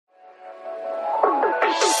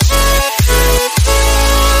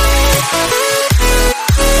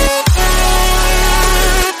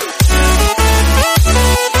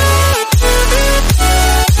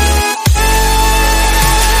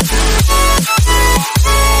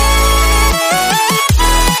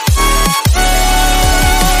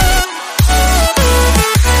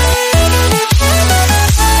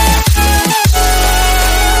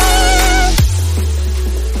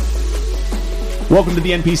Welcome to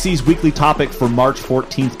the NPC's weekly topic for March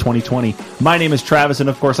 14th, 2020. My name is Travis, and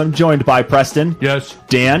of course, I'm joined by Preston. Yes.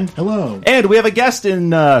 Dan. Hello. And we have a guest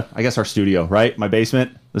in, I guess, our studio, right? My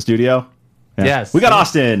basement, the studio. Yeah. Yes. We got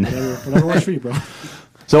Austin. Whatever works for you, bro.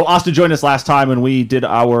 So Austin joined us last time when we did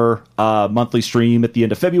our monthly stream at the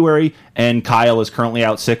end of February, and Kyle is currently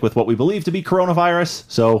out sick with what we believe to be coronavirus.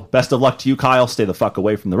 So best of luck to you, Kyle. Stay the fuck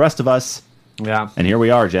away from the rest of us. Yeah. And here we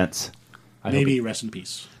are, gents. Maybe rest in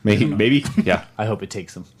peace. Maybe, yeah. I hope it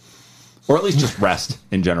takes them. Or at least just rest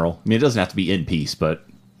in general. I mean, it doesn't have to be in peace, but,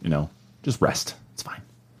 just rest. It's fine.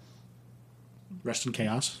 Rest in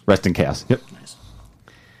chaos. Rest in chaos. Yep. Nice.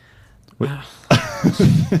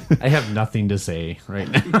 I have nothing to say right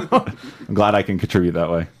now. I'm glad I can contribute that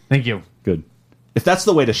way. Thank you. Good. If that's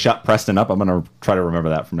the way to shut Preston up, I'm going to try to remember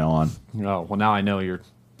that from now on. Oh, well, now I know you're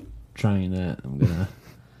trying that.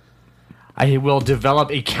 I will develop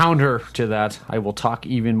a counter to that. I will talk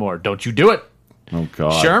even more. Don't you do it. Oh,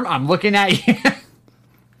 God. Sherm, I'm looking at you.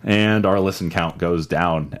 And our listen count goes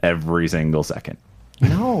down every single second.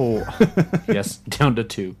 No. Yes, down to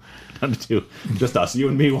 2. Down to 2. Just us, you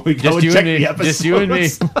and me, when we go Just and you check and me. the episodes. Just you and me.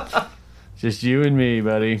 Just you and me,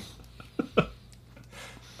 buddy.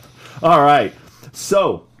 All right.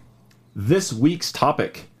 So, this week's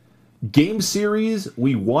topic. Game series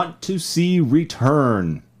we want to see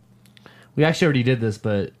return. We actually already did this,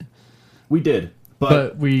 but We did.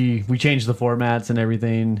 but we changed the formats and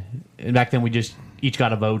everything. And back then we just each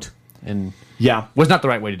got a vote, and Yeah. was not the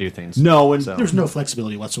right way to do things. No, and So- There's no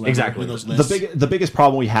flexibility whatsoever Exactly. with those the lists. biggest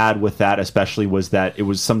problem we had with that especially was that it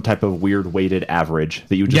was some type of weird weighted average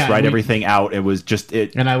that you would just Yeah, write we- everything out. It was just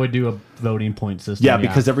it. And I would do a voting point system. Yeah,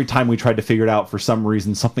 because every time we tried to figure it out, for some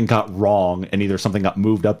reason something got wrong, and either something got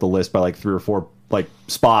moved up the list by like 3 or 4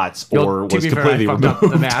 spots, or to was be fair, completely I fucked removed.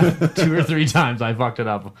 up the math 2 or 3 times. I fucked it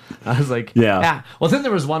up. I was like, Yeah. Well, then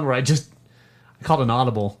there was one where I called an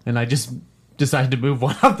audible, and I just decided to move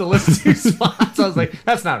one up the list 2 spots. I was like,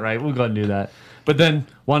 that's not right. We'll go and do that. But then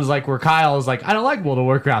one's like where Kyle is like, I don't like World of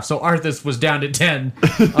Warcraft, so Arthas was down to 10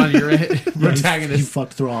 on your You protagonist.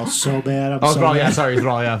 fucked Thrall so bad. I'm Oh, so Thrall, mad. yeah, sorry,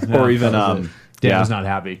 Thrall, yeah. Or Yeah, even that was it. Dan was not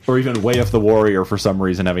happy. or even Way of the Warrior for some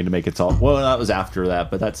reason having to make its all. Well, that was after that,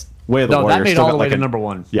 but that's Way of the No, Warrior. that made still all got the way like to a number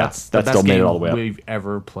 1. Yeah, That's that the still best made it game all the way up. we've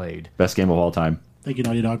ever played. Best game of all time. Thank you,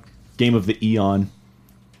 Naughty Dog. Game of the Eon.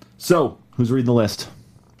 So, who's reading the list?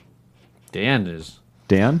 Dan is.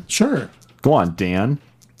 Dan? Sure. Go on, Dan.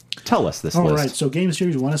 Tell us this All list. right. So game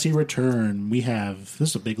series we want to see return. We have,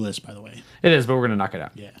 this is a big list, by the way. It is, but we're going to knock it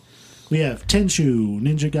out. Yeah. We have Tenchu,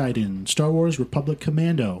 Ninja Gaiden, Star Wars Republic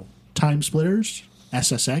Commando, Time Splitters,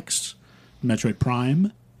 SSX, Metroid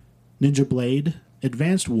Prime, Ninja Blade,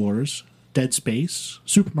 Advanced Wars, Dead Space,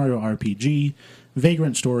 Super Mario RPG,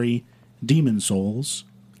 Vagrant Story, Demon Souls,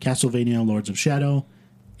 Castlevania Lords of Shadow,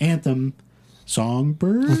 Anthem,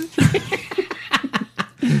 Songbird,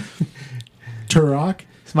 Turok,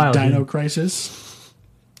 Smile, Dino dude. Crisis,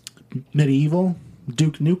 Medieval,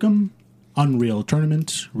 Duke Nukem, Unreal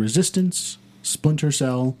Tournament, Resistance, Splinter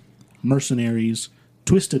Cell, Mercenaries,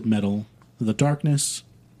 Twisted Metal, The Darkness,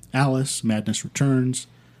 Alice, Madness Returns,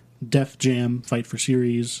 Def Jam, Fight for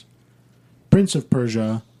Series, Prince of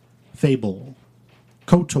Persia, Fable,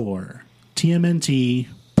 KOTOR, TMNT,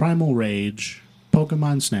 Primal Rage,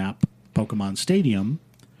 Pokemon Snap, Pokemon Stadium,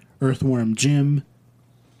 Earthworm Jim,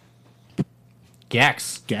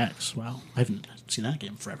 Gax. Gax. Wow, I haven't seen that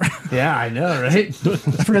game forever. Yeah, I know, right? I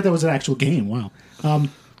forgot that was an actual game. Wow.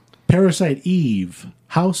 Parasite Eve,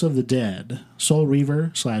 House of the Dead, Soul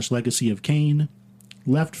Reaver / Legacy of Kain,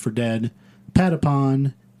 Left 4 Dead,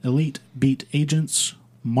 Patapon, Elite Beat Agents,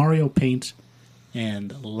 Mario Paint,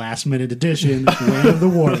 and last minute edition, Way of the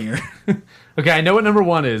Warrior. Okay, I know what number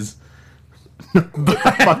 1 is,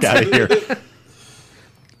 Fuck out of here.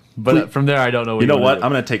 but from there I don't know what You know what? do.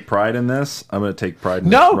 I'm going to take pride in this. I'm going to take pride in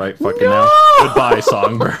No! this right fucking No! now. Goodbye,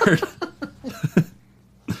 Songbird.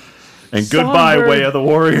 And goodbye, Songbird. Way of the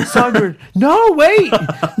Warrior. Songbird. No, wait.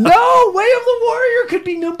 No, Way of the Warrior could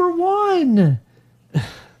be number 1.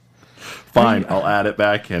 Fine, I'll add it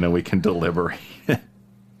back in and we can deliberate.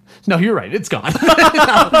 No, you're right. It's gone.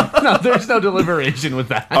 no, there's no deliberation with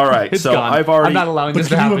that. All right, It's so gone. I've already- I'm not allowing But this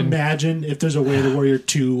to can you happen. imagine if there's a Way of the Warrior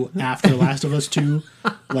 2 after Last of Us 2?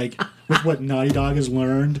 Like, with what Naughty Dog has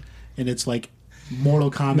learned, and it's like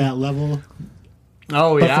Mortal Kombat level.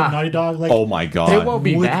 Oh, But yeah. for Naughty Dog, like, Oh my It god. won't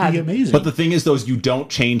be would bad. be amazing. But the thing is, though, is you don't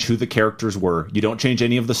change who the characters were. You don't change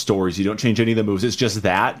any of the stories. You don't change any of the moves. It's just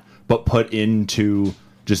that, but put into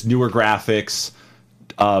just newer graphics.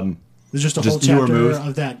 There's just a whole Just newer chapter moves.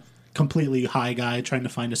 of that completely high guy trying to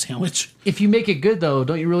find a sandwich. If you make it good, though,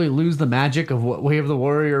 don't you really lose the magic of what Way of the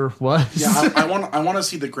Warrior was? Yeah, I want to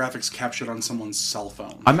see the graphics captured on someone's cell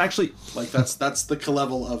phone. I'm actually Like that's the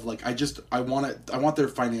level of like I want their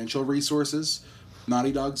financial resources,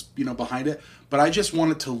 Naughty Dog's behind it, but I just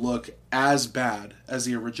want it to look as bad as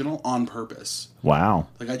the original on purpose. wow.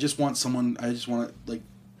 Like I just want it like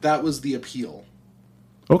that was the appeal.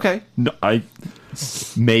 Okay, no,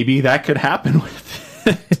 maybe that could happen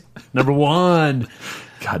with. Number one.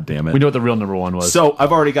 God damn it. We know what the real number one was. So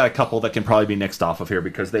I've already got a couple that can probably be nixed off of here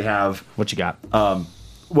because they have. What you got?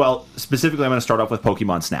 Well, specifically, I'm going to start off with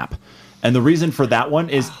Pokemon Snap, and the reason for that one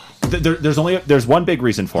is there's one big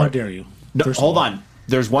reason for How it. dare you? No, First of hold all. on.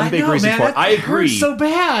 There's one big reason for it. I agree. So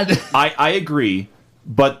bad. I agree,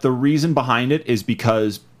 but the reason behind it is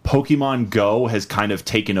because Pokemon Go has kind of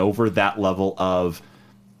taken over that level of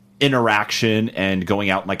interaction and going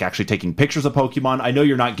out and like actually taking pictures of Pokemon. I know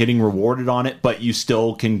you're not getting rewarded on it, but you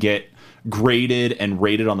still can get graded and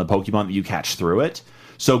rated on the Pokemon that you catch through it.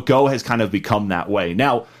 So Go has kind of become that way.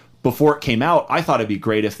 Now, before it came out, I thought it'd be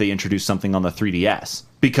great if they introduced something on the 3DS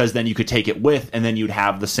because then you could take it with and then you'd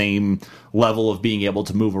have the same level of being able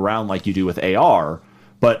to move around like you do with AR.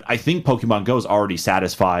 But I think Pokemon Go is already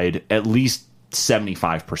satisfied at least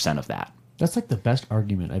 75% of that. That's like the best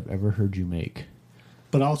argument I've ever heard you make.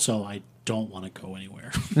 But also, I don't want to go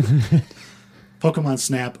anywhere. Pokemon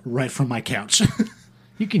Snap right from my couch.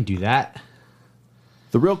 You can do that.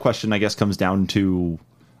 The real question, I guess, comes down to,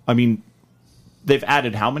 I mean, they've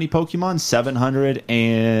added how many Pokemon? 700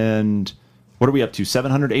 and... What are we up to?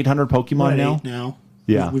 700, 800 We're Pokemon at now? 8 now.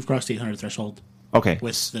 Yeah. We've crossed the 800 threshold Okay.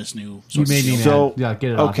 with this new... You made me mad. So, Yeah,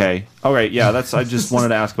 get it off. okay. All right, yeah, that's. I just wanted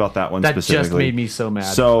to ask about that one That specifically. just made me so mad.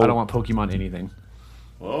 So, I don't want Pokemon anything.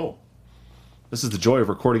 Whoa. This is the joy of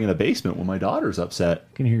recording in a basement when my daughter's upset.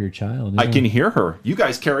 I can hear your child. I yeah. can hear her. You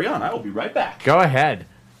guys carry on. I will be right back. Go ahead.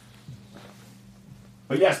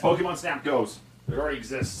 But yes, Pokemon Snap goes. It already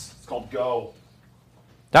exists. It's called Go. All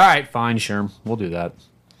right, fine, sure. We'll do that.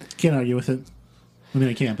 Can't argue with it. I mean,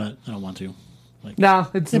 I can, but I don't want to. Like, No,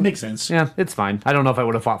 it makes sense. Yeah, it's fine. I don't know if I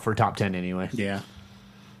would have fought for top 10 anyway. Yeah.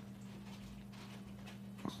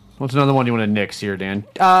 What's another one you want to nix here, Dan?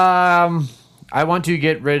 I want to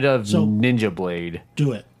get rid of So- Ninja Blade.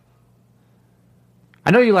 Do it.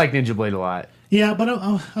 I know you like Ninja Blade a lot. Yeah, but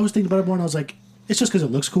I was thinking about it more, and I was like, it's just because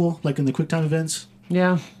it looks cool, like in the QuickTime events.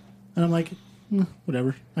 Yeah. And I'm like,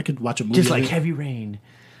 whatever. I could watch a movie. Just of like it. Heavy Rain.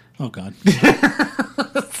 Oh, God.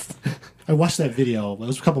 I watched that video. It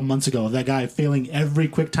was a couple months ago of that guy failing every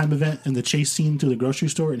QuickTime event in the chase scene through the grocery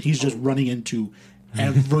store, and he's just running into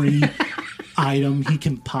every item he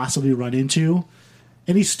can possibly run into.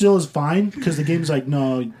 And he still is fine because the game's like,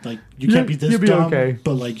 no, like you can't be this you'll be dumb. okay.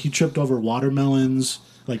 But like he tripped over watermelons,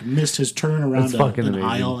 like missed his turn around That's fucking an amazing.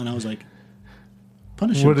 aisle, and I was like,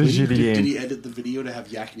 punish him. What a please. shitty Did game. he edit the video to have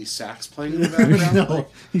Yakety Sax playing in the background? No,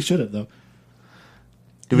 he should have though.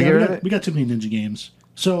 Did we Yeah, get rid of it? we got too many ninja games.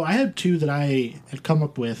 So I had two that I had come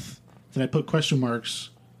up with that I put question marks.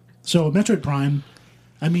 So Metroid Prime,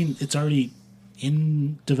 I mean, it's already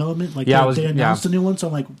in development. Like Yeah, they announced yeah. a new one, so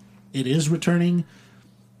I'm like, it is returning.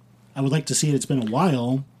 I would like to see it. It's been a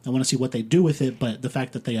while. I want to see what they do with it. But the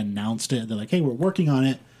fact that they announced it, they're like, hey, we're working on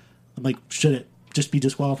it. I'm like, should it just be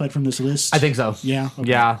disqualified from this list? I think so. Yeah. Okay.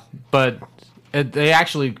 Yeah, but they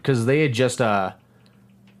actually, because they had just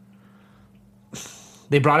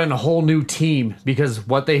they brought in a whole new team because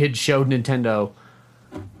what they had showed Nintendo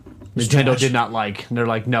trash. did not like. And they're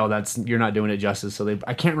like, no, you're not doing it justice. So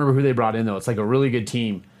I can't remember who they brought in though. It's like a really good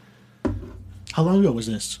team. How long ago was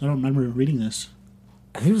this? I don't remember reading this.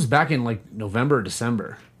 I think it was back in like November or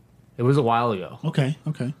December. It was a while ago. Okay.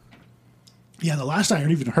 Yeah, the last I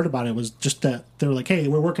even heard about it was just that they were like, "Hey,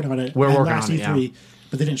 we're working on it." We're at working last on it, E3, yeah.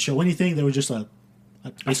 but they didn't show anything. They were just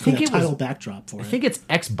basically think a it was- title backdrop for I it. think it's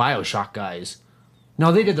ex Bioshock guys.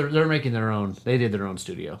 No, they're making their own. They did their own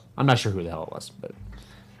studio. I'm not sure who the hell it was, but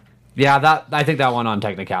yeah, I think that one on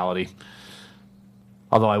technicality.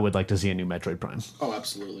 Although I would like to see a new Metroid Prime. Oh,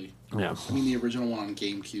 absolutely. Yeah. I mean, the original one on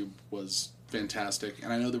GameCube was fantastic,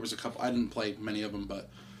 and I know there was a couple. I didn't play many of them, but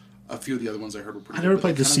a few of the other ones I heard were pretty. I never good, but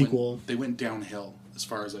played they the kinda sequel. They went downhill as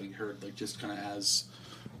far as I heard, like just kind of as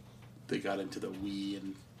they got into the Wii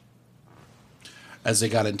and as they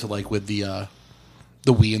got into like with the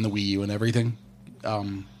Wii and the Wii U and everything.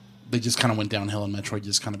 They just kind of went downhill, and Metroid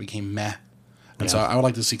just kind of became meh. And so I would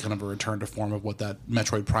like to see kind of a return to form of what that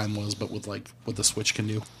Metroid Prime was, but with like what the Switch can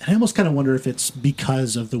do. And I almost kind of wonder if it's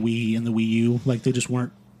because of the Wii and the Wii U. Like they just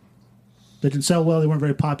weren't. They didn't sell well. They weren't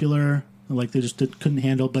very popular. Like they just couldn't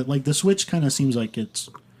handle. But like the Switch kind of seems like it's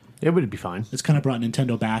It would be fine. kind of brought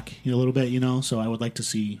Nintendo back a little bit. So I would like to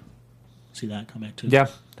see see that come back too. Yeah,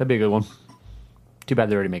 that'd be a good one. Too bad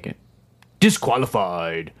they already make it.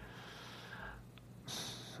 Disqualified.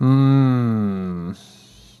 There's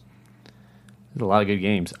a lot of good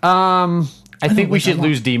games. I think we wait, should I'm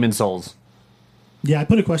lose Demon Souls. Yeah, I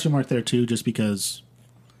put a question mark there too, just because.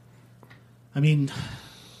 I mean,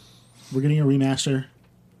 we're getting a remaster,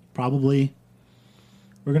 probably.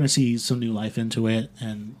 We're gonna see some new life into it,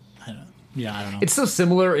 and I don't know. It's so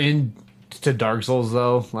similar to Dark Souls,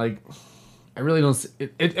 though. Like, I really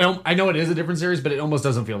don't. I know it is a different series, but it almost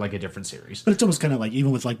doesn't feel like a different series. But it's almost kind of like,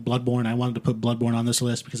 even with like Bloodborne, I wanted to put Bloodborne on this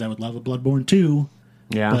list because I would love a Bloodborne 2.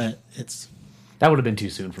 Yeah, But it's. that would have been too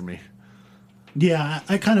soon for me. Yeah,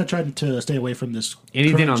 I kind of tried to stay away from this.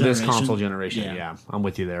 Anything current on this generation. console generation, yeah, I'm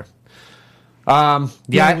with you there.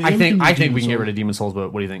 Yeah, I think we we can can do get Souls. rid of Demon Souls,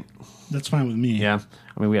 but what do you think? That's fine with me. Yeah,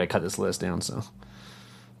 I mean we got to cut this list down. So,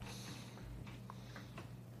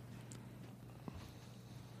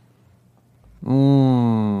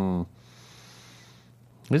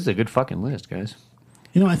 this is a good fucking list, guys.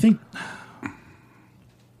 You know, I think.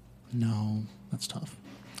 No, that's tough.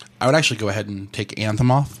 I would actually go ahead and take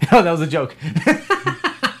Anthem off. Oh, that was a joke.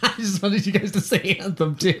 I just wanted you guys to say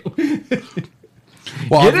Anthem too.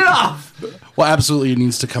 Well, Get it off. Well, absolutely, it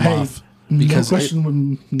needs to come off No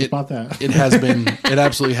question it, about that. it has been. It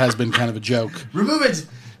absolutely has been kind of a joke. Remove it.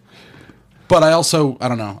 But I also, I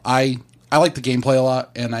don't know. I like the gameplay a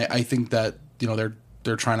lot, and I think that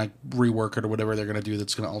they're trying to rework it or whatever they're going to do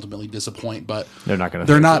that's going to ultimately disappoint. But They're not gonna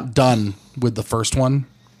They're fix not done with the first one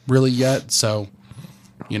really yet. So,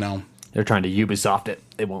 They're trying to Ubisoft it.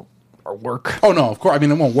 It won't work. Oh no, of course. I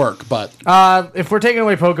mean, it won't work. But If we're taking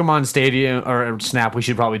away Pokemon Stadium or Snap, we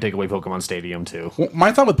should probably take away Pokemon Stadium too. well,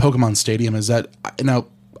 my thought with Pokemon Stadium is that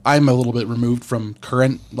I'm a little bit removed from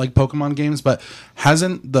current like Pokemon games, but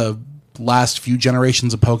hasn't the last few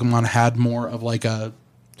generations of Pokemon had more of like a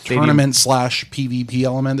Stadium. tournament / PvP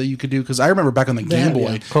element that you could do? Because I remember back on the Game had,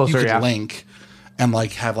 Boy, yeah. Closer, you could yeah. link and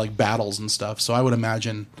like have like battles and stuff. So I would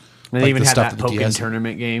imagine And they like, even the had stuff that that the Pokemon DS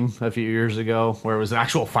tournament game a few years ago where it was an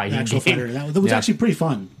actual fighting Actual game. fighter. That was Yeah. actually pretty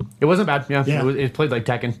fun. It wasn't bad. Yeah, Yeah. It played like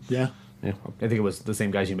Tekken. Yeah. Yeah, I think it was the same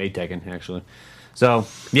guys who made Tekken actually. So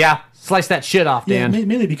yeah, slice that shit off, Yeah, Dan.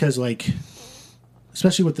 mainly because, like,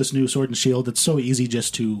 especially with this new Sword and Shield, it's so easy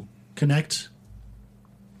just to connect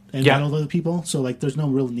and Yeah. battle other people. So, like, there's no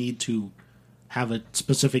real need to have a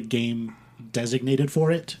specific game designated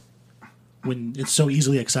for it when it's so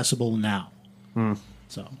easily accessible now.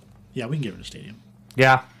 So, yeah, we can get rid of Stadium.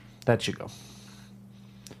 Yeah, that should go.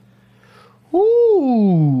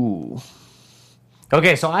 Ooh.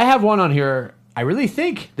 Okay, so I have one on here. I really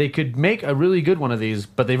think they could make a really good one of these,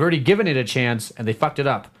 but they've already given it a chance and they fucked it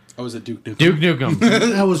up. Oh, was it Duke Nukem? Duke Nukem.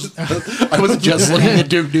 That was. I was just looking at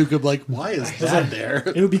Duke Nukem like, why is that there?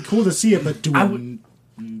 It would be cool to see it, but do we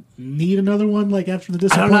need another one like after the I don't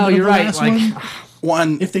disappointment know. of You're the right. last Like, one?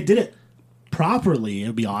 One, If they did it properly, it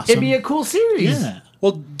would be awesome. it'd be a cool series. yeah.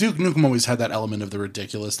 well, Duke Nukem always had that element of the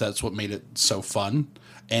ridiculous. That's what made it so fun.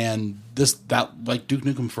 And like Duke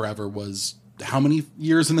Nukem Forever was how many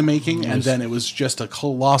years in the making, and then it was just a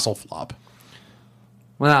colossal flop.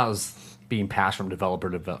 Well, that was being passed from developer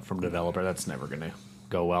to developer. That's never going to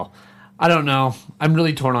go well. I don't know. I'm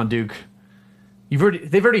really torn on Duke.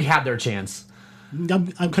 They've already had their chance. I'm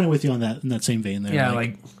kind of with you on that in that same vein there. Yeah,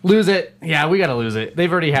 like lose it. Yeah, we got to lose it.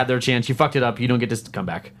 They've already had their chance. You fucked it up. You don't get to come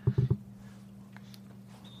back.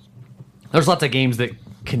 There's lots of games that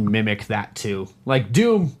can mimic that too. Like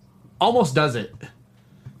Doom almost does it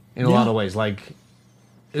in a lot of ways. Like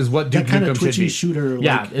is what Duke that kind of Nukem should twitchy be. shooter.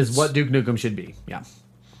 Yeah, like, is what Duke Nukem should be. Yeah,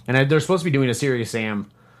 and they're supposed to be doing a Serious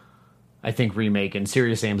Sam, I think, remake, and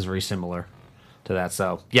Serious Sam is very similar to that.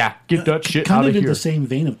 So yeah, get that shit kind out of of in here. the same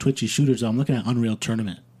vein of twitchy shooters. Though. I'm looking at Unreal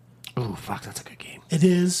Tournament. Oh fuck, that's a good game. It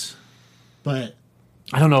is, but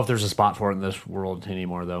I don't know if there's a spot for it in this world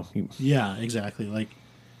anymore, though. yeah, exactly. Like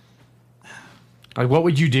Like, what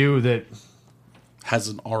would you do that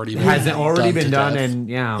Hasn't already been to done? death. And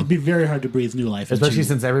yeah, it'd be very hard to breathe new life, especially into.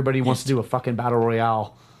 since everybody wants to do a fucking battle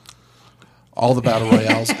royale. all the battle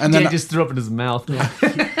royales, and then He just threw up in his mouth.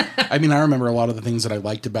 I mean, I remember a lot of the things that I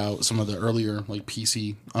liked about some of the earlier like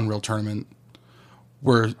PC Unreal Tournament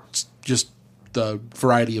were just the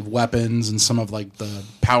variety of weapons and some of like the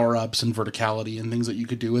power ups and verticality and things that you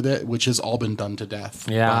could do with it, which has all been done to death.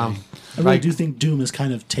 Yeah, I really do think Doom has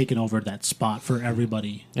kind of taken over that spot for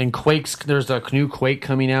everybody. and Quake's there's a new Quake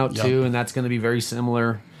coming out Yep. too, and that's going to be very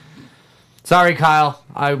similar. Sorry, Kyle.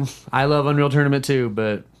 I love Unreal Tournament too,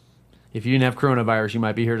 but if you didn't have coronavirus, you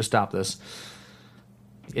might be here to stop this.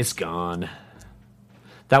 It's gone.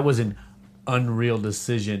 That was an unreal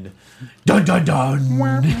decision. Dun dun dun.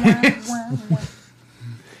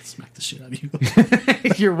 Smack the shit out of you.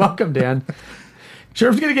 You're welcome, Dan.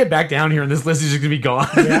 Sheriff's gonna get back down here, and this list is just gonna be gone.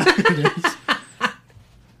 Yeah, it is.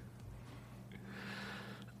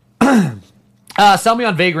 Sell me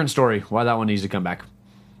on Vagrant Story. Why that one needs to come back?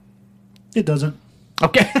 It doesn't.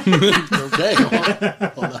 Okay. Okay.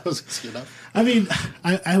 Well, that was easy enough. I mean,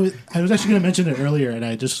 I was actually going to mention it earlier, and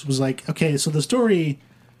I just was like, okay, so the story,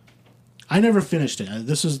 I never finished it.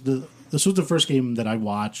 This was the first game that I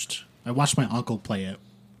watched. I watched my uncle play it,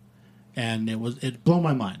 and it blew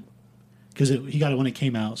my mind because he got it when it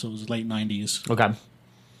came out, so it was late '90s. Okay. And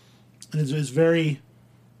it's very.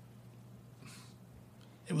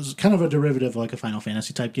 It was kind of a derivative of like a Final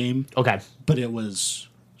Fantasy type game, Okay. but it was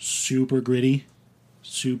super gritty,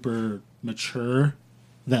 super mature,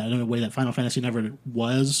 that in a way that Final Fantasy never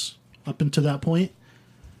was up until that point.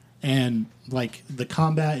 And like the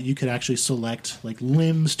combat, you could actually select like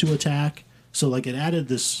limbs to attack, so like it added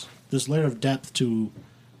this layer of depth to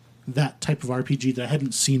that type of RPG that I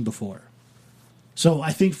hadn't seen before. So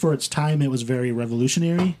I think for its time, it was very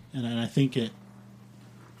revolutionary, and I think it.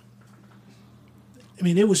 I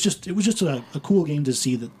mean, it was just a cool game to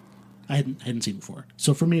see that I hadn't seen before.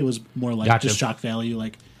 So for me, it was more like Gotcha. just shock value.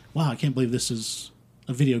 Like, wow, I can't believe this is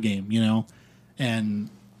a video game, you know?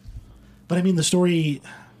 But I mean, the story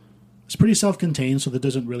is pretty self-contained, so there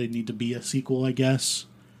doesn't really need to be a sequel, I guess.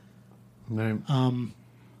 Right. I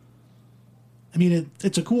mean,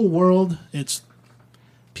 it's a cool world.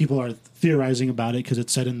 People are theorizing about it because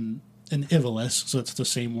it's set in Ivalice, so it's the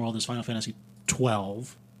same world as Final Fantasy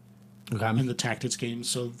 12 Okay. and the tactics games.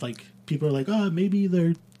 So like people are like, oh, maybe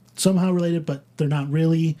they're somehow related, but they're not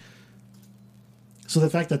really. So the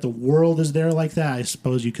fact that the world is there like that, I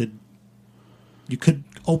suppose you could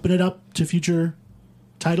open it up to future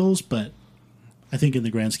titles, but I think in the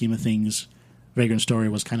grand scheme of things, Vagrant Story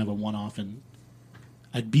was kind of a one-off, and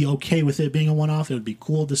I'd be okay with it being a one-off. It would be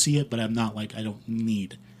cool to see it, but I'm not like, I don't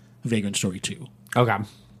need Vagrant Story 2. Okay.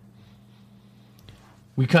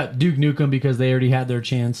 We cut Duke Nukem because they already had their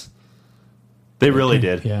chance. They really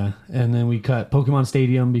did. Yeah. And then we cut Pokemon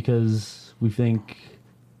Stadium because we think,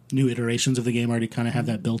 New iterations of the game already kind of have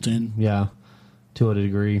that built in. yeah, to a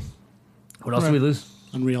degree. What else did we lose?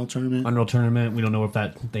 Unreal Tournament. Unreal Tournament. We don't know if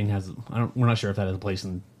that thing has. We're not sure if that has a place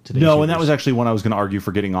in today's. No, and that universe. was actually one I was going to argue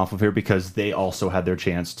for getting off of here because they also had their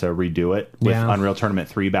chance to redo it with Yeah. Unreal Tournament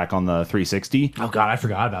 3 back on the 360. Oh God, I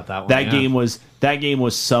forgot about that one. That yeah. game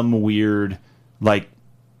was some weird, like,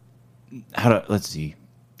 let's see.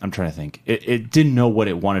 I'm trying to think. It didn't know what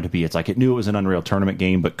it wanted to be. It's like it knew it was an Unreal Tournament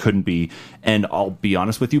game, but couldn't be. And I'll be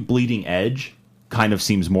honest with you, Bleeding Edge kind of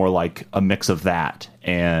seems more like a mix of that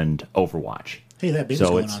and Overwatch. Hey, that beta's So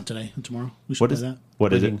going it's- on today and tomorrow. We should What play is that.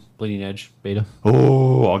 What is it? Bleeding Edge beta.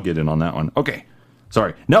 Oh, I'll get in on that one. Okay.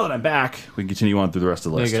 Sorry. Now that I'm back, we can continue on through the rest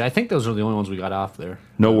of the Very list. good. I think those are the only ones we got off there.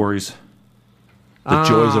 No worries. The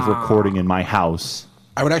joys of recording in my house.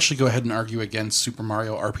 I would actually go ahead and argue against Super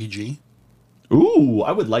Mario RPG. Ooh,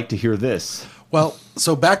 I would like to hear this. Well,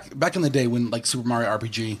 so back in the day when like Super Mario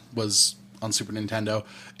RPG was on Super Nintendo,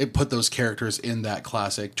 it put those characters in that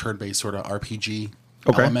classic turn-based sort of RPG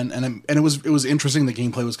Okay. element, and it was interesting. The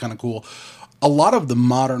gameplay was kind of cool. A lot of the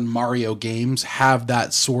modern Mario games have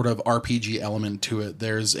that sort of RPG element to it.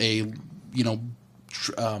 There's a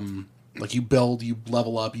like you build, you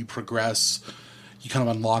level up, you progress, you kind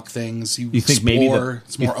of unlock things. You think explore. maybe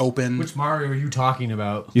It's more open. Which Mario are you talking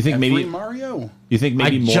about? You think Every maybe Mario. you think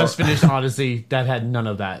maybe I more just finished Odyssey. That had none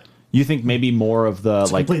of that. you think maybe more of the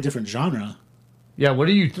It's a like completely different genre. Yeah, what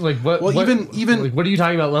are you like? What? Well, what, even- like, what are you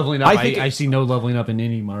talking about leveling up? I think I see no leveling up in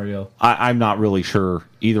any Mario. I'm not really sure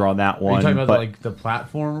either on that Are one. you talking about but like the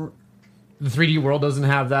platform? The 3D world doesn't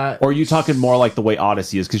have that. or are you talking more like the way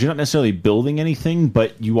Odyssey is? Because you're not necessarily building anything,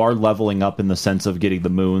 but you are leveling up in the sense of getting the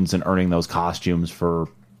moons and earning those costumes for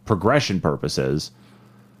progression purposes.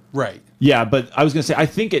 Right. Yeah, but I was gonna say I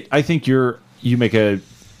think you make a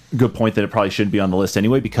good point that it probably shouldn't be on the list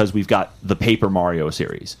anyway because we've got the Paper Mario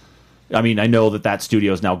series. I mean, I know that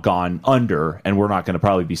studio is now gone under, and we're not going to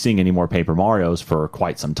probably be seeing any more Paper Marios for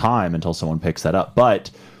quite some time until someone picks that up.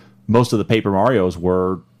 But most of the Paper Marios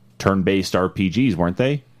were turn-based RPGs, weren't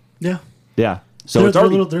they? Yeah. Yeah. So they're, it's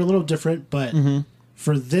already they're a little different, but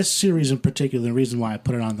for this series in particular, the reason why I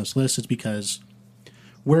put it on this list is because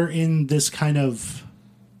we're in this kind of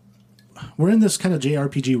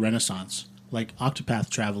JRPG renaissance, like Octopath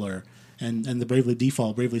Traveler and the Bravely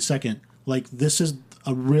Default, Bravely Second. Like this is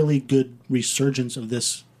a really good resurgence of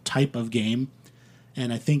this type of game,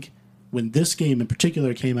 and I think when this game in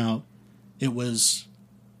particular came out, it was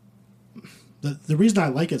the reason I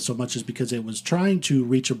like it so much is because it was trying to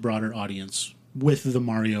reach a broader audience with the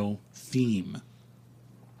Mario theme.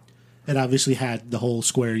 it obviously had the whole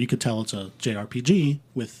square. You could tell it's a JRPG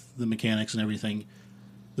with the mechanics and everything.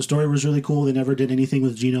 The story was really cool. They never did anything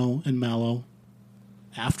with Gino and Mallow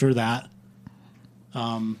after that.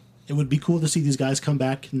 It would be cool to see these guys come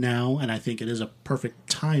back now, and I think it is a perfect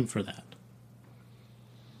time for that.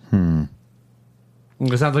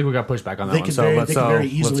 It sounds like we got pushed back on that They one. could So very, let's they could very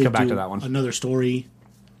let's easily come back do to that one. another story.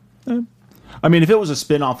 I mean, if it was a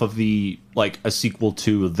spin-off of the, like, a sequel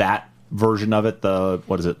to that version of it, the,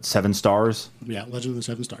 what is it, 7 Stars? Yeah, Legend of the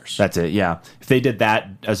Seven Stars. That's it, yeah. If they did that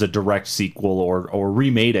as a direct sequel or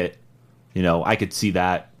remade it, you know, I could see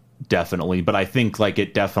that definitely. But I think, like,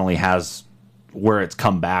 it definitely has, where it's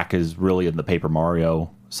come back is really in the Paper Mario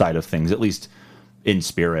side of things, at least in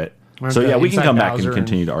spirit. Aren't So, the yeah, we can Inside come back Bowser and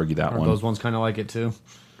continue to argue that Aren't one. those ones kind of like it too?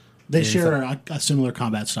 They share a similar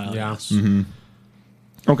combat style. Yeah. Yes.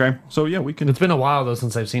 Okay, so, yeah, we can... It's been a while though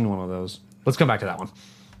since I've seen one of those. Let's come back to that one.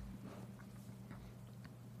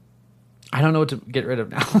 I don't know what to get rid of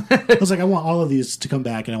now. I was like, I want all of these to come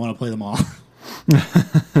back, and I want to play them all.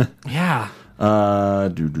 Yeah.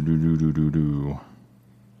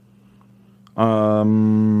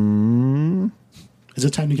 Is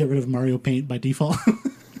it time to get rid of Mario Paint by default?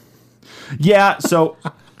 Yeah, so...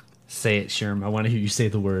 Say it, Sherm. I want to hear you say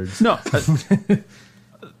the words. No,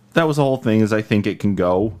 that was the whole thing. Is I think it can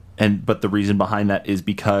go, but the reason behind that is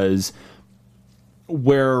because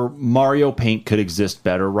where Mario Paint could exist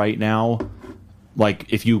better right now, like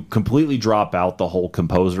if you completely drop out the whole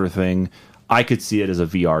composer thing, I could see it as a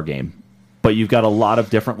VR game. But you've got a lot of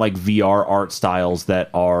different like VR art styles that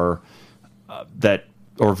are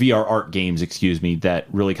or VR art games, excuse me, that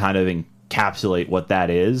really kind of encapsulate what that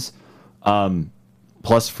is.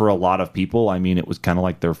 Plus, for a lot of people, I mean, it was kind of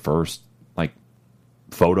like their first like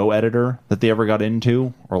photo editor that they ever got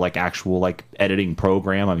into, or like actual like editing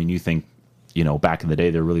program. I mean, you think, you know, back in the day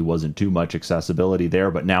there really wasn't too much accessibility there,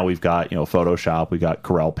 but now we've got, you know, Photoshop, we got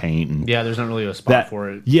Corel Paint, and Yeah, there's not really a spot for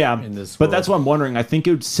it. yeah, in this but world. that's what I'm wondering. I think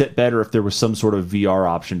it would sit better if there was some sort of VR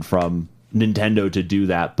option from Nintendo to do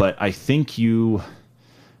that. But I think It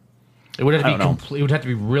would have I to be don't know. complete. It would have to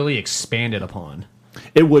be really expanded upon.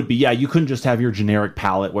 it would be, yeah. You couldn't just have your generic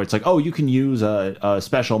palette where it's like, oh, you can use a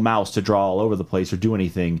special mouse to draw all over the place or do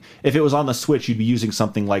anything. If it was on the Switch, you'd be using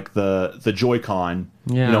something like the Joy-Con,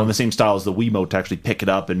 Yeah. you know, in the same style as the Wiimote to actually pick it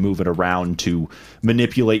up and move it around to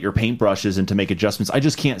manipulate your paintbrushes and to make adjustments. I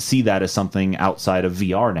just can't see that as something outside of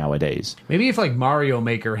VR nowadays. Maybe if like Mario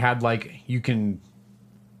Maker had like you can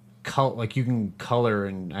color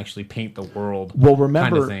and actually paint the world. Well,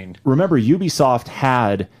 kind of thing. remember, Ubisoft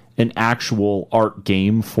had an actual art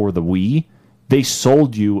game for the Wii. They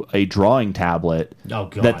sold you a drawing tablet Oh,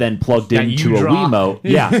 God. that then plugged That into you a draw. Wiimote.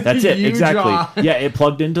 Yeah, that's it. You Exactly. draw. Yeah, it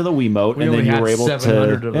plugged into the Wiimote, We and then only you had were able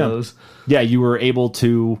 700 to. of yeah. those. Yeah, you were able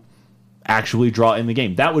to actually draw in the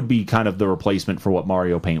game. That would be kind of the replacement for what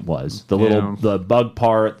Mario Paint was. The Yeah. the bug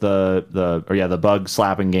part, the bug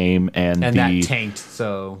slapping game, and And the that tanked.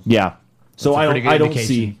 So yeah. So That's a pretty good I don't indication.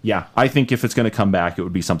 see. Yeah, I think if it's going to come back, it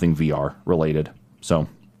would be something VR related. So,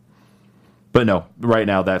 but no, right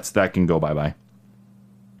now that can go bye bye.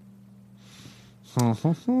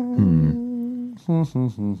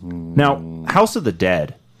 Now, House of the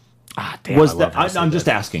Dead damn, was I that? love House of I'm the just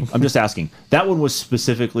Dead. asking. I'm just asking. That one was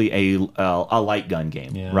specifically a light gun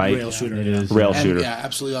game, Yeah. right? Rail shooter. It yeah. is. Rail And, shooter. yeah,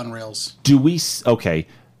 absolutely on rails. Do we? Okay.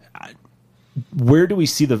 Where do we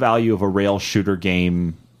see the value of a rail shooter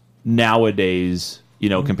game nowadays? You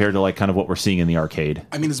know, compared to like kind of what we're seeing in the arcade.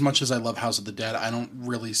 I mean, as much as I love House of the Dead, I don't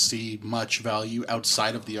really see much value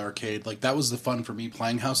outside of the arcade. Like, that was the fun for me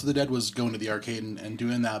playing House of the Dead, was going to the arcade and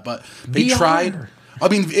doing that. But they VR. tried. I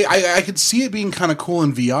mean, I could see it being kind of cool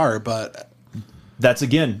in VR, but That's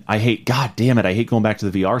again, I hate. God damn it, I hate going back to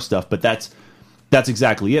the VR stuff. But that's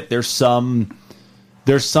exactly it. There's some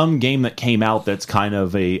game that came out that's kind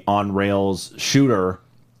of a on rails shooter.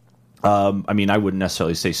 I mean, I wouldn't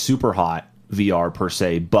necessarily say super hot VR per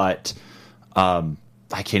se, but I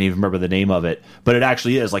can't even remember the name of it. But it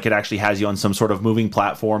actually is like, it actually has you on some sort of moving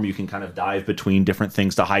platform. You can kind of dive between different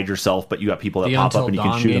things to hide yourself, but you got people that The pop Until up and you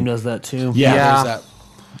Dawn can shoot game them. does that too. Yeah. there's that.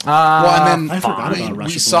 Well, and then I forgot about we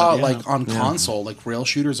Rush of saw Blood, yeah. like on console, like rail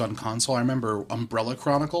shooters on console. I remember Umbrella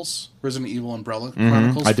Chronicles, Resident Evil Umbrella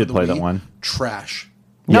Chronicles. I for did the play that Wii. one. Trash.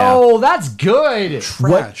 No, that's good.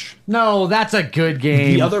 Trash. No, that's a good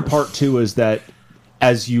game. The other part too is that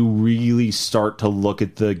as you really start to look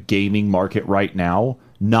at the gaming market right now,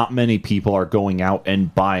 not many people are going out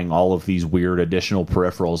and buying all of these weird additional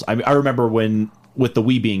peripherals. I mean, I remember when with the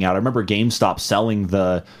Wii being out, I remember GameStop selling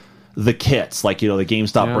the kits, like, you know, the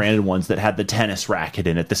GameStop branded ones that had the tennis racket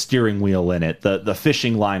in it, the steering wheel in it, the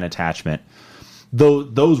fishing line attachment.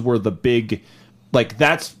 Those were the big like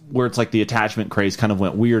that's where it's like the attachment craze kind of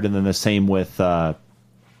went weird, and then the same with what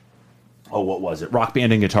was it? Rock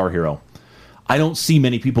Band and Guitar Hero. I don't see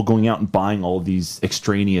many people going out and buying all of these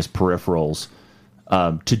extraneous peripherals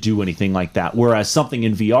to do anything like that. Whereas something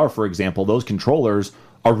in VR, for example, those controllers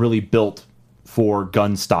are really built for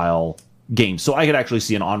gun style games. So I could actually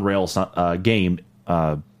see an on-rail game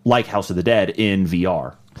like House of the Dead in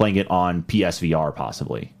VR, playing it on PSVR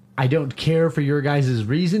possibly. I don't care for your guys'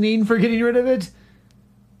 reasoning for getting rid of it,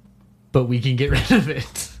 but we can get rid of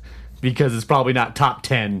it because it's probably not top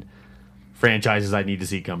 10 franchises I need to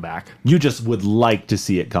see come back. You just would like to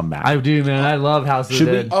see it come back. I do, man. I love House of the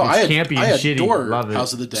Dead. It's campy and shitty. Love it.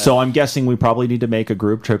 House of the Dead. So I'm guessing we probably need to make a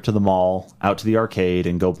group trip to the mall, out to the arcade,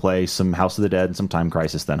 and go play some House of the Dead and some Time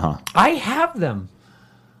Crisis then, huh? I have them.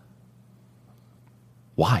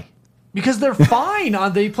 Why? Because they're fine.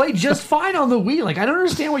 They play just fine on the Wii. Like, I don't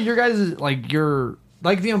understand what your guys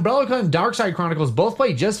like the Umbrella Corps and Dark Side Chronicles both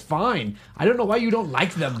play just fine. I don't know why you don't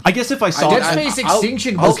like them. I guess if I saw Dead Space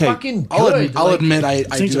Extinction was fucking good. I'll admit I do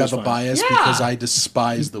Extinction have was a fine. bias Yeah. because I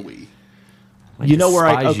despise the Wii. You know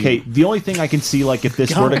where despise you. the only thing I can see, like if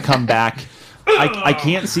this were to come back, I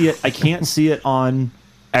can't see it. I can't see it on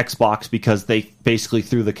Xbox because they basically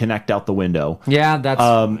threw the Kinect out the window. Yeah, that's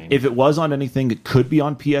fine. If it was on anything, it could be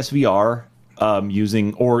on PSVR,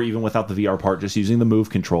 using, or even without the VR part, just using the Move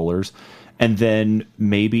controllers. And then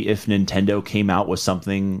maybe if Nintendo came out with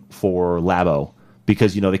something for Labo,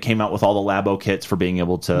 because they came out with all the Labo kits for being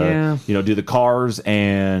able to do the cars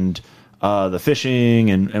and the fishing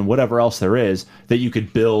and whatever else there is, that you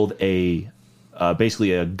could build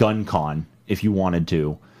basically a gun con if you wanted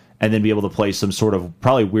to, and then be able to play some sort of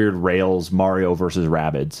probably weird Rails Mario versus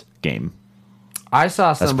Rabbids game. I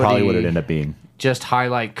saw That's somebody probably what it ended up being. just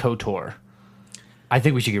highlight KOTOR. I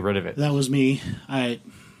think we should get rid of it. That was me.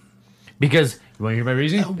 Because, you want to hear my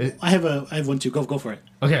reasoning? I have one too. Go for it.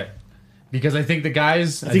 Okay. Because I think the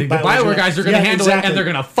guys, I think think the BioWare BioWare guys are going to handle it exactly. and they're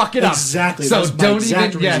going to fuck it up. Exactly. So That's my don't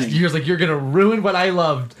exact even, reasoning. you're going to ruin what I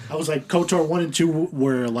loved. I was like, KOTOR 1 and 2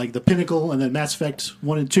 were like the pinnacle, and then Mass Effect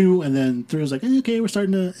 1 and 2, and then 3 was like, okay, we're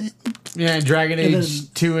starting to. Yeah, and Dragon And Age then-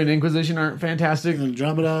 2 and Inquisition aren't fantastic. And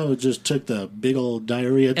Andromeda just took the big old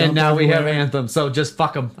diarrhea dump And now we have everywhere. Anthem, so just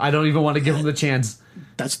fuck them. I don't even want to give them the chance.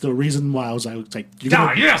 That's the reason why I was like, you're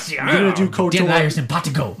gonna do KOTOR.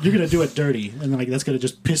 Patigo. You're gonna do it dirty, and like that's gonna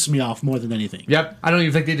just piss me off more than anything. Yep, I don't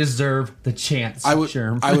even think they deserve the chance. I would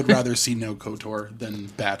Sherm. I would rather see no KOTOR than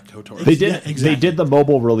bad KOTOR. They did. Yeah, exactly. They did the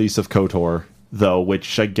mobile release of KOTOR though,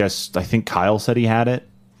 which I think Kyle said he had it,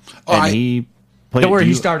 and he played. Don't worry, it.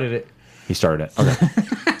 he started it. He started it. Okay.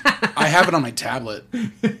 I have it on my tablet,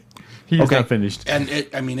 He's Okay. not finished. and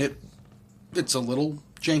it's a little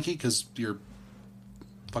janky because you're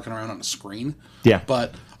fucking around on a screen. Yeah.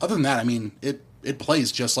 But other than that, it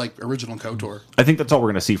plays just like original KOTOR. I think that's all we're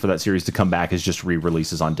going to see for that series to come back is just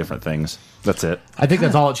re-releases on different things. That's it. I think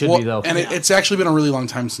that's all it should be, though. And it's actually been a really long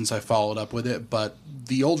time since I followed up with it, but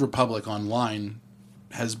the Old Republic online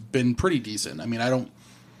has been pretty decent.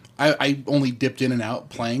 I only dipped in and out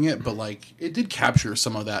playing it, but like it did capture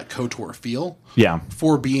some of that KOTOR feel. Yeah.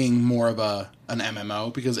 For being more of an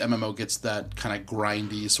MMO, because MMO gets that kind of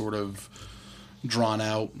grindy sort of drawn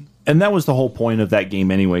out. And that was the whole point of that game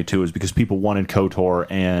anyway, too, is because people wanted KOTOR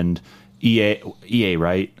and EA,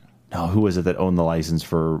 right? No, who was it that owned the license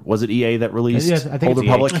for? Was it EA that released Yes, I think Old it's EA.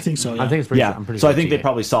 Republic? I think so. Yeah. I think it's pretty. Yeah. I'm pretty So sure I think it's they EA.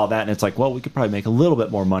 probably saw that, and it's like, well, we could probably make a little bit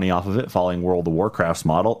more money off of it following World of Warcraft's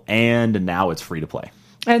model, and now it's free to play.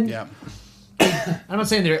 And Yeah. I'm not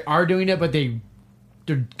saying they are doing it, but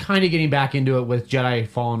they're kind of getting back into it with Jedi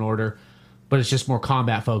Fallen Order, but it's just more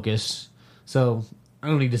combat focus. So I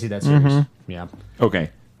don't need to see that series. Yeah. Okay.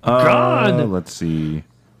 God. Let's see.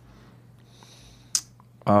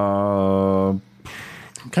 I'm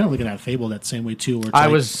kind of looking at Fable that same way too.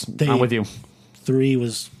 Where it's I'm with you. 3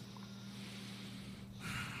 was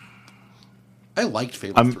I liked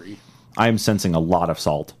Fable 3. I'm sensing a lot of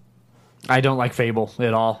salt. I don't like Fable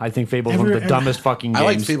at all. I think Fable is one of the dumbest fucking games. I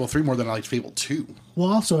liked Fable 3 more than I liked Fable 2.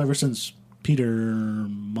 well. Also, ever since Peter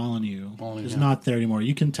Molyneux is yeah. not there anymore,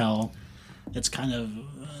 you can tell it's kind of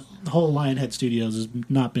the whole Lionhead Studios has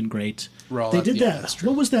not been great. Well, They did yeah, that. that's true.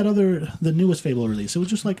 What was that the newest Fable release? It was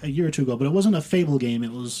just like a year or two ago, but it wasn't a Fable game.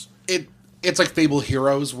 It was It's like Fable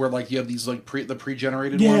Heroes, where like you have these like the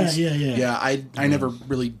pre-generated Yeah, ones. yeah. Yeah, I never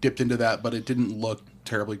really dipped into that, but it didn't look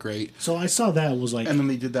terribly great. so I saw that was like And then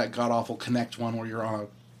they did that god awful Connect one where you're on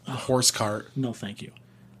a horse cart. no, thank you.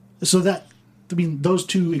 So those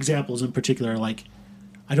two examples in particular are like,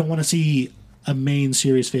 I don't want to see a main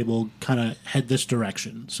series Fable kind of head this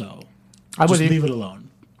direction. So I'm just with you. leave it alone.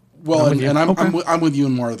 Well, with you. I'm with you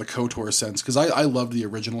in more of the KOTOR sense because I loved the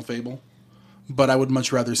original Fable, but I would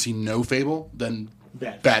much rather see no Fable than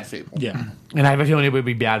bad Fable. Yeah, And I have a feeling it would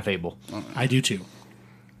be bad Fable. I do too.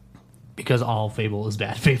 Because all Fable is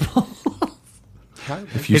bad Fable.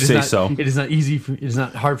 If you It is say not, so. It is not easy. It is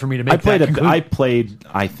not hard for me to make I played. that conclusion. I played.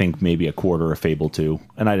 I think maybe a quarter of Fable 2,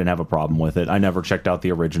 and I didn't have a problem with it. I never checked out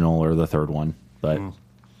the original or the third one, but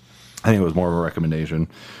I think it was more of a recommendation.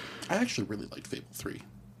 I actually really liked Fable 3.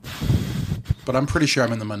 But I'm pretty sure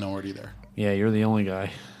I'm in the minority there. Yeah, you're the only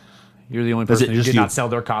guy. You're the only Is person it who just did you? not sell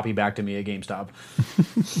their copy back to me at GameStop.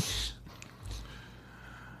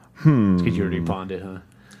 It's because you already pawned it, huh?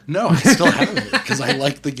 No, I still have it because I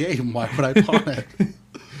like the game. Why would I pawn it?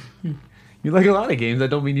 You like a lot of games. That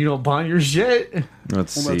don't mean you don't pawn your shit.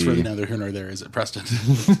 Let's Well, see. that's really neither here nor there, is it, Preston?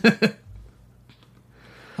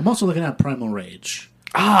 I'm also looking at Primal Rage.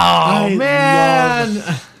 Oh, man.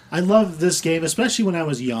 I love this game, especially when I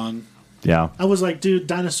was young. Yeah. I was like, dude,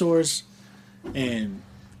 dinosaurs and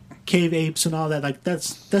cave apes and all that. Like,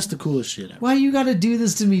 that's the coolest shit ever. Why you got to do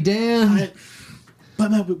this to me, Dan? But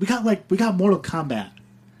man, we got Mortal Kombat.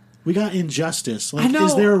 We got Injustice. Like, I know.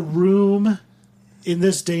 is there room in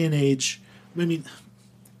this day and age? I mean,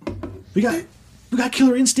 we got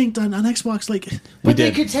Killer Instinct on Xbox. Like, But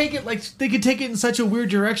did. they could take it in such a weird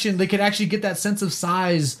direction. They could actually get that sense of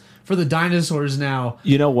size for the dinosaurs now.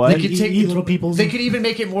 You know what? They could take eat little people. They could even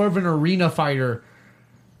make it more of an arena fighter,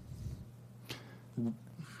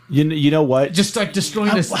 You know what? just like destroying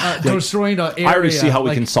an area. I already see how we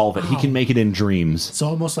Like, can solve it. He can make it in dreams. it's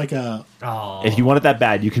almost like a If you want it that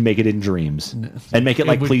bad, you can make it in dreams and make it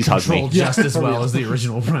like, would please hug control me. just as well as the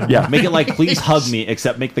original Primal. Yeah, make it like, please hug me,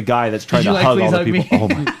 except make the guy that's trying Did to you like hug Please all the Hug people.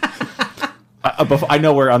 Me? Oh my! I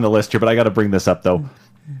know we're on the list here, but I got to bring this up though.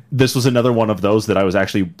 This was another one of those that I was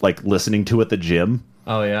actually like listening to at the gym,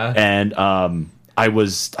 Oh yeah. and I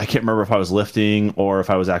can't remember if I was lifting or if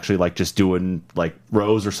I was actually like just doing like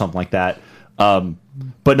rows or something like that.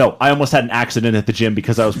 But no, I almost had an accident at the gym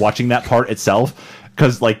because I was watching that part itself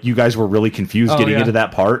because like you guys were really confused getting yeah. into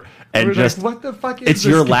that part. And We're just like, what the fuck is it's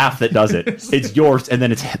this your game? laugh that does it. It's yours, and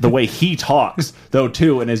then it's the way he talks though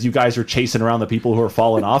too. And as you guys are chasing around the people who are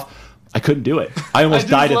falling off, I couldn't do it. I almost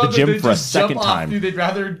died at the gym for a second time. Dude, they'd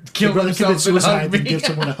rather kill brother commit themselves than hug suicide me. than give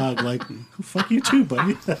someone a hug. Like, fuck you too,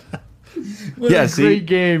 buddy. What Yeah, a see? great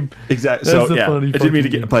game. Exactly. That's So a yeah, funny I didn't mean to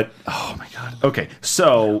fucking get, but oh my god. Okay,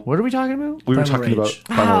 so What are we talking about? we were Primal talking about Rage.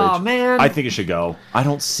 Primal Oh, Rage. man. I think it should go. I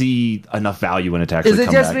don't see enough value in it to actually Is it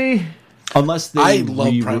come just back. me? Unless they I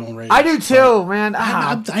love Primal Rage. I do too, man.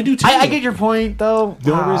 I do too. I get your point, though.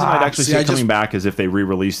 The only reason I'd actually See, see I it coming just- back is if they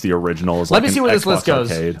re-release the original as Let like me an see where this list Xbox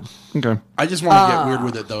goes. Arcade. Okay. I just want to get weird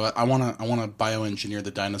with it, though. I want to bioengineer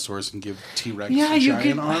the dinosaurs and give T-Rex Yeah, you giant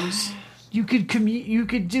could- arms. You could you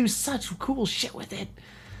could do such cool shit with it.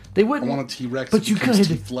 They I wouldn't. want a T-Rex But that you becomes could.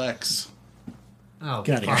 T-Flex. Oh,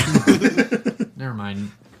 Get out fuck. of here. Never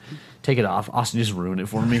mind. Take it off. Austin just ruined it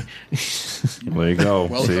for me. There you go.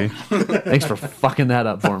 Welcome. See? Thanks for fucking that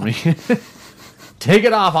up for me. Take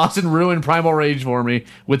it off. Austin ruined Primal Rage for me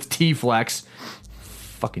with T-Flex.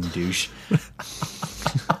 Fucking douche.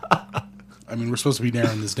 I mean, we're supposed to be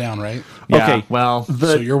narrowing this down, right? Yeah, Okay. well,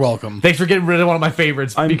 So you're welcome. thanks for getting rid of one of my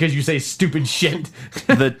favorites because you say stupid shit.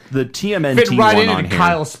 the TMNT Fit right one in on in here.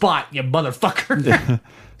 Kyle's spot, you motherfucker.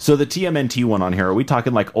 So the TMNT one on here, are we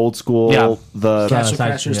talking like old school, Yeah. the Castle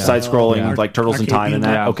side- Crashers yeah. side scrolling style, like Turtles in arcade Time and beat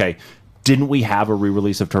 'em that? Yeah. Okay. Didn't we have a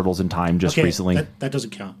re-release of Turtles in Time just Okay, recently? that doesn't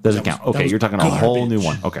count. Doesn't That count. was- that Okay, was you're talking a whole new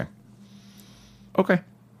garbage. one. Okay. Okay. Is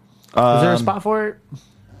there a spot for it?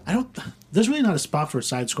 I don't. There's really not a spot for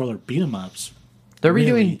side scroller beat 'em ups. They're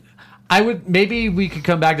Really? redoing. I would maybe we could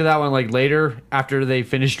come back to that one like later after they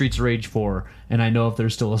finish Streets of Rage 4, and I know if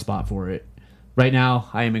there's still a spot for it. Right now,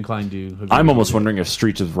 I am inclined to. Agree I'm with almost you. wondering if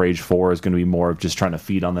Streets of Rage 4 is going to be more of just trying to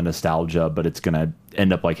feed on the nostalgia, but it's going to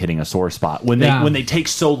end up like hitting a sore spot when Yeah. they take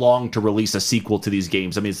so long to release a sequel to these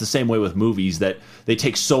games. I mean, it's the same way with movies that they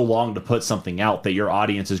take so long to put something out that your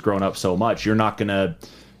audience has grown up so much. You're not gonna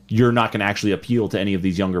actually appeal to any of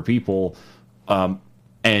these younger people,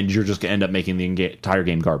 and you're just gonna end up making the entire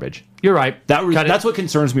game garbage. You're right. That's what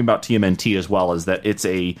concerns me about TMNT as well, is that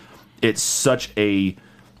it's such a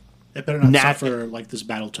It better not Nat- suffer like this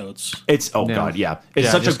Battletoads. It's Yeah. god, yeah. It's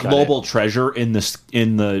Yeah, such a just cut global treasure in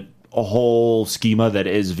the whole schema that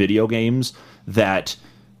is video games that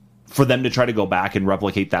for them to try to go back and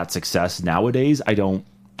replicate that success nowadays, I don't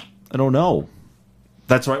know.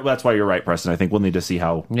 That's right. That's why you're right, Preston. I think we'll need to see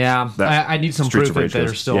how. Yeah, that I need some Streets proof of Rage that they're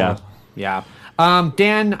goes. still. Yeah. Yeah.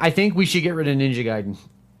 Dan, I think we should get rid of Ninja Gaiden.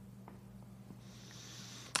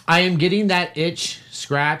 I am getting that itch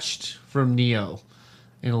scratched from Neo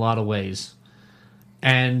in a lot of ways.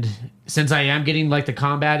 And since I am getting like the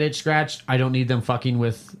combat itch scratched, I don't need them fucking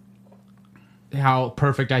with how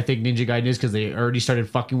perfect I think Ninja Gaiden is because they already started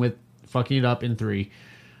fucking it up in 3.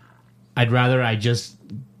 I'd rather I just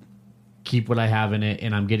keep what I have in it,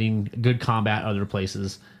 and I'm getting good combat other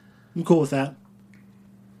places. I'm cool with that.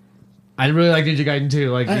 I really like Ninja Gaiden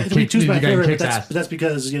too. Like I think two's my favorite, but ass. that's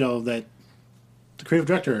because that the creative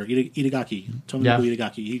director Itagaki, Tomonobu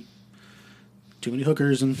Itagaki, too many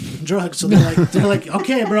hookers and drugs, so they're like,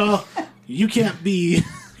 okay, bro, you can't be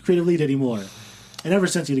creative lead anymore. And ever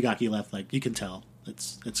since Itagaki left, like you can tell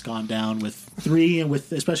it's gone down with 3 and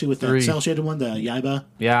especially with that cell shaded one, the Yaiba.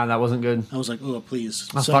 Yeah, that wasn't good. I was like, oh please.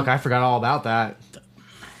 Oh fuck, I forgot all about that.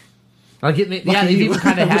 Like they even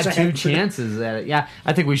kind of had 2 chances at it. Yeah,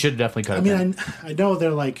 I think we should definitely cut it. I mean, I know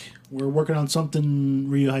they're like, we're working on something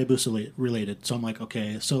Ryu Hayabusa related, so I'm like,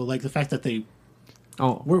 okay, so like the fact that they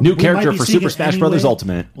new character for Super Smash Brothers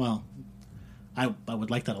Ultimate. Well, I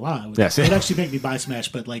would like that a lot. It Yes. would actually make me buy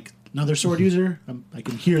Smash, but like another sword user, I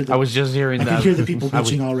can hear the. I was just hearing that. I can hear the people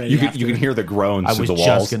bitching already. You can hear the groans I through was the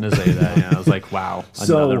walls. just gonna say that. Yeah, I was like, wow,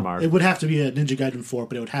 another mark. It would have to be a Ninja Gaiden 4,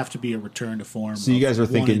 but it would have to be a return to form. So you guys are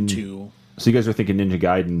 1 thinking and 2. So you guys are thinking Ninja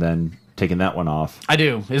Gaiden, then taking that one off. I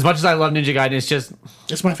do. As much as I love Ninja Gaiden, it's just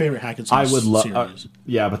It's my favorite hack and I slash would love, series.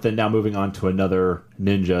 yeah, but then now moving on to another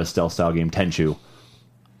ninja stealth style game, Tenchu.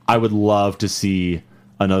 I would love to see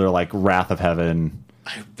another like Wrath of Heaven,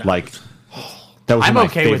 like that was I'm one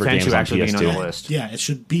of my okay with favorite games Tenchu on actually being on PS2. the list. Yeah, it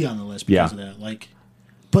should be on the list because Yeah. of that. Like,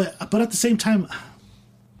 but at the same time,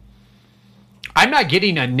 I'm not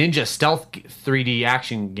getting a ninja stealth 3D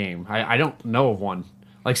action game. I don't know of one.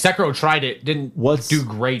 Like Sekiro tried it, didn't do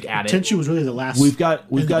great at it. Tenchu was really the last. We've got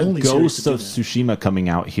and the only series Ghosts to of do that. Tsushima coming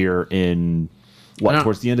out here in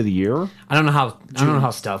towards the end of the year. I don't know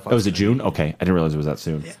how stealth. Oh, was it June? Okay, I didn't realize it was that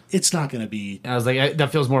soon. It's not going to be. I was like,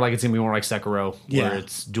 that feels more like it's gonna be more like Sekiro, Yeah. where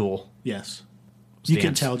it's dual. Yes, you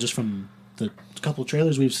can Stance. tell just from the couple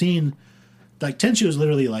trailers we've seen. Like Tenchu is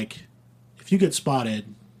literally like, if you get spotted,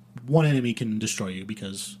 one enemy can destroy you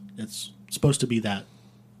because it's supposed to be that.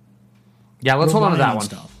 Yeah, let's hold on to that one.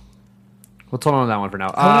 Stuff. Let's hold on to that one for now.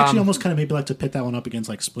 I would actually almost kind of maybe like to pit that one up against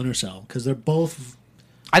like Splinter Cell because they're both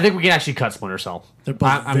I think we can actually cut Splinter Cell. they're both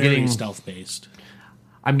I'm very getting stealth based.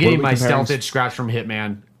 I'm What getting are we my comparing? stealth itch scratch from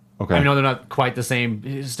Hitman. Okay. I know they're not quite the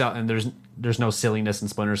same stealth, and there's no silliness in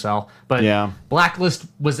Splinter Cell, but Yeah. Blacklist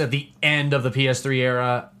was at the end of the PS3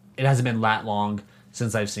 era. It hasn't been that long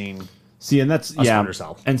since I've seen. See, and that's Splinter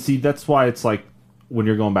Cell. and see that's why it's like when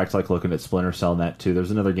you're going back to like looking at Splinter Cell and that too.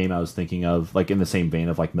 There's another game I was thinking of like in the same vein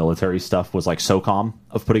of like military stuff was like SOCOM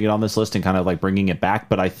of putting it on this list and kind of like bringing it back.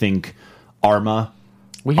 But I think Arma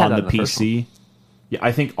We had on that the in the first PC, yeah,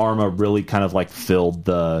 I think Arma really kind of like filled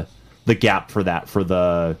the gap for that for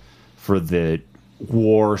the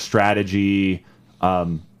war strategy.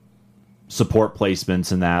 Support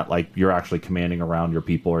placements and that like you're actually commanding around your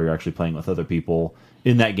people or you're actually playing with other people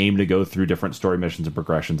in that game to go through different story missions and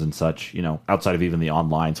progressions and such, you know, outside of even the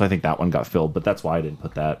online. So I think that one got filled, but that's why I didn't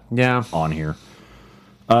put that on here.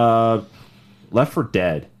 Left 4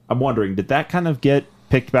 Dead. I'm wondering, did that kind of get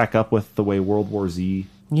picked back up with the way World War Z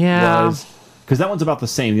was? Because that one's about the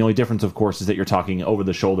same. The only difference, of course, is that you're talking over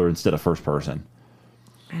the shoulder instead of first person.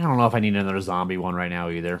 I don't know if I need another zombie one right now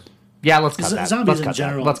either. Yeah, let's cut that. Zombies Let's in cut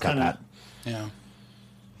general that. Let's cut kinda- that. Yeah.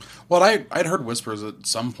 Well, I'd heard whispers at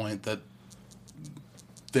some point that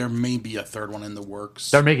there may be a third one in the works.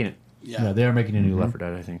 They're making it. Yeah. They are making a new Left 4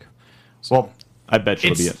 Dead, I think. Well, I bet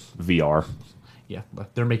you it'll be It's- a VR. yeah,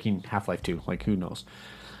 but they're making Half-Life 2. Like, who knows?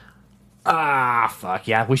 Ah, fuck.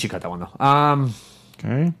 Yeah, we should cut that one, though.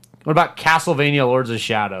 Okay. What about Castlevania Lords of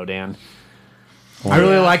Shadow, Dan? I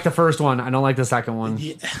really like the first one. I don't like the second one.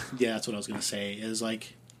 Yeah, that's what I was gonna say. Is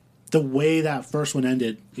like the way that first one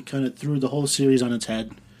ended, it kind of threw the whole series on its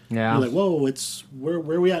head. Yeah. You're like, whoa, it's where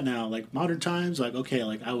are we at now? Like modern times, like okay,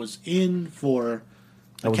 like I was in for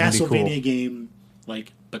a That was gonna be Castlevania cool. game,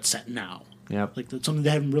 like but set now. Yep. Like that's something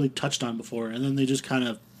they haven't really touched on before, and then they just kind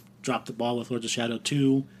of dropped the ball with Lords of Shadow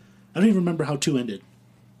 2. I don't even remember how 2 ended.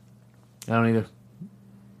 I don't either.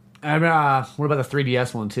 What about the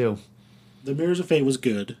 3DS one, too? The Mirrors of Fate was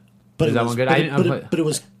good, but Is it that was, one good? But, I it, didn't- but, I it, but it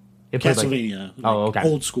was It played like- Castlevania. Oh, like, okay.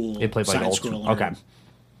 Old school. It played like old side-scroller. school. Okay.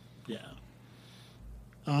 Yeah.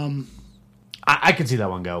 I could see that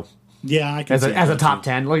one go. Yeah, I can As see a that top too.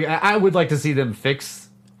 10. Like, I would like to see them fix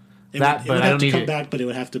that, It but would I have don't to need come it. back, but it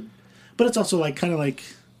would have to. But it's also like kind of like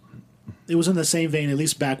it was in the same vein, at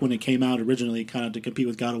least back when it came out originally, kind of to compete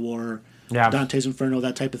with God of War, Yeah. Dante's Inferno,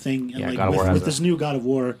 that type of thing. And Yeah, like God of War has with a- this new God of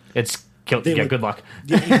War, It's killed. They Yeah, would- good luck.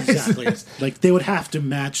 yeah, exactly. Like they would have to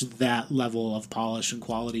match that level of polish and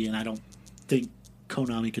quality, and I don't think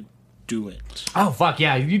Konami could do it. Oh fuck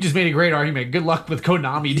yeah! You just made a great argument. Good luck with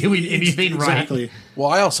Konami doing anything Exactly. right. Well,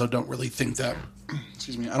 I also don't really think that.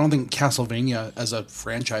 Excuse me. I don't think Castlevania as a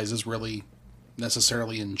franchise is really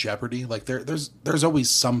necessarily in jeopardy. Like there's always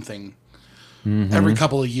something every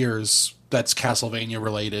couple of years that's Castlevania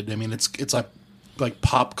related. I mean, it's like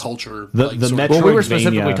pop culture. The like, Metroid- Well, we were Metroidvania.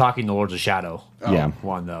 specifically talking the Lords of Shadow. Yeah.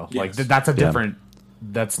 One though. Yes. Like that's a different.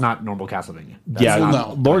 That's not normal Castlevania. That's Yeah,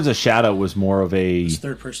 not- no. Lords of Shadow was more of a It's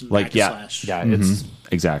third person like hack and yeah, slash. Yeah, it's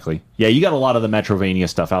exactly. Yeah, you got a lot of the Metrovania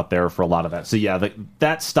stuff out there for a lot of that. So yeah,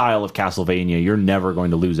 that style of Castlevania, you're never going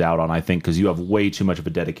to lose out on, I think, because you have way too much of a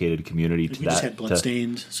dedicated community to We that. just had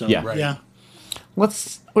Bloodstained, so Yeah. Right. yeah. What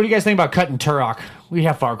do you guys think about cutting Turok? We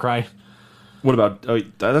have Far Cry. What about?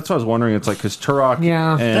 That's what I was wondering. It's like because Turok,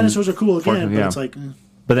 Yeah. and Dinosaurs are cool Far- again, but yeah. it's like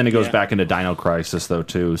But then it goes Yeah. back into Dino Crisis though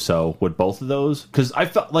too. So would both of those? Because I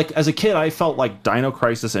felt like as a kid, I felt like Dino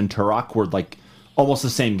Crisis and Turok were like almost the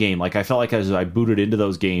same game. Like I felt like as I booted into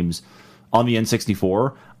those games on the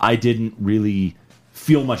N64, I didn't really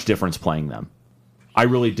feel much difference playing them. I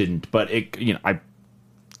really didn't. But I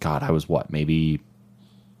was what, maybe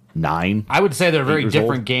 9? I would say they're very years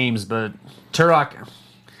different old. games, but Turok.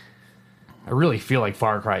 I really feel like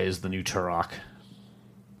Far Cry is the new Turok.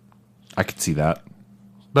 I could see that.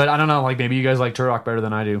 But I don't know. Like maybe you guys like Turok better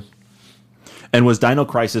than I do. And was Dino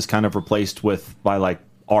Crisis kind of replaced by like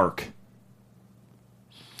Ark?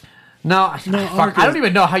 No, Ark fuck, I don't is-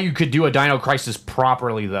 even know how you could do a Dino Crisis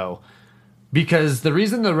properly though, because the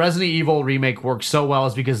reason the Resident Evil remake works so well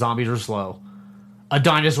is because zombies are slow. A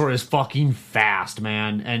dinosaur is fucking fast,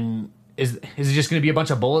 man. And is it just going to be a bunch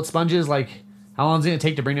of bullet sponges? Like, how long is it going to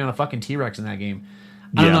take to bring down a fucking T-Rex in that game?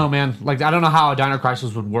 I don't Yeah. know, man. Like, I don't know how a Dino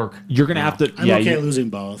Crisis would work. You're gonna have to. I'm yeah, okay you- losing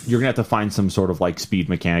both. you're gonna have to find some sort of like speed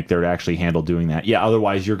mechanic there to actually handle doing that. Yeah,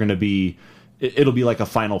 otherwise you're gonna be. It'll be like a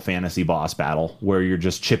Final Fantasy boss battle where you're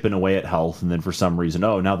just chipping away at health, and then for some reason,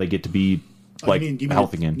 now they get to be like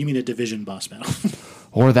health again, You mean a Division boss battle?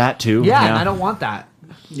 or that too. Yeah, and I don't want that.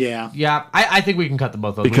 yeah. Yeah, I think we can cut the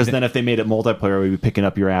both of those. because We then if they made it multiplayer, we'd be picking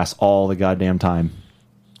up your ass all the goddamn time.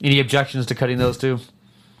 any objections to cutting those two?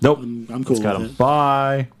 Nope. I'm cool cut with 'em. it.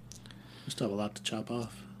 Bye. We still have a lot to chop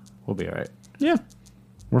off. We'll be all right. Yeah,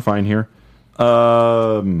 we're fine here.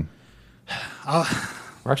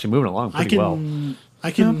 We're actually moving along I pretty well.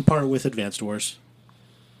 can part with Advanced Wars.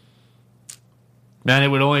 Man, it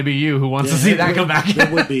would only be you who wants to see that come back.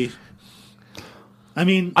 It would be. I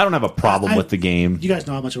mean, I don't have a problem I- with the game. you guys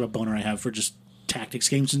know how much of a boner I have for just tactics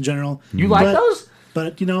games in general. You like But- those?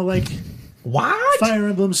 But like What? Fire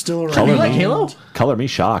Emblem's still around. Color You like Halo? Color me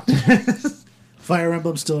shocked. Fire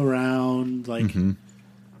Emblem's still around. Like Mm-hmm.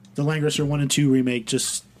 the Langrisser 1 and 2 remake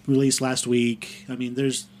just released last week. I mean,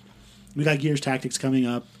 we got Gears Tactics coming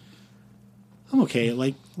up. I'm okay.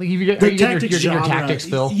 Like Like, are you getting your tactics,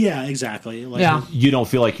 Phil? Yeah, exactly. Like, Yeah. You don't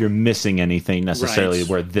feel like you're missing anything necessarily Right.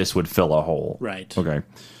 where this would fill a hole. Right. Okay.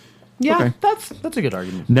 Yeah, Okay. that's a good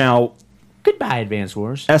argument. Now, Goodbye, Advance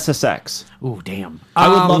Wars. SSX. Ooh, damn. I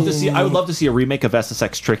would love to see. I would love to see a remake of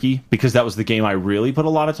SSX Tricky because that was the game I really put a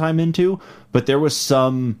lot of time into. But there was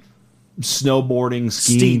some snowboarding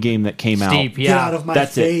skiing Steep. game that came Steep, out. Get yeah. out of my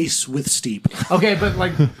That's it. face with Steep. Okay, but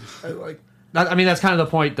I mean, that's kind of the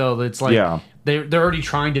point, though. That it's like Yeah. they're already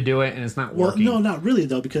trying to do it, and it's not Well, working. no, not really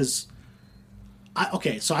though, because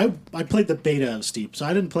so I played the beta of Steep, so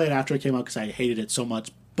I didn't play it after it came out because I hated it so much.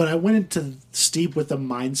 But I went into Steep with the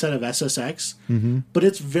mindset of SSX, but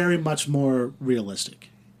it's very much more realistic.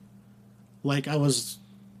 Like I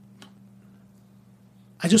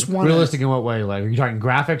just want Realistic in what way? Like, are you talking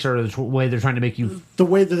graphics or the way they're trying to make you the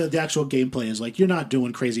way that the actual gameplay is. Like you're not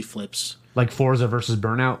doing crazy flips. like Forza versus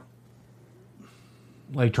Burnout?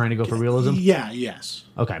 Like trying to go for realism? Yeah. Yes.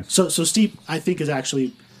 Okay. So Steep, I think, is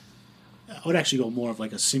actually. I would actually go more of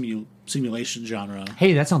like a simulation genre.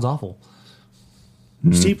 Hey, that sounds awful.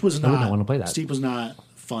 Steep was would not. not wanna play that. Steep was not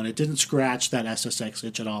fun. It didn't scratch that SSX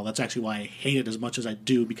itch at all. That's actually why I hate it as much as I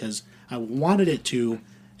do, because I wanted it to,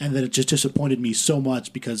 and then it just disappointed me so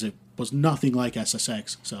much because it was nothing like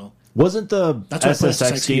SSX. So Wasn't the That's why I put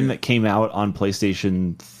SSX SSX game here. that came out on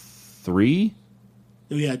PlayStation 3?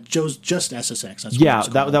 yeah, Joe's just SSX. That's what Yeah, it's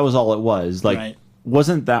that called. that was all it was. Like, Right.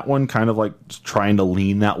 wasn't that one kind of like trying to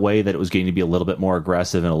lean that way? That it was getting to be a little bit more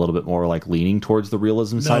aggressive and a little bit more like leaning towards the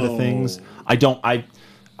realism side of No. things?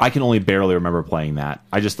 I can only barely remember playing that.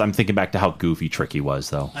 I'm thinking back to how goofy Tricky was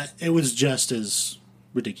though. It was just as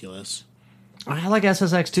ridiculous. I like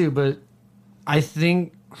SSX too, but I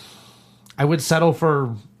think I would settle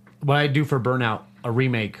for what I do for Burnout, a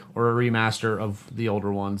remake or a remaster of the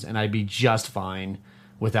older ones, and I'd be just fine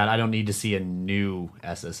with that. I don't need to see a new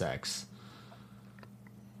SSX.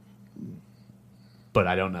 but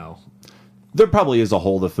I don't know. There probably is a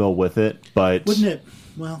hole to fill with it, but Wouldn't it?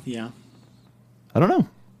 Well, yeah. I don't know.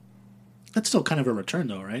 That's still kind of a return,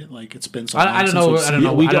 though, right? Like it's been. So I long don't since know. we've I seen don't it.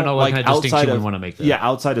 know. We I don't know what kind of distinction we want to make there. Yeah,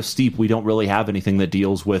 outside of Steep, we don't really have anything that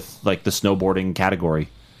deals with like the snowboarding category.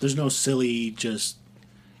 There's no silly just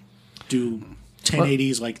do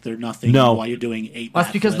 1080s like they're nothing No. while you're doing 8.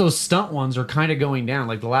 That's because backflips. those stunt ones are kind of going down.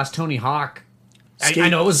 Like the last Tony Hawk. I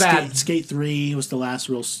know it was bad. Skate 3 was the last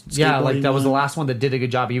real. Yeah, like that was the one. last one that did a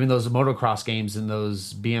good job. Even those motocross games and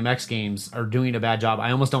those BMX games are doing a bad job.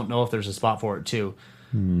 I almost don't know if there's a spot for it too.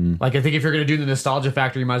 Like I think if you're going to do the nostalgia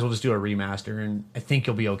factor, you might as well just do a remaster, and I think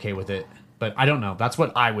you'll be okay with it. But I don't know. That's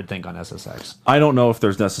what I would think on SSX. I don't know if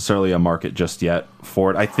there's necessarily a market just yet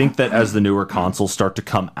for it. I think that as the newer consoles start to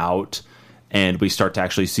come out and we start to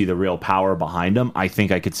actually see the real power behind them, I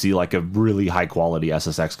think I could see like a really high quality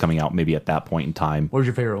SSX coming out maybe at that point in time. What was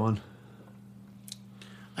your favorite one?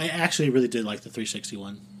 I actually really did like the 360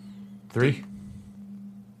 one. 3?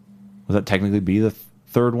 Would that technically be the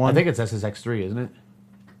third one? I think it's SSX 3, isn't it?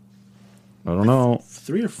 I don't know.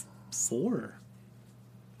 3 or 4?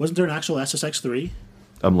 Wasn't there an actual SSX 3?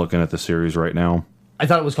 I'm looking at the series right now. I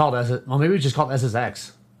thought it was called well, maybe it was just called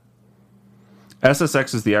SSX.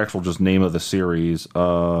 SSX is the actual just name of the series.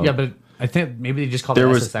 Yeah, but I think maybe they just called There it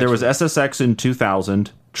was SSX. there was SSX in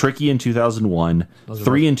 2000, Tricky in 2001,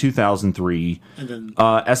 3 in 2003, And then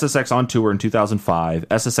SSX on Tour in 2005,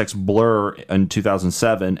 SSX Blur in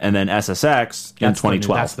 2007, and then SSX in That's the new-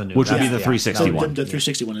 2012, that's the new- which would be yeah, the yeah. 360 so one. the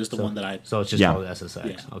 360 one is the one that I. So it's just Yeah. called SSX.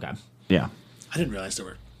 Yeah. Okay. Yeah. I didn't realize there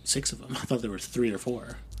were 6 of them. I thought there were 3 or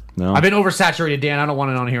 4. No. I've been oversaturated, Dan. I don't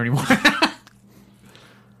want it on here anymore. I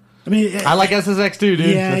mean, I like SSX too,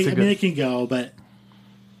 dude. Yeah, That's a I good- mean, it can go, but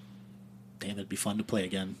damn, it'd be fun to play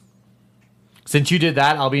again. Since you did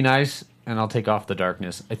that, I'll be nice and I'll take off the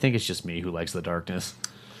darkness. I think it's just me who likes the darkness.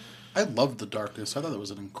 I loved the Darkness. I thought that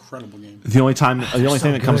was an incredible game. The only thing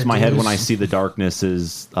so that comes to my good, head dude. when I see the darkness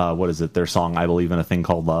is what is it? Their song "I Believe in a Thing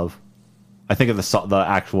Called Love." I think of the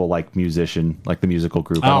actual like musician, like the musical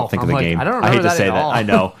group. I Oh, don't think I'm of the like, game. I don't hate remember to that say at that. all. I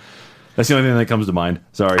know. That's the only thing that comes to mind.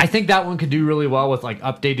 Sorry. I think that one could do really well with like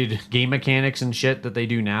updated game mechanics and shit that they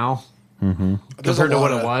do now There's a compared to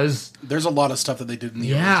what lot it of- was. There's a lot of stuff that they did in the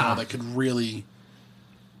Yeah. original that could really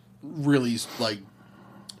like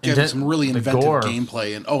give Inven- some really the inventive gore.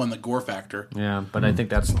 gameplay and and the gore factor. Yeah, but I think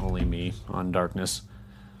that's only me on darkness.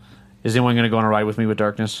 Is anyone going to go on a ride with me with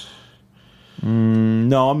darkness?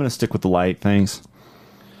 no, I'm going to stick with the light. Thanks.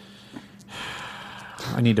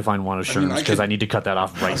 I need to find one assurance I because could- I need to cut that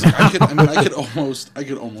off right now. I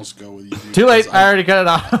could almost go with you. Dude, Too late. because I already cut it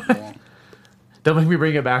off. well, Don't make me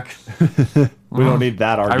bring it back. We don't need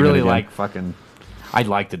that I argument. really again. like fucking. I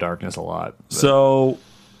like the darkness a lot. but- So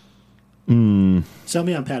Sell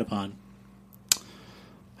me on Patapon.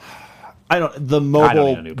 I don't the I don't mobile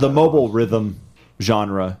even do the Patapon. mobile rhythm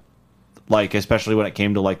genre, like especially when it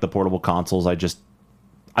came to like the portable consoles.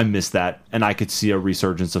 I miss that, and I could see a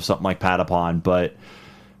resurgence of something like Patapon. But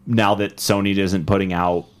now that Sony isn't putting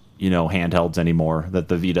out handhelds anymore, that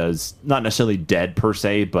the Vita is not necessarily dead per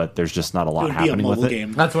se, but there's just not a It lot would be a happening with mobile it.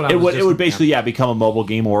 game. That's what I It was would just- it would basically become a mobile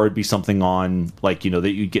game, or it'd be something on like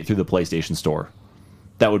that you'd get through the PlayStation Store.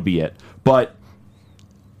 That would be it. But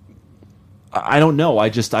I don't know.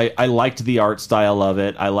 I liked the art style of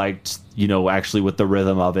it. I liked actually with the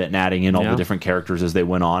rhythm of it and adding in all Yeah. the different characters as they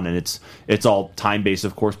went on, and it's all time based,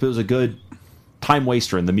 of course, but it was a good time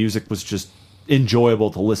waster, and the music was just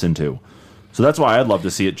enjoyable to listen to. So that's why I'd love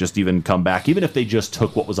to see it just even come back, even if they just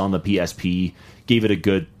took what was on the PSP, gave it a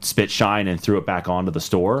good spit shine, and threw it back onto the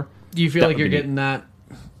store. Do you feel That like would you're be neat. getting that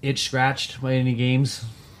itch scratched by any games?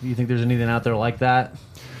 Do you think there's anything out there like that?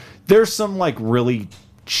 There's some like really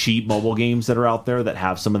cheap mobile games that are out there that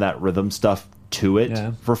have some of that rhythm stuff to it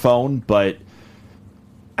Yeah. for phone, but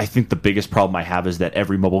I think the biggest problem I have is that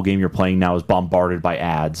every mobile game you're playing now is bombarded by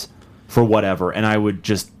ads for whatever, and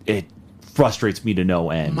it frustrates me to no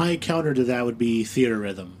end. My counter to that would be Theater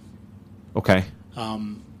Rhythm. Okay.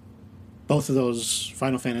 Both of those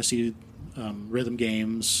Final Fantasy rhythm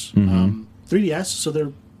games, Mm-hmm. 3DS. So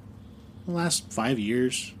they're the last 5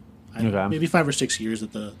 years, Okay. maybe 5 or 6 years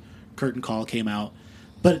that the Curtain Call came out.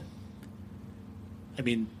 But I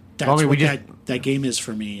mean, that's Well, I mean, we what just- that game is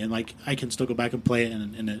for me, and like I can still go back and play it,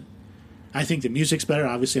 and it. I think the music's better.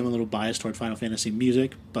 Obviously, I'm a little biased toward Final Fantasy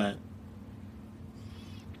music, but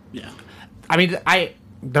yeah. I mean,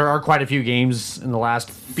 there are quite a few games in the last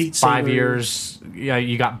Beat 5 Saber. years. Yeah,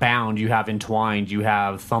 you got Bound, you have Entwined, you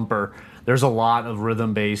have Thumper. There's a lot of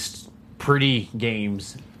rhythm-based, pretty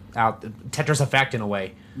games out. Tetris Effect in a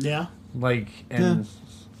way, Yeah. like and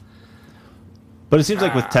But it seems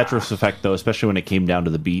like with Tetris Effect, though, especially when it came down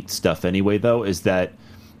to the beat stuff anyway, though, is that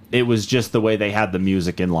it was just the way they had the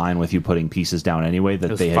music in line with you putting pieces down anyway,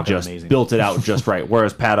 that was they had fucking just amazing. built it out just right.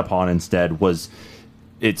 Whereas Patapon instead was,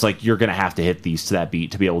 it's like you're going to have to hit these to that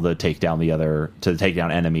beat to be able to take down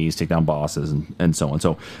enemies, take down bosses, and so on.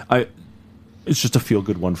 So it's just a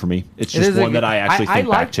feel-good one for me. It's just is a one that good- I actually I think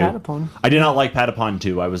like back to. Patapon. I did not like Patapon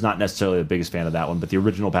 2. I was not necessarily the biggest fan of that one, but the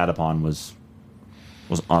original Patapon was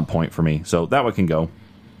on point for me. So that one can go.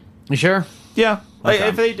 You sure? Yeah. Okay.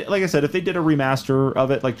 If they, like I said, if they did a remaster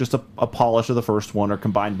of it, like just a polish of the first one, or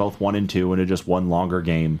combined both 1 and 2 into just one longer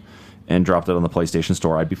game and dropped it on the PlayStation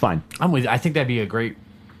Store, I'd be fine. I'm with you. I think that'd be a great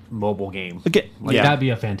mobile game. Again, Like, yeah. that'd be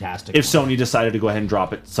a fantastic If one. Sony decided to go ahead and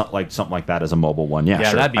drop it, something like that as a mobile one, yeah,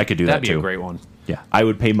 sure, that'd be, I could do that that'd too. be a great one. Yeah, I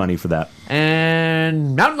would pay money for that.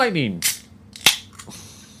 And Mountain Lightning.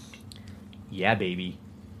 Yeah, baby.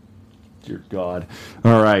 Dear God.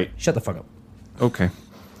 All right. Shut the fuck up. Okay.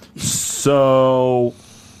 So,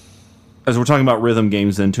 as we're talking about rhythm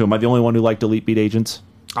games, then too, am I the only one who liked Elite Beat Agents?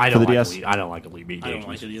 I for don't the like DS? Elite. I don't like Elite Beat I don't games.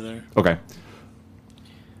 like it either. Okay.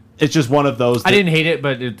 It's just one of those. I that- didn't hate it,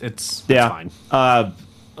 but it's Yeah. fine.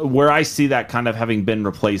 Where I see that kind of having been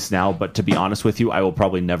replaced now, but to be honest with you, I will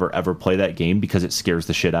probably never ever play that game because it scares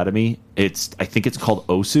the shit out of me. I think it's called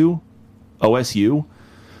OSU. OSU.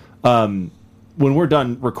 When we're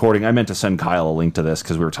done recording, I meant to send Kyle a link to this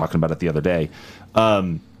because we were talking about it the other day.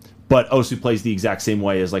 But Osu plays the exact same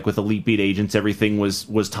way as like with Elite Beat Agents. Everything was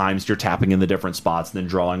timed. You're tapping in the different spots and then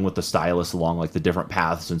drawing with the stylus along like the different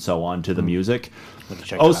paths and so on to the music. check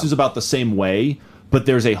that out. Osu's about the same way, but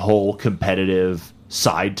there's a whole competitive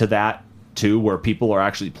side to that too, where people are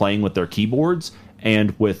actually playing with their keyboards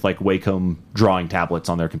and with like Wacom drawing tablets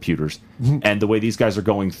on their computers. And the way these guys are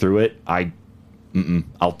going through it,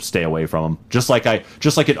 I'll stay away from them. Just like in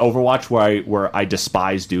Overwatch, where I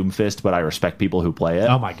despise Doomfist, but I respect people who play it.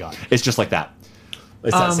 Oh my God. It's just like that.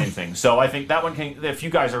 It's that same thing. So I think that one can. If you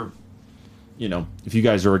guys are,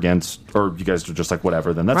 against, or you guys are just like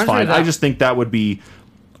whatever, then that's Reminds me fine. of that- I just think that would be.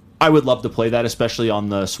 I would love to play that, especially on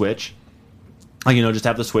the Switch. Like, just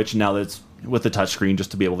have the Switch, and now that it's with the touchscreen, just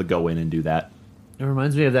to be able to go in and do that. It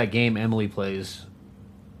reminds me of that game Emily plays.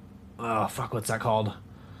 Oh, fuck, what's that called?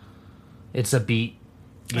 It's a beat.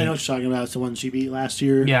 I know what you're talking about. It's the one she beat last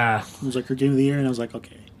year. Yeah. It was like her game of the year, and I was like,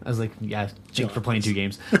 okay. I was like, yeah, thanks for playing 2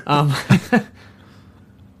 games.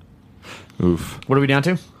 Oof. What are we down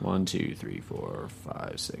to? 1, 2, 3, 4,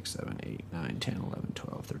 5, 6, 7, 8, 9, 10, 11,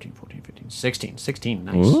 12, 13, 14, 15, 16. 16,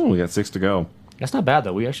 nice. Ooh, we got 6 to go. That's not bad,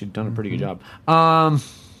 though. We actually done a pretty good job. Am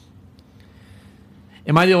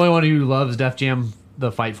I the only one who loves Def Jam,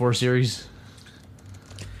 the Fight 4 series?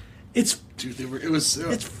 It's Dude,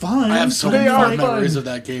 it's fun. I have so but many are fond fun. memories of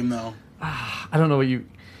that game, though. I don't know what you...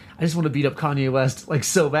 I just want to beat up Kanye West, like,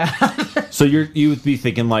 so bad. So you would be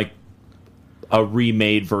thinking like a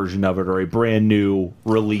remade version of it or a brand new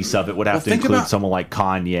release of it would have Well, to think include about- someone like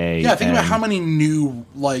Kanye. Yeah, think about and- how many new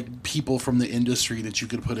people from the industry that you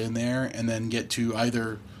could put in there, and then get to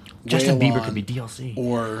either Justin wail Bieber on could be DLC.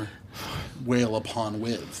 or wail upon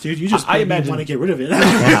with. Dude, you just I made me imagine- want to get rid of it.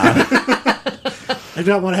 I do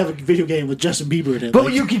not want to have a video game with Justin Bieber in it. But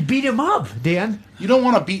Like, you could beat him up, Dan. You don't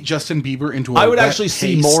want to beat Justin Bieber into a I would wet actually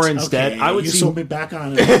see paste. more instead. okay, I would you see sold me back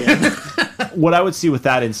on it again. what I would see with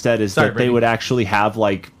that instead is Sorry, that they Brady. would actually have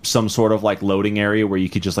like some sort of like loading area where you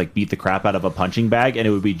could just like beat the crap out of a punching bag, and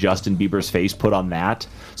it would be Justin Bieber's face put on that.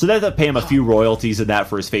 So they'd have to pay him a few royalties in that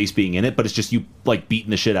for his face being in it, but it's just you like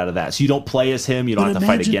beating the shit out of that. So you don't play as him, you don't But have to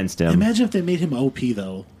fight against him. Imagine if they made him OP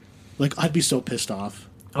though. Like I'd be so pissed off.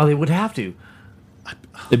 Oh, they would have to.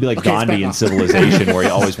 It'd be like Okay, it's Gandhi back in off. Civilization, where he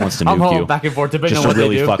always wants to I'm nuke home you, back and forth depending just on to what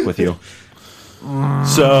really they do. fuck with you.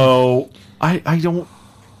 So I don't.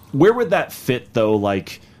 Where would that fit though?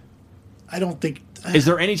 Like, I don't think is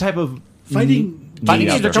there any type of fighting. Fighting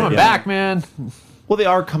Yeah, games are they're- coming yeah. back, man. Well, they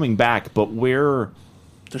are coming back, but where?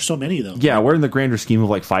 There's so many though. Yeah, where in the grander scheme of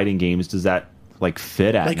like fighting games does that like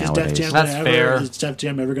fit at Like is nowadays? Def Jam That's fair. Is Def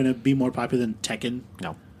Jam ever going to be more popular than Tekken?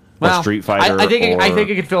 No. Street Fighter I think or- it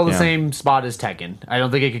could fill the yeah. same spot as Tekken. I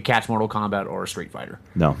don't think it could catch Mortal Kombat or Street Fighter.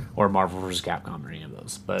 No. Or Marvel vs. Capcom or any of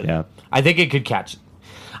those. But Yeah. I think it could catch.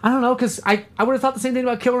 I don't know, because I would have thought the same thing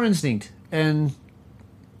about Killer Instinct. And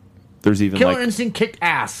There's even Killer like Instinct kicked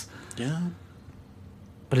ass. Yeah.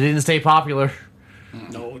 But it didn't stay popular.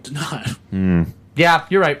 No, it's not. Yeah,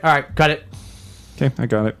 you're right. All right, cut it. okay, I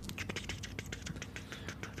got it.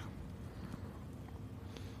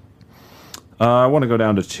 I want to go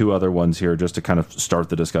down to 2 other ones here just to kind of start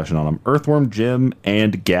the discussion on them. Earthworm Jim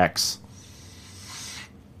and Gex.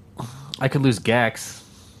 I could lose Gex.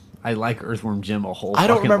 I like Earthworm Jim a whole I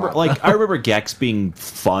don't fucking remember lot. like I remember Gex being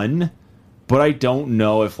fun, but I don't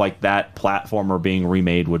know if like that platformer being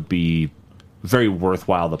remade would be very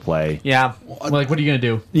worthwhile to play. Yeah. Like, what are you gonna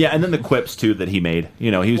do? Yeah, and then the quips too that he made.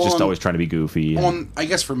 You know, he was Well, just and- always trying to be goofy. and- Well, I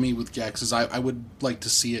guess for me with Gex is I would like to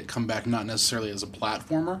see it come back, not necessarily as a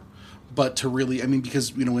platformer, but to really, I mean,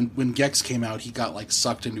 because, you know, when Gex came out, he got like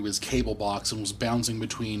sucked into his cable box and was bouncing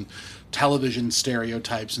between television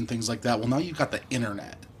stereotypes and things like that. Well, now you've got the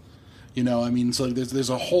internet. You know, I mean, so there's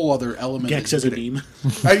a whole other element. Gex that as you a could- meme.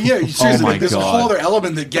 Yeah, seriously, my there's a God. whole other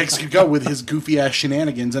element that Gex could go with his goofy ass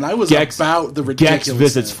shenanigans, and I was Gex about the Gex ridiculousness.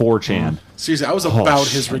 visits 4chan. Seriously, I was about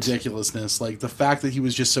his shit. ridiculousness, like the fact that he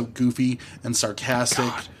was just so goofy and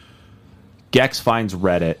sarcastic. Gex finds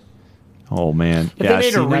Reddit. Oh man, If yeah. they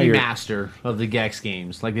made see, a now you're- remaster of the Gex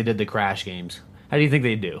games, like they did the Crash games, how do you think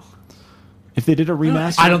they'd do? If they did a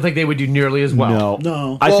remaster, I don't think they would do nearly as well. no,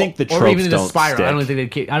 No. I Well, think the Or tropes even the don't Spyro. stick. I don't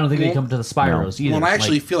think they. I don't think they come to the Spyros either. Well, and I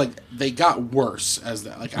actually Like, feel like they got worse as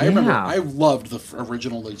that. Like I remember, Yeah. I loved the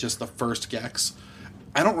original, like just the first Gex.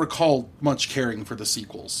 I don't recall much caring for the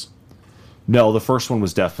sequels. No, the first one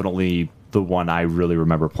was definitely the one I really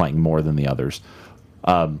remember playing more than the others.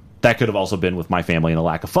 That could have also been with my family and a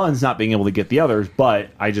lack of funds, not being able to get the others, but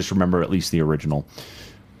I just remember at least the original.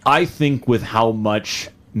 I think with how much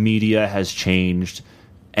media has changed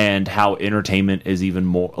and how entertainment is even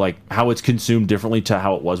more, like how it's consumed differently to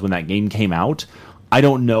how it was when that game came out, I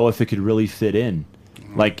don't know if it could really fit in.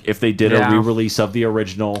 Like if they did Yeah. a re-release of the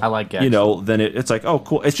original, I like Gex. you know, then it's like, oh,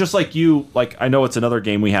 cool. It's just like you, like I know it's another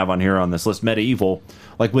game we have on here on this list, Medieval.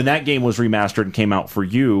 Like when that game was remastered and came out for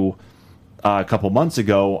you a couple months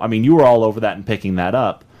ago, I mean, you were all over that and picking that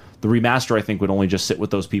up. The remaster, I think, would only just sit with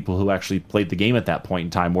those people who actually played the game at that point in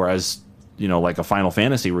time. Whereas, you know, like a Final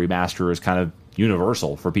Fantasy remaster is kind of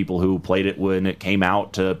universal for people who played it when it came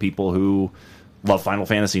out to people who love Final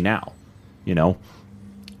Fantasy now. You know,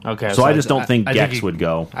 okay. so I just don't think I Gex you- would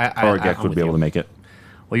go, I- or Gex I'm would with be able you. to make it.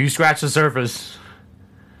 Well, you scratch the surface.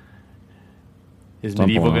 Is Some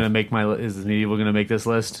Medieval point. gonna make my? Is Medieval gonna make this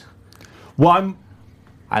list? Well,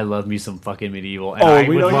 I love me some fucking Medieval, and Oh, I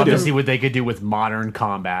we know would you love to do. see what they could do with modern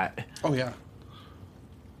combat. Oh yeah.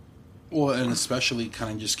 Well, and especially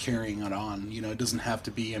kind of just carrying it on. You know, it doesn't have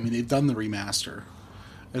to be. I mean, they've done the remaster.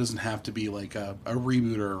 It doesn't have to be like a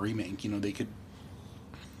reboot or a remake. You know, they could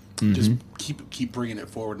just keep bringing it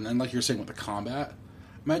forward. And then, like you're saying with the combat,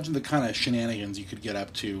 imagine the kind of shenanigans you could get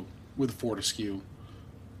up to with Fortescue,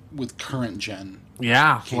 with current gen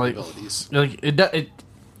Yeah, capabilities. like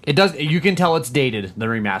it does. You can tell it's dated. The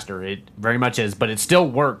remaster, it very much is, but it still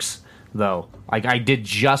works though. Like I did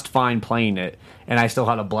just fine playing it, and I still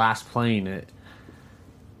had a blast playing it.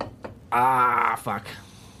 Ah, fuck.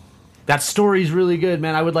 That story's really good,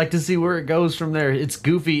 man. I would like to see where it goes from there. It's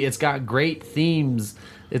goofy. It's got great themes.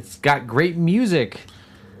 It's got great music,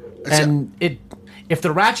 and if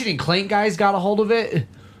the Ratchet and Clank guys got a hold of it,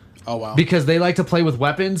 Oh wow! because they like to play with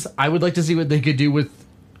weapons, I would like to see what they could do with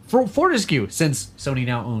Fortescue, since Sony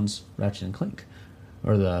now owns Ratchet and Clank,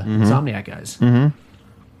 or the Insomniac guys.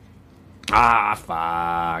 Ah,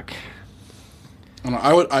 fuck. I don't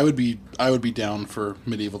know, I would be down for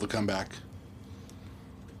Medieval to come back.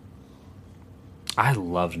 I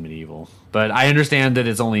loved Medieval, but I understand that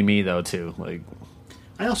it's only me though too. Like,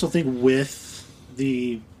 I also think with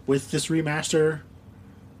this remaster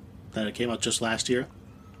that it came out just last year,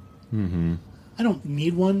 I don't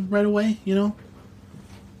need one right away. You know,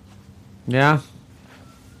 yeah,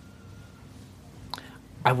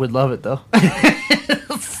 I would love it though.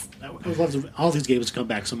 I would love all these games to come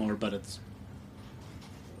back some more, but it's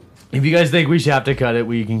If you guys think we should have to cut it,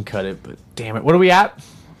 we can cut it. But damn it, what are we at?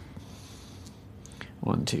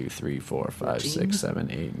 1, 2, 3, 4, 5, 14? 6,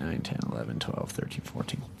 7, 8, 9, 10, 11, 12, 13,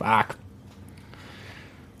 14. Fuck.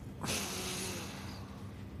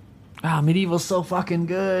 Ah, Medieval's so fucking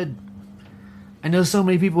good. I know so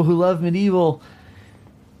many people who love Medieval.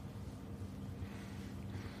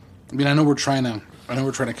 I mean, I know we're trying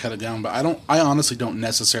to cut it down, but I honestly don't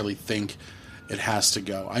necessarily think it has to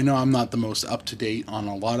go. I know I'm not the most up to date on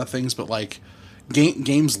a lot of things, but like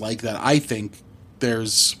games like that, I think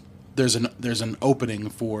there's an opening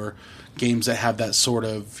for games that have that sort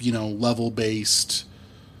of, you know, level based,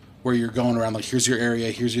 where you're going around like, here's your area,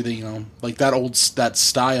 here's your, you know, like that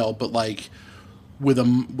style, but like with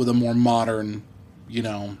a more modern, you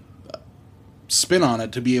know, spin on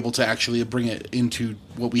it, to be able to actually bring it into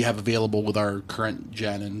what we have available with our current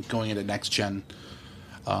gen and going into next gen.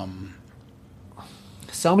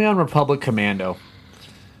 Sell me on Republic Commando.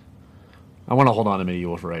 I want to hold on to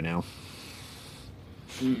Medieval for right now.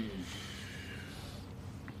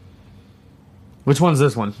 Which one's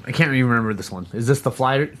this one? I can't even remember this one. Is this the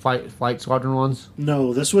flight squadron ones?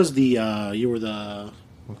 no. This was the you were the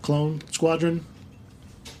Clone Squadron.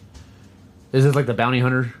 Is it like the bounty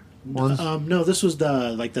hunter ones? No, this was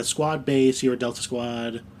the squad base. You were Delta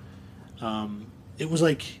Squad. It was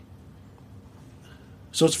like,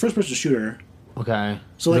 so it's a first person shooter. Okay.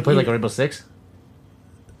 So Does it like play you- like a Rainbow Six?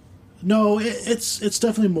 No, it's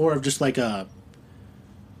definitely more of just like a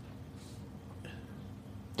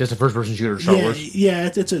Just a first person shooter, Star yeah Wars. yeah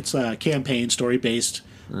it's a campaign story based.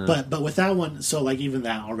 But with that one, so like even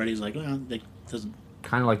that already is like it doesn't.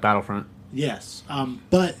 Kind of like Battlefront. Yes.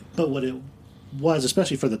 But what it was,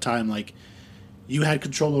 especially for the time, like you had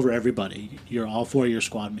control over everybody. You're all four of your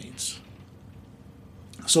squad mates.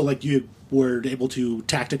 So like you were able to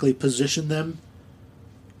tactically position them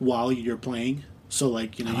while you're playing. So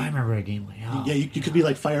like I remember a game. yeah, you could be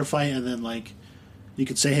like firefight, and then like you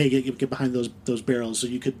could say, hey, get behind those barrels. So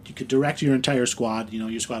you could direct your entire squad.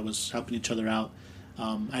 Your squad was helping each other out.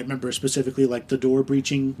 I remember specifically like the door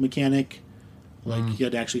breaching mechanic. Like you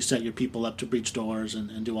had to actually set your people up to breach doors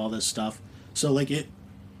and do all this stuff. So like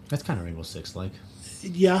That's kind of Rainbow Six like.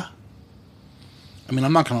 yeah. I mean,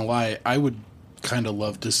 I'm not gonna lie. I would kind of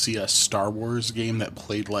love to see a Star Wars game that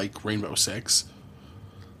played like Rainbow Six,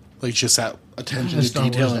 like just that attention to Star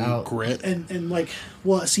detail Wars and out. grit. And like,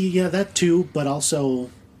 well, see, yeah, that too, but also,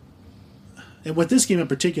 and with this game in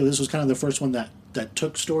particular, this was kind of the first one that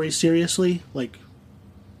took story seriously. Like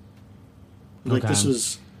Okay. this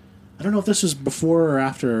was, I don't know if this was before or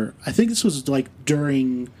after. I think this was like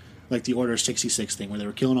during like the Order 66 thing where they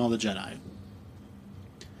were killing all the Jedi.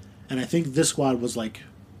 And I think this squad was like,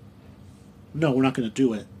 no, we're not going to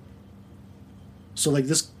do it. So like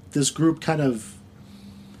this group kind of,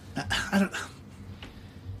 I don't.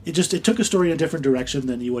 It took a story in a different direction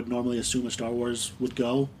than you would normally assume a Star Wars would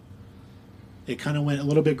go. It kind of went a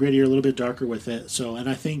little bit grittier, a little bit darker with it. So, and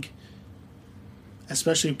I think,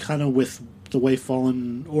 especially kind of with the way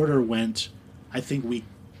Fallen Order went, I think we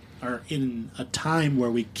are in a time where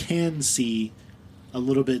we can see a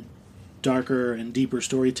little bit darker and deeper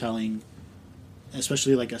storytelling,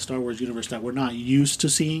 especially like a Star Wars universe that we're not used to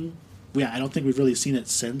seeing. Yeah, I don't think we've really seen it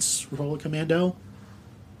since Republic Commando.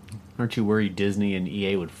 Aren't you worried Disney and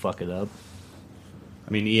EA would fuck it up?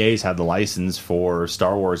 I mean, EA's had the license for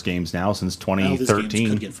Star Wars games now since Well, these games 2013.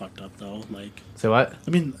 could get fucked up though. Like, So what? I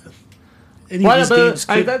mean, any Well, of these games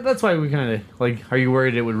could, that's why we kind of like. Are you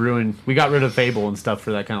worried it would ruin? We got rid of Fable and stuff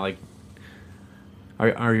for that kind of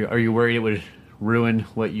like. Are you worried it would ruin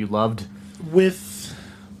what you loved? with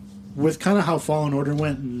kind of how Fallen Order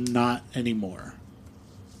went, not anymore.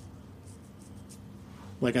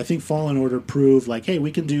 Like, I think Fallen Order proved like, hey,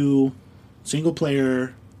 we can do single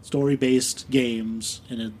player story based games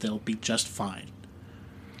and they'll be just fine.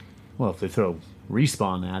 Well, if they throw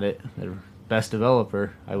Respawn at it, their best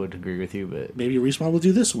developer, I would agree with you. But Maybe Respawn will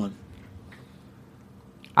do this one.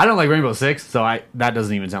 I don't like Rainbow Six, so that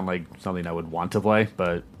doesn't even sound like something I would want to play.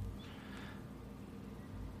 But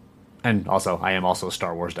and also, I am also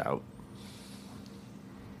Star Wars'd out.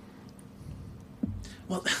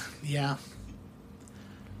 Well, yeah.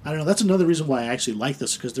 I don't know. That's another reason why I actually like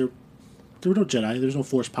this, because there were no Jedi, there's no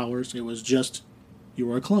Force powers. It was just you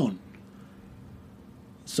were a clone.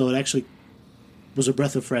 So it actually was a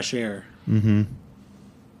breath of fresh air.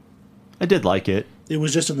 I did like it. It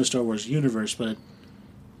was just in the Star Wars universe, but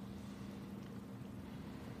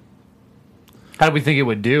How do we think it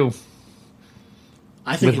would do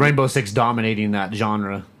I think with Rainbow Six dominating that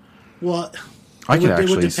genre? Well, I it could would, it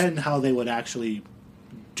would actually depend how they would actually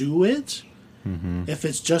do it. If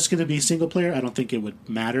it's just going to be single player, I don't think it would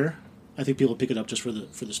matter. I think people pick it up just for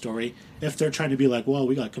the story. If they're trying to be like, well,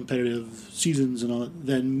 we got competitive seasons and all,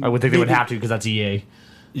 then I would think they would maybe- have to because that's EA.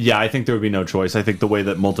 Yeah, I think there would be no choice. I think the way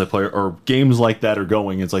that multiplayer or games like that are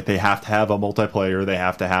going, it's like they have to have a multiplayer. They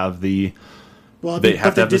have to have the. Well, they but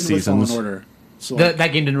have to have the didn't with Fallen seasons. Order, so That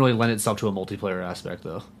game didn't really lend itself to a multiplayer aspect,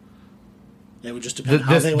 though. it would just depend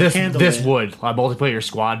how they would handle this it. would a multiplayer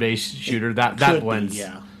squad based shooter that Could be, lends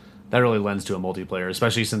yeah. that really lends to a multiplayer,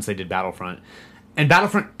 especially since they did Battlefront. And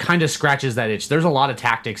Battlefront kind of scratches that itch. There's a lot of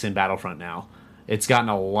tactics in Battlefront now. It's gotten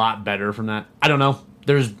a lot better from that. I don't know.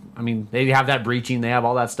 They have that breaching. They have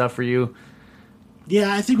all that stuff for you.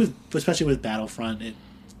 Yeah, I think especially with Battlefront,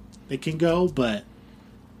 it can go, but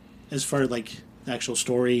as far as like the actual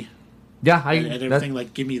story Yeah, and everything,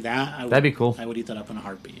 like give me that. that'd be cool. I would eat that up in a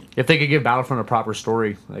heartbeat. If they could give Battlefront a proper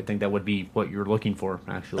story, I think that would be what you're looking for.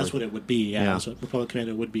 Actually, That's what it would be. Yeah, Yeah. that's what Republic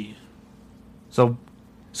Commando would be. So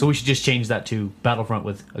we should just change that to Battlefront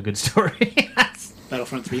with a good story.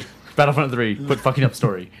 Battlefront 3. Battlefront 3, put fucking up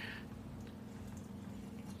story.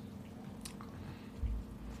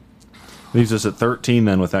 Leaves us at 13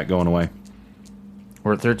 then with that going away.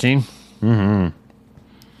 We're at 13.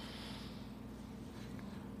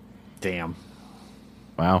 Damn.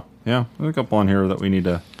 Wow. Yeah, there's a couple on here that we need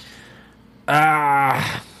to.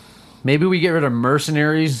 Maybe we get rid of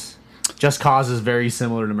Mercenaries. Just Cause is very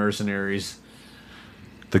similar to Mercenaries.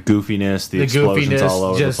 The goofiness, the explosions all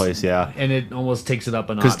over the place, yeah. And it almost takes it up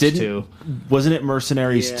a notch, too. Wasn't it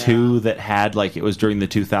Mercenaries Yeah. 2 that had, like, it was during the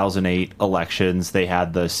 2008 elections, they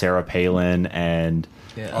had the Sarah Palin and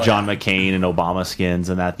John McCain and Obama skins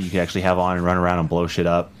and that you could actually have on and run around and blow shit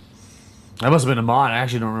up? That must have been a mod. I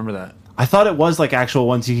actually don't remember that. I thought it was, like, actual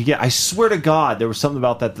ones you could get. I swear to God, there was something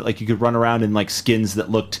about that like, you could run around in, like, skins that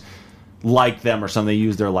looked like them or something. They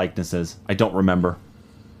used their likenesses. I don't remember.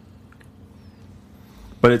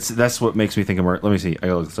 But that's what makes me think of Let me see. I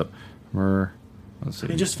gotta look this up. Let's see. I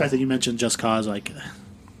mean, just the fact that you mentioned Just Cause, like,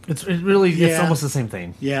 It's it's Yeah. almost the same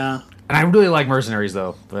thing. yeah. And I really like Mercenaries,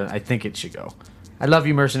 though, but I think it should go. I love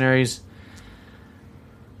you, Mercenaries.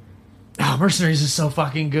 Oh, Mercenaries is so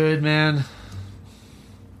fucking good, man.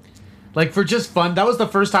 Like, for just fun, that was the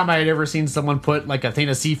first time I had ever seen someone put, like, a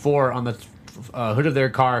C4 on the hood of their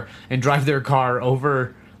car and drive their car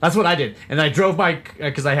over. That's what I did. And I drove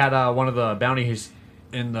because I had one of the bounties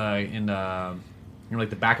in like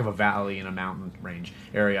the back of a valley in a mountain range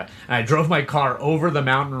area, and I drove my car over the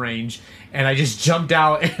mountain range, and I just jumped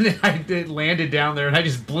out, and it landed down there, and I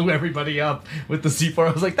just blew everybody up with the C4.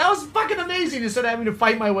 I was like, that was fucking amazing, instead of having to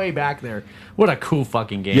fight my way back there. What a cool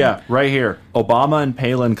fucking game. Yeah, right here. Obama and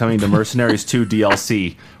Palin coming to Mercenaries 2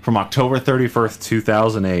 DLC from October 31st,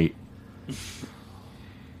 2008.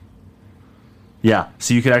 Yeah,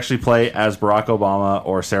 so you could actually play as Barack Obama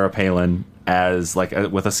or Sarah Palin as like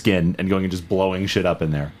with a skin and going and just blowing shit up in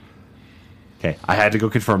there. Okay, I had to go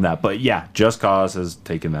confirm that, but yeah, Just Cause has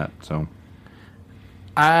taken that. So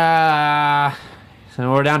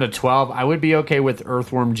we're down to 12. I would be okay with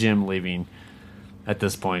Earthworm Jim leaving at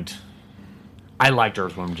this point. I liked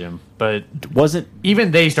Earthworm Jim, but wasn't even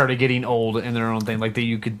they started getting old in their own thing. Like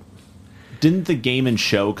didn't the game and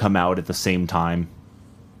show come out at the same time?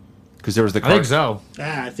 Because there was the I think so,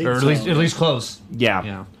 I think or so. at least close.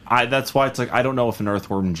 Yeah. Yeah. That's why it's like I don't know if an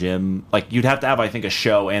Earthworm Jim, like, you'd have to have, I think, a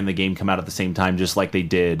show and the game come out at the same time, just like they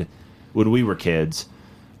did when we were kids.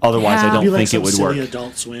 Otherwise, Yeah. I don't It'd be like think it some would silly work.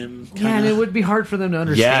 Adult Swim. Yeah, and it would be hard for them to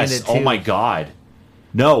understand Yes. it too. Oh my God.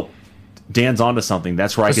 No. Dan's onto something.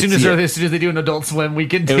 That's where I As could soon see as they do an Adult Swim, we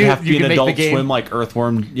can it do. would have to You be an can make Adult the game. Swim like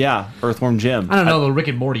Earthworm. Yeah, Earthworm Jim. I don't know. The Rick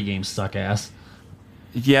and Morty games suck ass.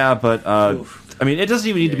 Yeah, but I mean, it doesn't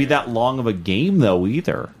even need to be that long of a game, though,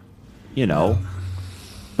 either. You know,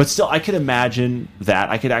 but still, I could imagine that.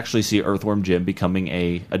 I could actually see Earthworm Jim becoming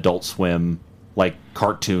a Adult Swim like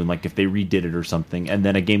cartoon, like if they redid it or something, and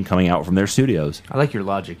then a game coming out from their studios. I like your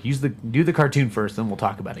logic. Do the cartoon first, then we'll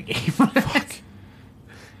talk about a game.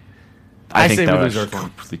 I say think we that lose was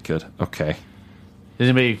Earthworm. really good. Okay, Does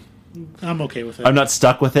anybody? I'm okay with it. I'm not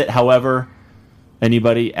stuck with it. However,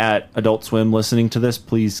 anybody at Adult Swim listening to this,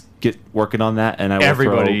 please get working on that, and I will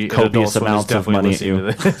Everybody. throw at Adult copious Swim is amounts of definitely money at listening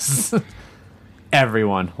you. to this.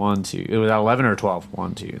 Everyone. 1, 2. It was 11 or 12.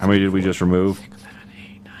 1, 2. How many did we just remove? 7,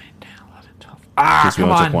 8, 9, 10, 11, 12. Ah, Because we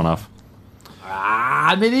come only on. took one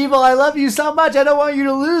off. Medieval, I love you so much. I don't want you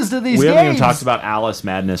to lose to these We games. haven't even talked about Alice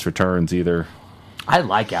Madness Returns either. I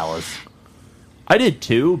like Alice. I did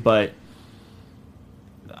too, but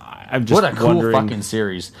I'm just What a cool wondering. fucking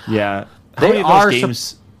series. Yeah, how They many of are those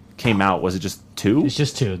games came out? Was it just 2? It's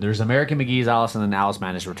just 2. There's American McGee's Alice and then Alice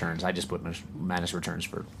Madness Returns. I just put Madness Returns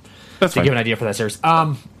to That's fine. give an idea for that series.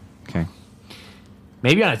 Okay.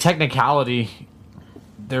 Maybe on a technicality,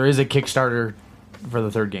 there is a Kickstarter for the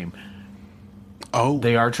 3rd game. Oh,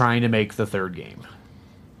 They are trying to make the 3rd game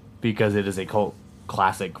because it is a cult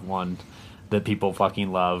classic one that people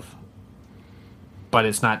fucking love, but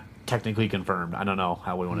it's not technically confirmed. I don't know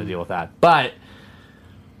how we want to deal with that, but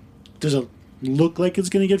Does it look like it's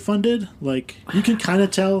going to get funded? Like, you can kind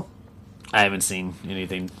of tell. I haven't seen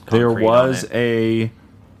anything. There concrete was on it. a,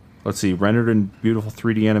 let's see, rendered in beautiful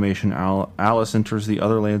 3D animation. Alice enters the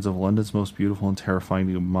other lands of London's most beautiful and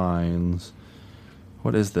terrifying mines.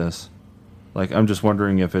 What is this? Like, I'm just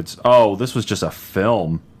wondering if it's. Oh, this was just a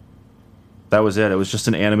film. That was it. It was just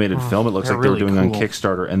an animated film. It looks they're like they were really doing on cool.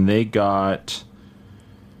 Kickstarter, and they got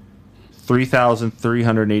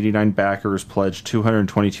 3,389 backers pledged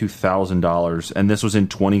 $222,000, and this was in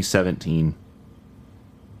 2017.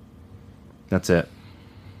 That's it.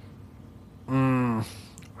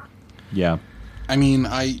 Yeah. I mean,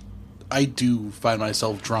 I do find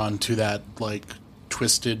myself drawn to that like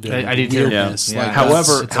twisted I do too. weirdness. Yeah. Like, Yeah.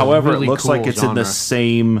 However, it's a really it looks cool like it's in the genre.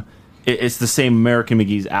 same. It's the same American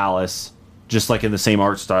McGee's Alice, just like in the same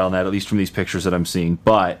art style, and that at least from these pictures that I'm seeing.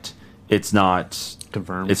 But It's not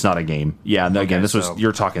Confirmed. It's not a game. Yeah, and again, this was so-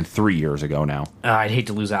 you're talking 3 years ago now. I'd hate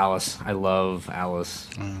to lose Alice. I love Alice.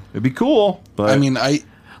 It'd be cool, but I mean,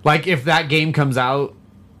 Like, if that game comes out,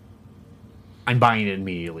 I'm buying it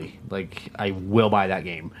immediately. Like, I will buy that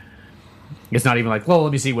game. It's not even like, well,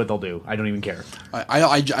 let me see what they'll do. I don't even care. I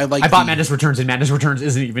like. I bought Madness Returns, and Madness Returns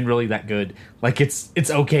isn't even really that good. Like, it's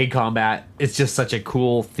okay combat. It's just such a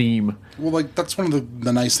cool theme. Well, like that's one of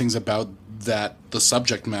the nice things about the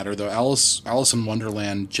subject matter, though. Alice in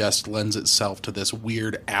Wonderland just lends itself to this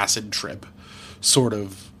weird acid trip sort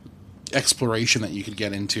of exploration that you could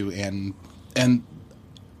get into, and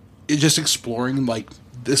it's just exploring, like,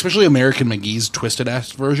 especially American McGee's twisted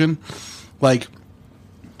ass version. Like,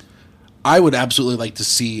 I would absolutely like to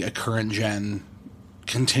see a current gen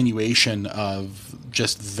continuation of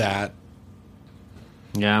just that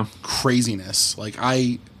Yeah. craziness. Like,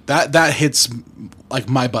 that hits like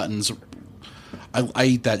my buttons. I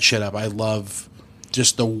eat that shit up. I love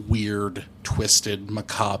just the weird, twisted,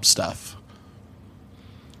 macabre stuff.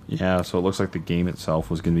 yeah. So it looks like the game itself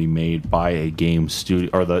was going to be made by a game studio,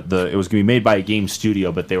 or it was going to be made by a game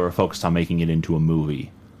studio, but they were focused on making it into a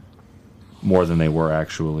movie more than they were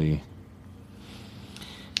actually.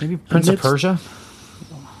 Maybe Prince of Amidst- Persia?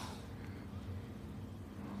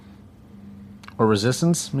 Or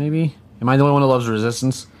Resistance, maybe? Am I the only one who loves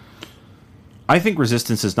Resistance? I think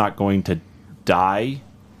Resistance is not going to die,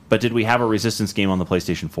 but did we have a Resistance game on the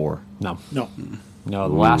PlayStation 4? No. No. No,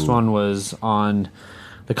 the last one was on...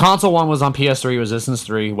 The console one was on PS3, Resistance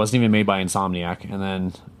 3. Wasn't even made by Insomniac. And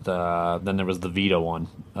then there was the Vita one,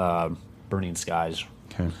 Burning Skies.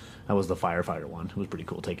 Okay. That was the firefighter one. It was pretty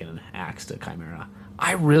cool, taking an axe to Chimera.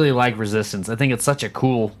 I really like Resistance. I think it's such a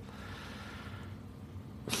cool...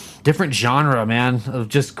 different genre, man, of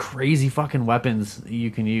just crazy fucking weapons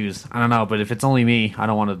you can use. I don't know, but if it's only me, I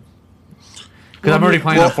don't want to... Because I'm already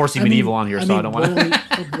planning on forcing Medieval on here, so I don't want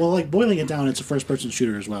to... Well, like, boiling it down, it's a first-person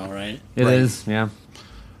shooter as well, right? It Right. is, yeah.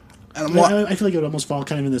 And what, I feel like it would almost fall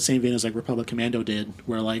kind of in the same vein as like Republic Commando did,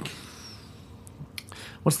 where like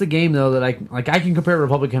What's the game, though, that I can compare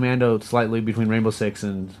Republic Commando slightly between Rainbow Six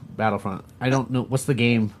and Battlefront. I don't know. What's the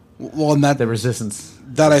game? well, and The Resistance.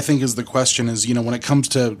 that I think is the question is, when it comes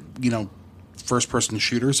to, first person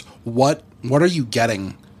shooters, what are you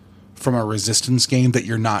getting from a Resistance game that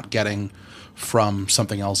you're not getting from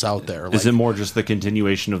something else out there? Is it more just the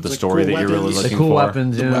continuation of the like story cool that you're really weapons. The looking cool for?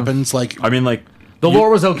 weapons, the yeah. weapons? Like, I mean, like, The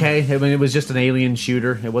lore was okay. I mean, it was just an alien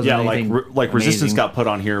shooter. It wasn't yeah, anything like Resistance amazing. got put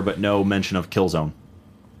on here, but no mention of Killzone.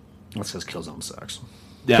 That's because Killzone sucks.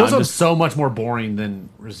 Yeah, I'm Killzone's just- so much more boring than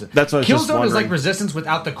Resistance. That's what I was just Killzone is like wondering. Resistance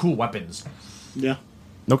without the cool weapons. yeah.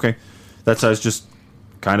 Okay, that's I was just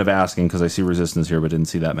kind of asking because I see Resistance here, but didn't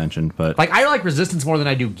see that mentioned. But Like, I like Resistance more than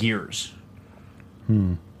I do Gears.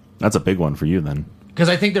 that's a big one for you then. Because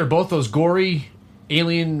I think they're both those gory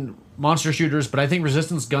alien monster shooters, but I think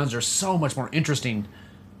Resistance guns are so much more interesting.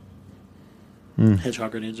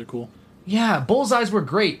 Hedgehog grenades are cool. Yeah, bullseyes were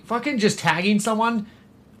great. Fucking just tagging someone,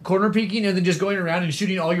 corner peeking, and then just going around and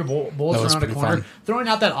shooting all your bullets That was around a pretty corner. fun. Throwing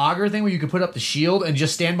out that auger thing where you could put up the shield and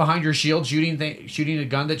just stand behind your shield shooting a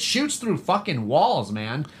gun that shoots through fucking walls,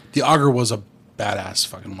 man. the auger was a badass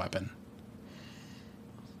fucking weapon.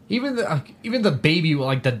 Even the baby,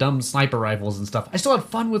 like the dumb sniper rifles and stuff. I still had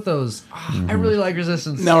fun with those. I really like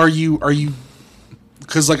Resistance. Now, are you?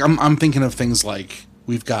 Because like I'm thinking of things like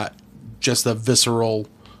we've got just the visceral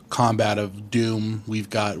combat of Doom. We've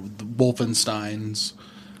got the Wolfensteins.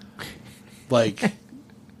 Like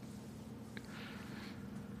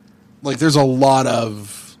there's a lot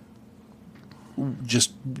of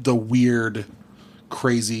just the weird,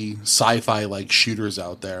 crazy sci-fi like shooters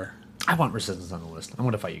out there. I want Resistance on the list. I'm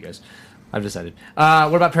going to fight you guys. I've decided.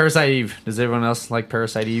 What about Parasite Eve? Does everyone else like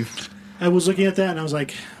Parasite Eve? I was looking at that and I was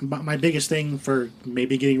like, my biggest thing for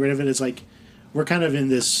maybe getting rid of it is like we're kind of in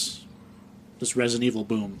this Resident Evil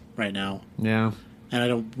boom right now, Yeah. and I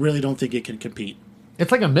don't think it can compete.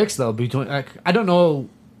 It's like a mix, though, between... I don't know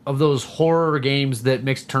of those horror games that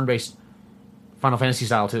mix turn-based Final Fantasy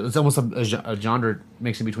style, too. It's almost a genre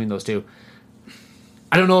mixing between those two.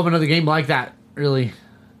 I don't know of another game like that, really.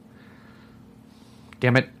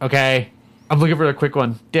 Damn it. Okay. I'm looking for a quick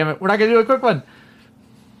one. Damn it. We're not going to do a quick one.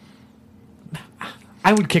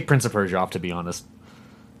 I would kick Prince of Persia off, to be honest,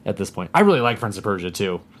 at this point. I really like Prince of Persia,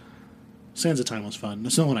 too. Sands of Time was fun.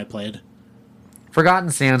 That's the one I played. Forgotten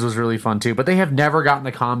Sands was really fun, too, but they have never gotten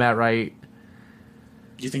the combat right.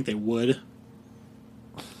 Do you think they would?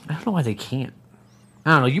 I don't know why they can't.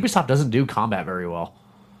 I don't know. Ubisoft doesn't do combat very well.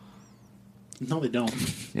 No, they don't.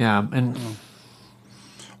 Yeah, and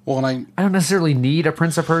Well, and I don't necessarily need a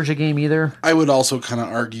Prince of Persia game either. I would also kind of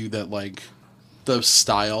argue that like the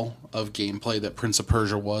style of gameplay that Prince of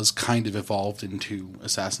Persia was kind of evolved into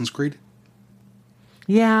Assassin's Creed.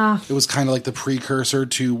 Yeah. It was kind of like the precursor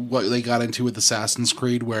to what they got into with Assassin's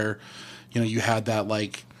Creed, where, you had that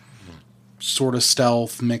like sort of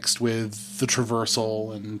stealth mixed with the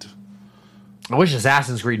traversal. And I wish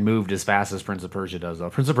Assassin's Creed moved as fast as Prince of Persia does, though.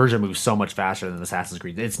 Prince of Persia moves so much faster than Assassin's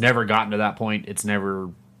Creed. It's never gotten to that point.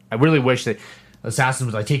 I really wish that Assassin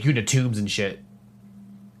was like take you into tombs and shit.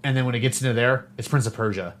 And then when it gets into there, it's Prince of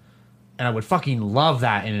Persia. And I would fucking love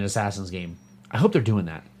that in an Assassin's game. I hope they're doing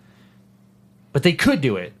that. But they could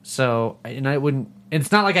do it. So, and I wouldn't...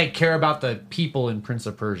 It's not like I care about the people in Prince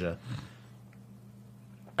of Persia.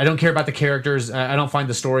 I don't care about the characters. I don't find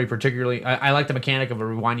the story particularly... I like the mechanic of a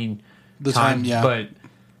rewinding the time, yeah. But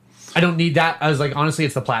I don't need that. I was like, honestly,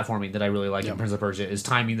 it's the platforming that I really like in Prince of Persia, is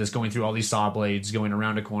timing this, going through all these saw blades, going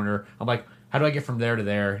around a corner. I'm like, how do I get from there to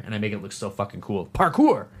there? And I make it look so fucking cool.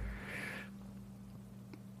 Parkour!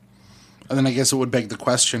 And then I guess it would beg the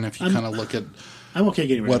question, if you kind of look at I'm okay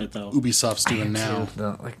getting rid what of it, though. Ubisoft's doing now.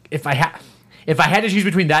 Like, if I had to choose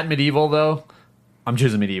between that and Medieval, though, I'm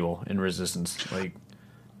choosing Medieval and Resistance. Like,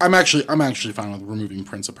 I'm actually fine with removing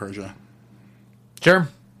Prince of Persia. sure,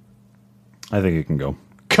 I think it can go.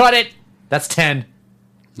 cut it. That's 10.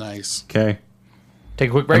 Nice. Okay. Take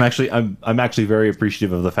a quick break. I'm actually very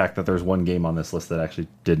appreciative of the fact that there's one game on this list that actually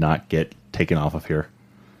did not get taken off of here.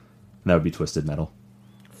 And that would be Twisted Metal.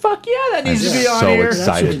 Fuck yeah, that needs to be on So here.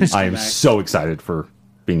 excited. I am back. so excited for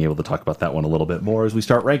being able to talk about that one a little bit more as we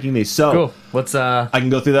start ranking these. So Cool. What's I can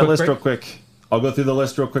go through that quick list break? real quick. I'll go through the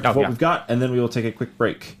list real quick of what we've got, and then we will take a quick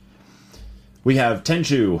break. We have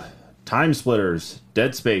Tenchu, Time Splitters,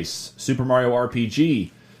 Dead Space, Super Mario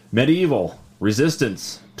RPG, Medieval,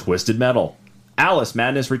 Resistance, Twisted Metal, Alice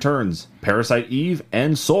Madness Returns, Parasite Eve,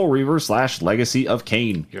 and Soul Reaver / Legacy of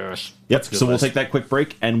Kain. Yes. Yep, That's a good so we'll list. take that quick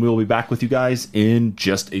break, and we'll be back with you guys in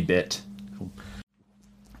just a bit.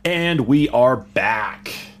 And we are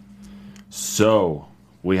back. So,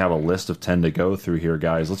 we have a list of 10 to go through here,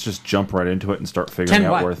 guys. Let's just jump right into it and start figuring 10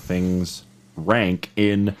 out what? where things rank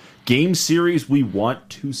in game series we want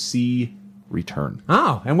to see return.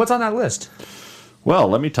 Oh, and what's on that list? Well,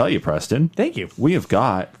 let me tell you, Preston. Thank you. We have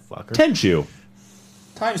got Fucker. Tenchu,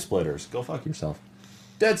 Time Splitters, go fuck yourself,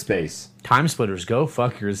 Dead Space, Time Splitters, go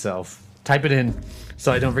fuck yourself. Type it in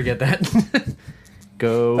so I don't forget that.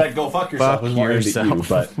 Go. That go fuck yourself Fuck is more aimed at you,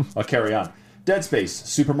 yourself. but I'll carry on. Dead Space,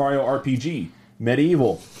 Super Mario RPG,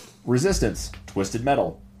 Medieval, Resistance, Twisted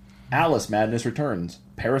Metal, Alice Madness Returns,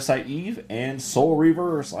 Parasite Eve, and Soul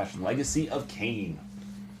Reaver / Legacy of Kain.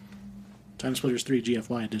 Time Splitters 3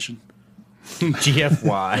 GFY edition.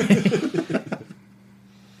 GFY.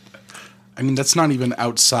 I mean, that's not even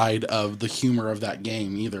outside of the humor of that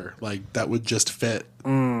game either. Like, that would just fit.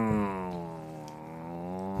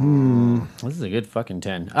 This is a good fucking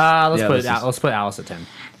 10. Let's Yeah, put this is- let's put Alice at 10.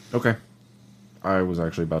 Okay. I was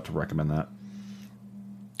actually about to recommend that.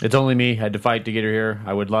 It's only me. Had to fight to get her here.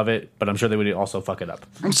 I would love it, but I'm sure they would also fuck it up.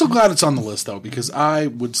 I'm so glad it's on the list, though, because I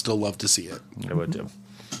would still love to see it. I would too.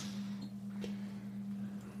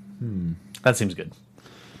 That seems good.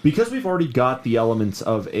 Because we've already got the elements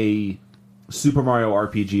of a Super Mario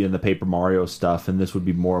RPG and the Paper Mario stuff, and this would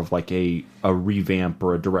be more of like a revamp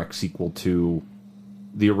or a direct sequel to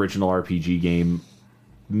the original RPG game,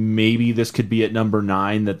 maybe this could be at number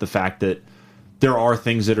 9, that the fact that there are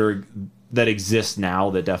things that exist now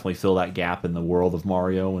that definitely fill that gap in the world of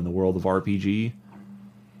Mario and the world of RPG,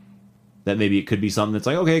 that maybe it could be something that's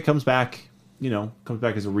like, okay, it comes back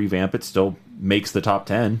as a revamp. It still makes the top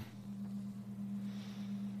 10.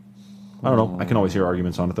 I don't know. I can always hear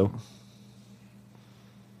arguments on it, though.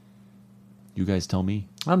 You guys tell me.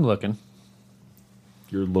 I'm looking.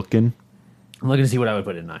 You're looking. I'm looking to see what I would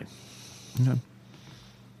put in 9. Okay.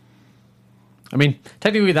 I mean,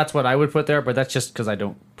 technically that's what I would put there, but that's just because I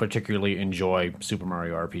don't particularly enjoy Super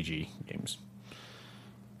Mario RPG games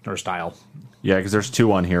or style. Yeah, because there's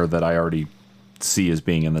 2 on here that I already see as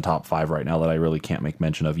being in the top 5 right now that I really can't make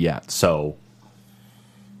mention of yet. So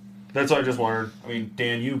that's what I just wondered. I mean,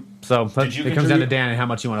 Dan, you So Did you it comes down to contribute- Dan and how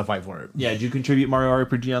much you want to fight for it. did you contribute Mario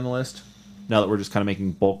RPG on the list? Now that we're just kind of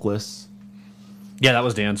making bulk lists. Yeah, that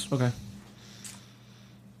was Dan's. Okay.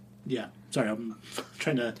 Yeah. Sorry, I'm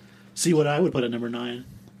trying to see what I would put at number 9.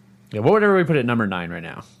 Yeah, whatever we put at number 9 right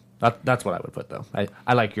now. That's what I would put though.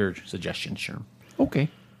 I like your suggestion, sure. Okay.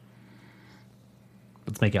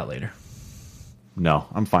 Let's make out later. No,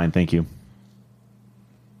 I'm fine. Thank you.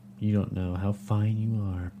 You don't know how fine you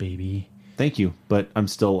are, baby. Thank you, but I'm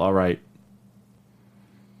still all right.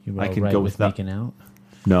 You're I all can right go with with that. making out.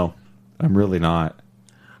 No, I'm really not.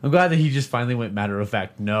 I'm glad that he just finally went matter of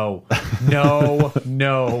fact. No, no,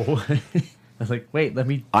 no. was like, wait, let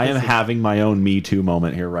me. I am having my own Me Too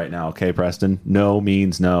moment here right now. Okay, Preston. No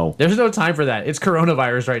means no. There's no time for that. It's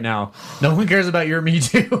coronavirus right now. No one cares about your Me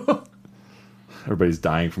Too. Everybody's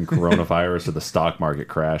dying from coronavirus or the stock market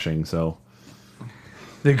crashing. So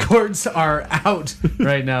The courts are out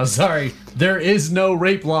right now. Sorry, there is no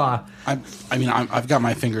rape law. I've got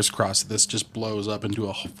my fingers crossed that this just blows up into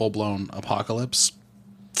a full-blown apocalypse.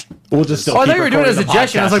 we'll just. Still Oh, I keep thought you were doing it as a recording the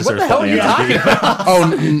gesture. I was like, podcast what the as hell are you funny.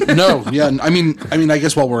 talking about? No, yeah. I mean, I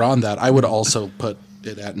guess while we're on that, I would also put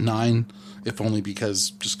it at 9, if only because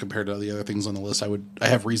just compared to the other things on the list, I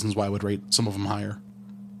have reasons why I would rate some of them higher.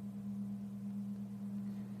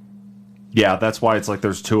 Yeah, that's why it's like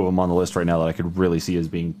there's 2 of them on the list right now that I could really see as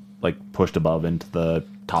being like pushed above into the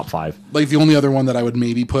top 5. Like the only other one that I would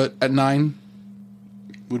maybe put at 9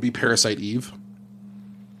 would be Parasite Eve.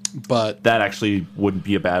 But That actually wouldn't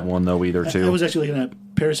be a bad one though either too. I was actually looking at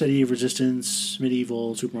Parasite Eve, Resistance,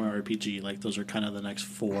 Medieval, Super Mario RPG. Like those are kind of the next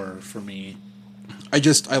 4 for me. I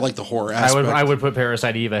like the horror aspect. I would put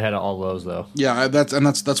Parasite Eve ahead of all those though. Yeah,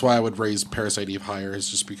 that's why I would raise Parasite Eve higher. Is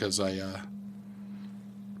just because I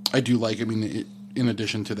do like. I mean, in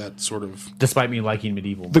addition to that sort of. Despite me liking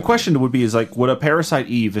Medieval. The question would be is like, would a Parasite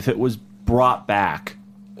Eve, if it was brought back,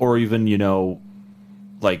 or even, you know,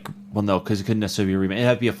 like, well, no, because it couldn't necessarily be a remake. It'd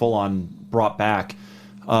have to be a full-on brought back.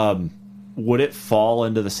 Would it fall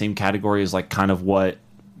into the same category as like kind of what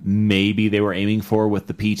maybe they were aiming for with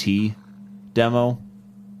the PT demo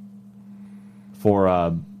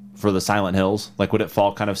for the Silent Hills? Like, would it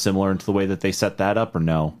fall kind of similar into the way that they set that up, or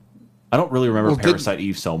no? I don't really remember Parasite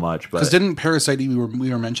Eve so much, but Because didn't Parasite Eve we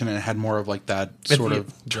were mentioning it had more of like that sort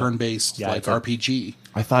of turn-based Yeah, like it's a- RPG,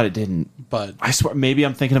 I thought it didn't. but I swear, maybe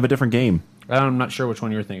I'm thinking of a different game. I'm not sure which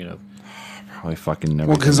one you're thinking of. Probably fucking never.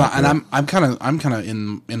 well, because did that. I'm kind of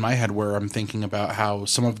in my head where I'm thinking about how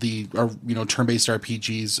some of the turn-based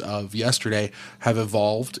RPGs of yesterday have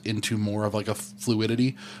evolved into more of like a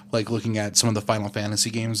fluidity, like looking at some of the Final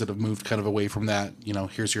Fantasy games that have moved kind of away from that.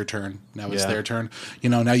 Here's your turn, now it's Yeah. their turn.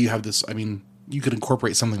 Now you have this. I mean, you could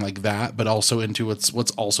incorporate something like that, but also into what's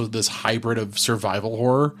also this hybrid of survival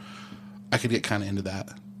horror. I could get kind of into that.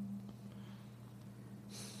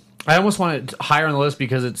 I almost want it higher on the list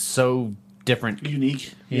because it's so different.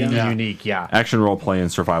 Unique. and Yeah. Unique, yeah. Action role play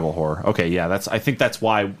and survival horror. Okay, yeah, I think that's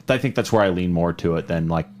where I lean more to it than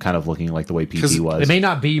like kind of looking like the way PT 'Cause was. It may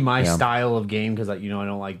not be my Yeah. style of game because I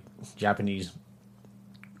don't like Japanese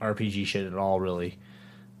RPG shit at all, really.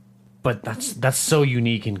 But that's so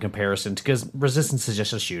unique in comparison because Resistance is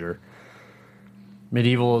just a shooter.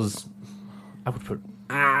 Medieval is, I would put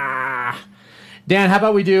Dan. How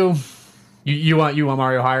about we do? You want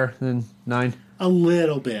Mario higher than 9? A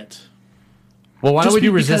little bit. Well, why don't Just we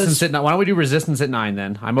do because- Resistance at 9? Why don't we do Resistance at 9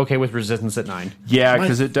 then? I'm okay with Resistance at 9. Yeah, My-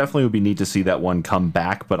 because it definitely would be neat to see that one come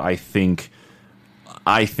back. But I think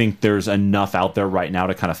there's enough out there right now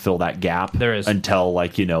to kind of fill that gap. There is. Until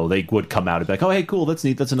they would come out and be like, oh, hey, cool, that's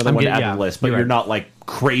neat, that's another I'm one to getting- add to yeah, the list. But you're you're right. not like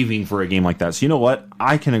craving for a game like that. So you know what?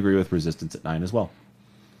 I can agree with Resistance at 9 as well.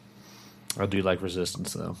 I do like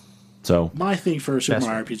Resistance though. So My thing for Super Best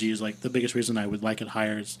Mario RPG is like the biggest reason I would like it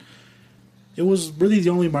higher is it was really the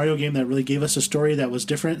only Mario game that really gave us a story that was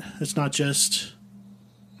different. It's not just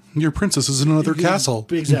Your princess is in another castle.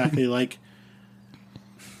 Exactly. Like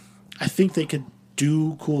I think they could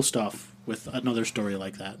do cool stuff with another story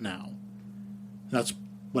like that now. That's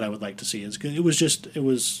what I would like to see. It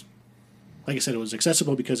was like I said, it was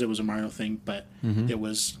accessible because it was a Mario thing, but it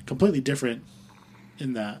was completely different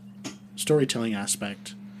in that storytelling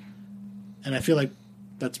aspect. And I feel like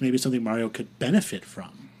that's maybe something Mario could benefit from.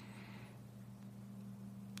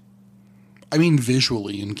 I mean,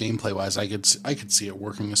 visually and gameplay wise, I could see it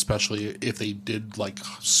working, especially if they did like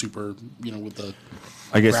super, with the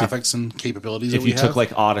I guess if graphics and capabilities. that you we took have.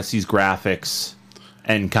 like Odyssey's graphics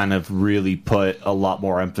and kind of really put a lot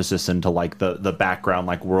more emphasis into like the background,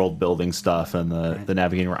 like world building stuff and the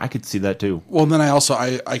navigating, I could see that too. Well, then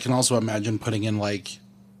I can also imagine putting in like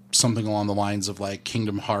something along the lines of like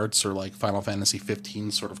Kingdom Hearts or like Final Fantasy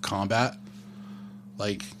 15 sort of combat,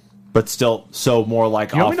 like. But still, so more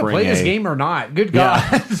like You want me to offering play this a- game or not? Good God.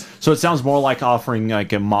 Yeah. So it sounds more like offering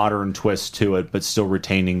like a modern twist to it, but still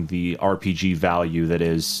retaining the RPG value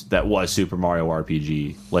that was Super Mario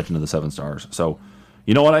RPG, Legend of the Seven Stars. So,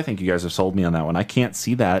 you know what? I think you guys have sold me on that one. I can't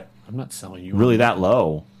see that I'm not selling you. really that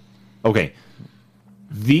low. Okay.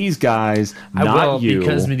 These guys, I not will you.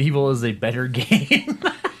 because Medieval is a better game.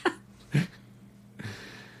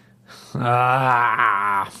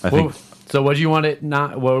 I think- So what do you want it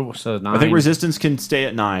not? Well, so 9. I think Resistance can stay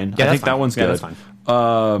at 9. Yeah, I that's think that fine. one's Yeah, good. that's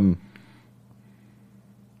fine.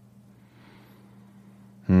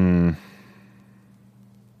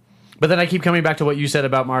 But then I keep coming back to what you said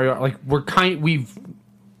about Mario. Like we've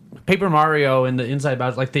Paper Mario and the Inside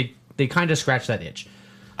Bowser, like they kind of scratch that itch.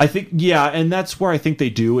 I think, yeah, and that's where I think they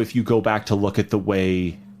do if you go back to look at the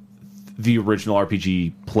way the original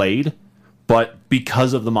RPG played. But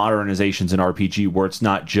because of the modernizations in RPG, where it's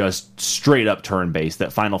not just straight up turn based,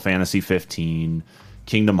 that Final Fantasy 15,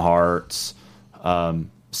 Kingdom Hearts,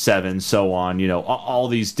 7, so on, you know, all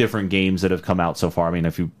these different games that have come out so far. I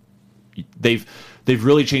mean, they've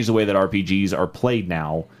really changed the way that RPGs are played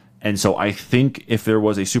now. And so I think if there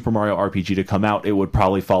was a Super Mario RPG to come out, it would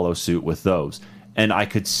probably follow suit with those. And I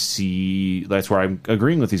could see, that's where I'm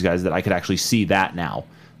agreeing with these guys, that I could actually see that now,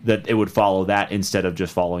 that it would follow that instead of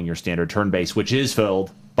just following your standard turn-based, which is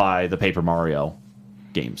filled by the Paper Mario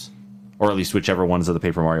games. Or at least whichever ones of the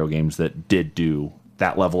Paper Mario games that did do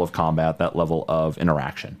that level of combat, that level of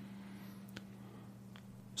interaction.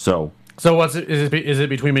 So is it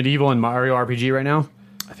between Medieval and Mario RPG right now?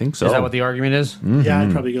 I think so. Is that what the argument is? Yeah,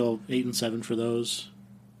 I'd probably go 8 and 7 for those.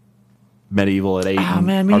 Medieval at 8. Oh and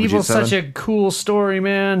man, RPG Medieval's at 7? such a cool story,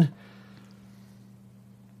 man.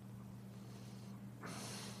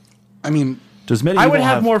 I mean, Does Medieval I would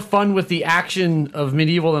have more fun with the action of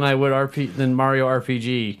Medieval than I would than Mario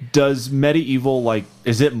RPG. Does Medieval, like,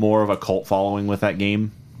 is it more of a cult following with that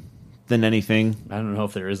game than anything? I don't know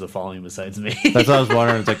if there is a following besides me. That's what I was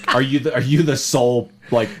wondering. It's like, are you the sole,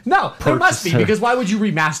 like, No, there must be, purchaser? because why would you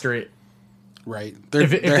remaster it? right. There,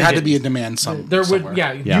 If there they had to did. be a demand There somewhere. would,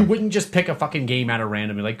 yeah, Yeah. you wouldn't just pick a fucking game out of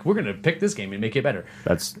random and like, we're gonna pick this game and make it better.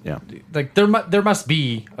 That's, yeah. Like there must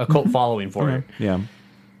be a cult following for it. Yeah.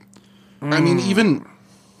 I mean,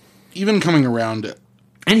 even coming around,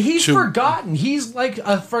 And he's To- forgotten. He's like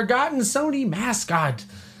a forgotten Sony mascot.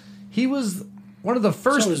 He was one of the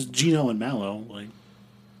first. So is Gino and Mallow. Like,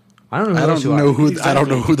 I don't know. Who I those don't two know are. who I don't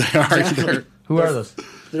know who they are Exactly. either. Who are those?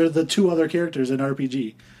 they're the two other characters in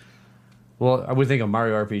RPG. Well, I would think of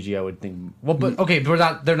Mario RPG. I would think. Well, but okay,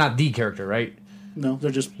 but they're not the character, right? No, they're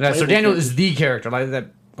just. Yeah, so playable Daniel characters. is the character. Like that.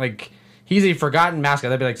 Like he's a forgotten mascot.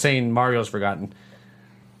 That'd be like saying Mario's forgotten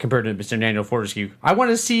compared to Mr. Daniel Fortescue. I want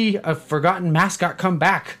to see a forgotten mascot come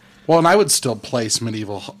back. Well, and I would still place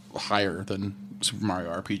Medieval higher than Super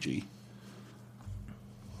Mario RPG.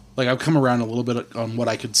 Like, I've come around a little bit on what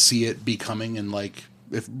I could see it becoming, and like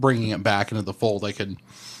if bringing it back into the fold, I could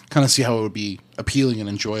kind of see how it would be appealing and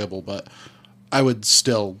enjoyable. But I would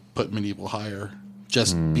still put Medieval higher,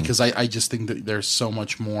 just because I just think that there's so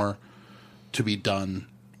much more to be done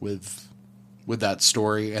with that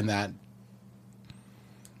story and that.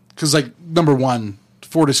 Because, like, number one,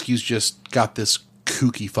 Fortescue's just got this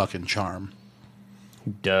kooky fucking charm,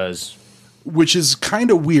 Does. which is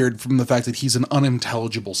kind of weird from the fact that he's an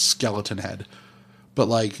unintelligible skeleton head. But,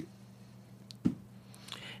 like,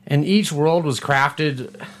 And each world was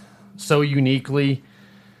crafted so uniquely.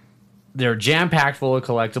 They're jam-packed full of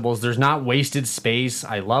collectibles. There's not wasted space.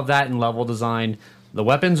 I love that in level design. The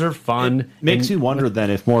weapons are fun. Makes And me wonder then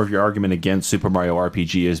if more of your argument against Super Mario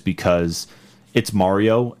RPG is because it's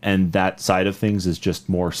Mario and that side of things is just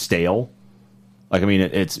more stale. Like, I mean,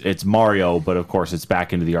 it's Mario, but of course it's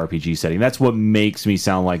back into the RPG setting. That's what makes me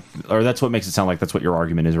sound like, or that's what makes it sound like that's what your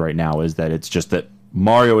argument is right now, is that it's just that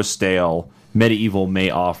Mario is stale. Medieval may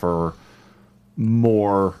offer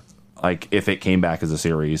more, like, if it came back as a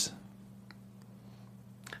series.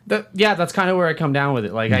 yeah, that's kind of where I come down with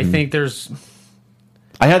it. Like, I think there's...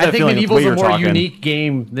 I had that I think feeling with the Medieval's way a you're more talking. unique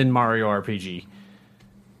game than Mario RPG.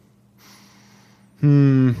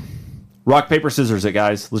 Rock, paper, scissors it,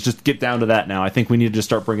 guys. Let's just get down to that now. I think we need to just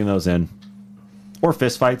start bringing those in. Or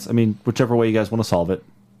fist fights. I mean, whichever way you guys want to solve it.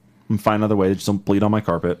 And find another way. Just don't bleed on my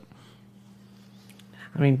carpet.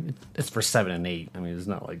 I mean, it's for 7 and 8. I mean, it's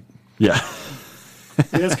not like... Yeah.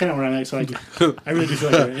 Yeah, that's kind of where I'm at. So I really do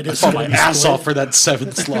feel like it is fought gonna my be ass split. off for that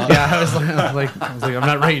 7th slot. Yeah, I was like, I'm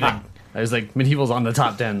not ready to... I was like, Medieval's on the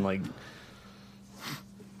top 10. Like,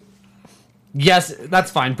 yes,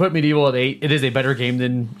 that's fine. Put Medieval at 8. It is a better game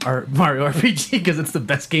than our Mario RPG because it's the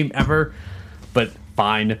best game ever. But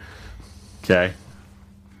fine. Okay.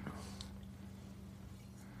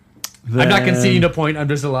 I'm not conceding a point. I'm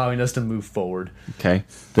just allowing us to move forward. Okay.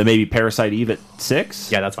 Then maybe Parasite Eve at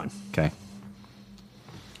 6? Yeah, that's fine. Okay.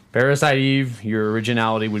 Parasite Eve, your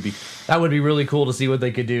originality would be... That would be really cool to see what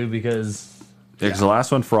they could do because Because the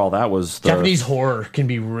last one for all that was the... Japanese horror can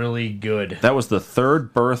be really good. That was the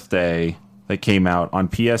third birthday that came out on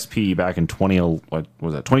PSP back in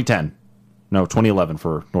 2010. No, 2011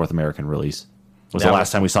 for North American release. Was That the was-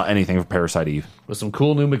 last time we saw anything of Parasite Eve. With some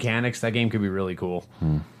cool new mechanics, that game could be really cool.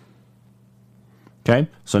 Okay,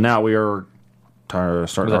 so now we are starting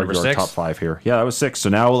to that argue number our 6? top 5 here. Yeah, that was 6. So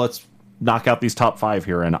now let's knock out these top 5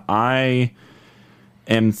 here. And I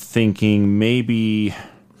am thinking maybe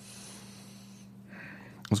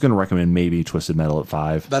I was going to recommend maybe Twisted Metal at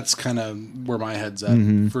 5. That's kind of where my head's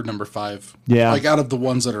at for number 5. Yeah. Like out of the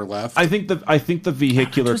ones that are left. I think the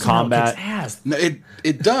vehicular Twisted Metal combat. kicks ass. No,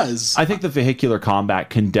 it does. I think the vehicular combat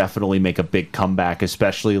can definitely make a big comeback,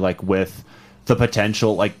 especially like with the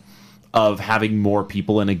potential like of having more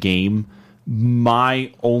people in a game.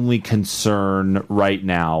 My only concern right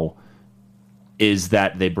now is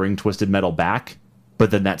that they bring Twisted Metal back, but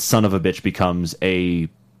then that son of a bitch becomes a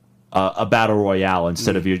battle royale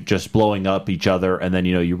instead of you just blowing up each other and then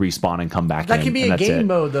you respawn and come back. That in, could be and a that's game it.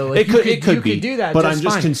 mode though. Like, It could be. do that, but just I'm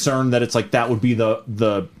just fine. concerned that it's like that would be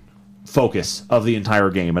the focus of the entire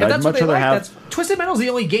game, and If I'd that's what much they rather like. have. Twisted Metal's the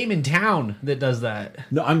only game in town that does that.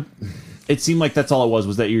 No, It seemed like that's all it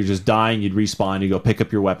was that you're just dying, you'd respawn, you go pick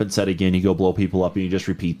up your weapon set again, you go blow people up, and you just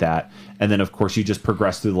repeat that. And then, of course, you just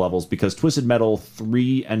progress through the levels because Twisted Metal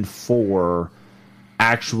 3 and 4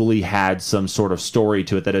 actually had some sort of story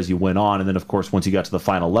to it that as you went on. And then, of course, once you got to the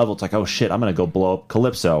final level, it's like, oh, shit, I'm going to go blow up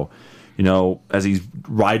Calypso, as he's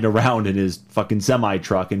riding around in his fucking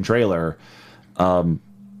semi-truck and trailer.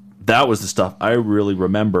 That was the stuff I really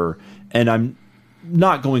remember. And I'm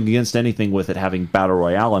not going against anything with it having Battle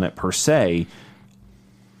Royale in it per se.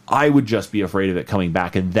 I would just be afraid of it coming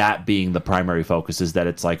back and that being the primary focus is that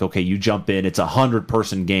it's like, okay, you jump in, it's a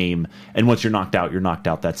 100-person game, and once you're knocked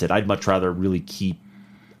out, that's it. I'd much rather really keep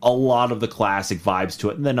a lot of the classic vibes to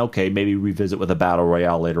it, and then, okay, maybe revisit with a Battle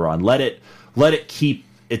Royale later on. Let it keep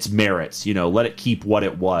its merits, let it keep what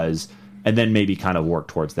it was, and then maybe kind of work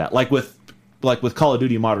towards that. Like with Call of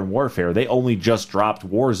Duty Modern Warfare, they only just dropped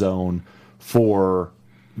Warzone for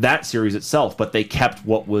that series itself, but they kept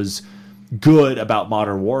what was good about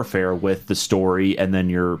Modern Warfare with the story and then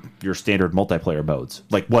your standard multiplayer modes,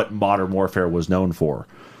 like what Modern Warfare was known for.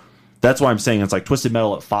 That's why I'm saying it's like Twisted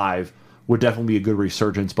Metal at 5 would definitely be a good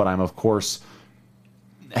resurgence, but I'm of course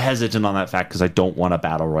hesitant on that fact because I don't want a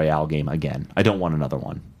Battle Royale game again. I don't want another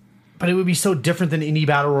one. But it would be so different than any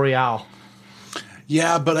Battle Royale.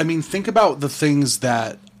 Yeah, but I mean, think about the things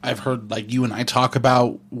that I've heard, like you and I talk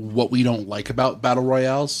about what we don't like about Battle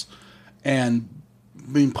Royales, and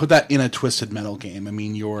I mean, put that in a Twisted Metal game. I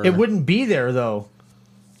mean, It wouldn't be there, though.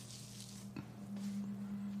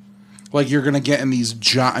 Like, you're going to get in these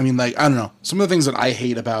giant... I mean, like, I don't know. Some of the things that I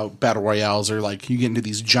hate about Battle Royales are, like, you get into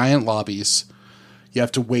these giant lobbies. You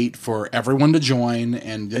have to wait for everyone to join,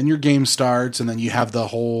 and then your game starts, and then you have the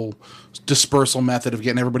whole dispersal method of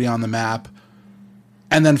getting everybody on the map.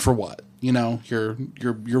 And then for what? You're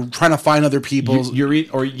trying to find other people.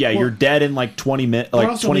 You're dead in like 20 minutes,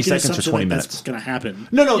 like 20 seconds or 20 minutes. That's going to happen.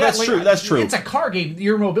 No, that's true. That's true. It's a car game.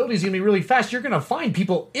 Your mobility is going to be really fast. You're going to find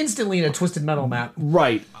people instantly in a Twisted Metal map.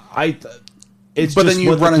 Right. But then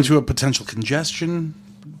you run into a potential congestion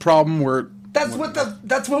problem where that's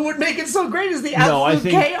what would make it so great is the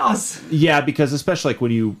absolute chaos. Yeah, because especially like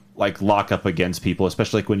when you like lock up against people,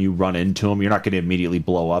 especially like when you run into them, you're not going to immediately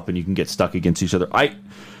blow up and you can get stuck against each other.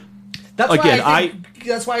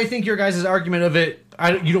 That's why I think your guys' argument of it,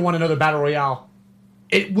 you don't want another Battle Royale.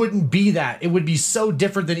 It wouldn't be that. It would be so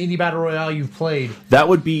different than any Battle Royale you've played. That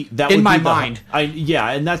would be in my mind.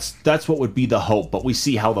 And that's what would be the hope. But we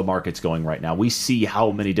see how the market's going right now. We see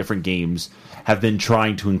how many different games have been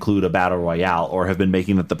trying to include a Battle Royale or have been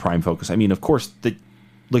making it the prime focus. I mean, of course,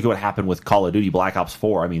 look at what happened with Call of Duty Black Ops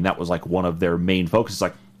 4. I mean, that was like one of their main focuses,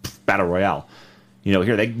 like Battle Royale.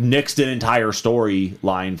 Here they nixed an entire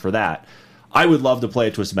storyline for that. I would love to play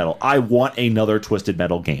a Twisted Metal. I want another Twisted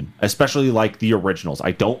Metal game, especially like the originals.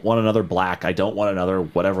 I don't want another Black. I don't want another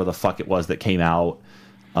whatever the fuck it was that came out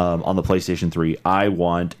on the PlayStation 3. I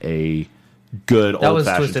want a good old-fashioned... That was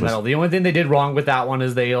Twisted Metal. The only thing they did wrong with that one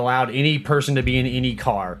is they allowed any person to be in any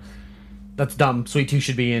car. That's dumb. Sweet Tooth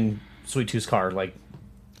should be in Sweet Tooth's car. Like,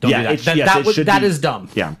 don't do that. That is dumb.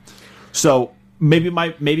 Yeah. So... Maybe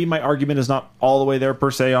my argument is not all the way there per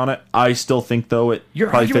se on it. I still think though it your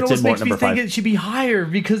probably argument fits in more makes at me number think 5. it should be higher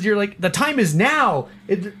because you're like the time is now.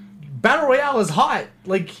 Battle Royale is hot.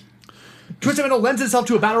 Like Twisted Metal lends itself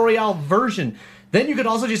to a Battle Royale version. Then you could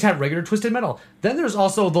also just have regular Twisted Metal. Then there's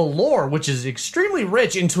also the lore, which is extremely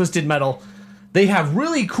rich in Twisted Metal. They have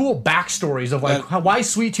really cool backstories of like why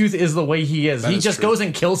Sweet Tooth is the way he is. He just goes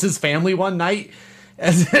and kills his family one night.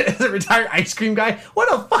 As a retired ice cream guy.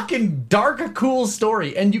 What a fucking dark, cool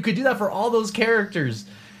story. And you could do that for all those characters.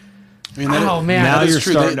 I mean, man. Now you're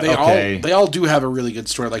true. starting They all do have a really good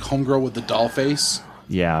story. Like Homegirl with the doll face.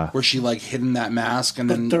 Yeah. Where she like hidden that mask and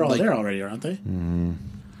then... They're all there already, aren't they? No,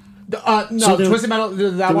 Twisted Metal,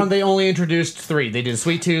 that one they only introduced 3. They did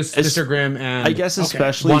Sweet Tooth, Mr. Grimm, and... I guess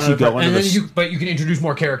especially as you go into but you can introduce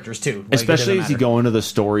more characters too. Especially as you go into the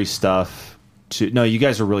story stuff to. No, you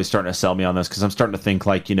guys are really starting to sell me on this because I'm starting to think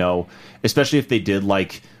like, especially if they did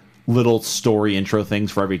like little story intro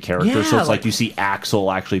things for every character. So Yeah, it's like you see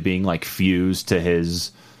Axel actually being like fused to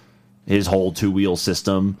his whole 2-wheel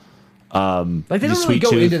system. Like they don't really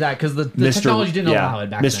go into that because the technology didn't allow it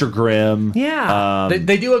back Mr. then. Grimm. Yeah,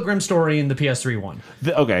 they do a Grimm story in the PS3 one.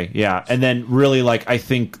 Okay, yeah. And then really, like, I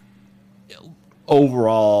think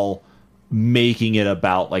overall making it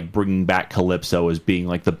about, like, bringing back Calypso as being,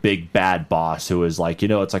 like, the big bad boss who is like,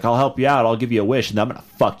 it's like, I'll help you out, I'll give you a wish, and I'm going to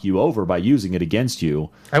fuck you over by using it against you.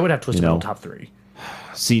 I would have Twisted Metal top 3.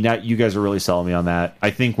 See, now you guys are really selling me on that.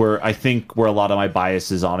 I think where a lot of my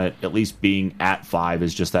bias is on it, at least being at 5,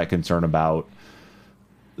 is just that concern about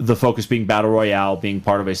the focus being battle royale, being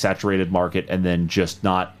part of a saturated market, and then just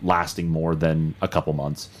not lasting more than a couple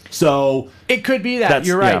months. So it could be that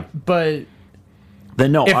you're right, but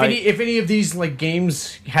then no. If any of these like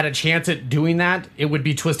games had a chance at doing that, it would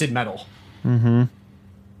be Twisted Metal. Mm-hmm.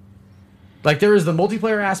 Like there is the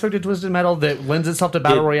multiplayer aspect of Twisted Metal that lends itself to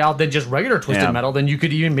battle royale than just regular Twisted Metal. Then you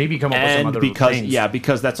could even maybe come up with some other things.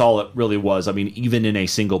 Because that's all it really was. I mean, even in a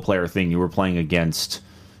single player thing, you were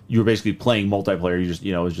basically playing multiplayer. You just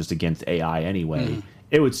it was just against AI anyway. Mm.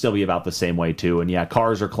 It would still be about the same way too. And yeah,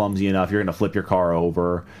 cars are clumsy enough. You're going to flip your car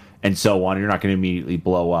over and so on. You're not going to immediately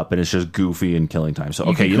blow up, and it's just goofy and killing time.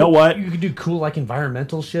 So you know what? You could do cool like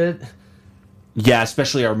environmental shit. Yeah,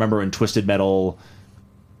 especially I remember in Twisted Metal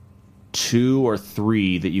 2 or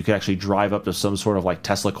 3 that you could actually drive up to some sort of like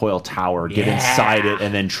Tesla coil tower, get inside it,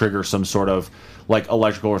 and then trigger some sort of like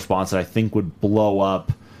electrical response that I think would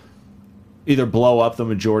either blow up the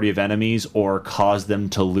majority of enemies or cause them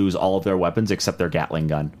to lose all of their weapons except their Gatling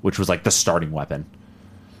gun, which was like the starting weapon.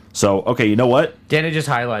 So, okay, you know what? Danny just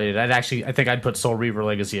highlighted. I think I'd put Soul Reaver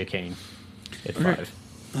Legacy of Kain at 5.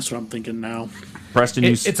 That's what I'm thinking now. Preston,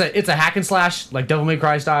 it's a hack and slash like Devil May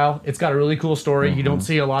Cry style. It's got a really cool story. Mm-hmm. You don't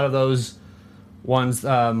see a lot of those ones,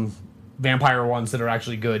 vampire ones that are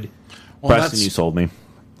actually good. Well, Preston, you sold me.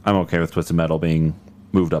 I'm okay with Twisted Metal being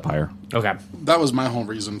moved up higher. Okay, that was my whole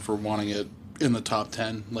reason for wanting it in the top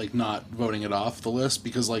 10, like not voting it off the list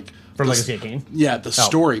because like for Legacy of Kain. Yeah, the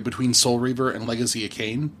story between Soul Reaver and Legacy of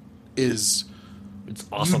Kain it's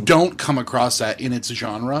awesome. You don't come across that in its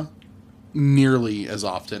genre nearly as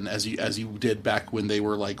often as you did back when they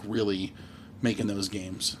were like really making those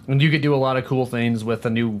games. And you could do a lot of cool things with the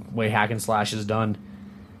new way hack and slash is done.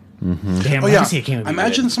 Mm-hmm. Damn,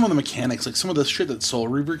 imagine some of the mechanics, like some of the shit that Soul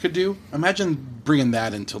Reaver could do. Imagine bringing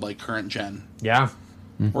that into like current gen,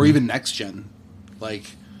 or even next gen, like.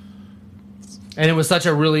 And it was such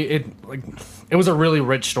a really it was a really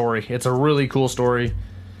rich story. It's a really cool story.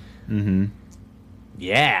 Mm-hmm.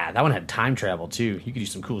 Yeah, that one had time travel too. You could do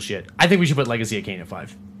some cool shit. I think we should put Legacy of Kain at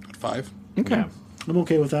 5. At 5? Okay. Yeah. I'm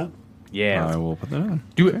okay with that. Yeah. I will put that on.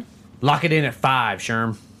 Do it. Lock it in at 5,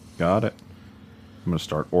 Sherm. Got it. I'm going to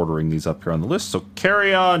start ordering these up here on the list, so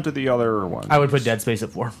carry on to the other ones. I would put Dead Space at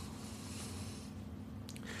 4.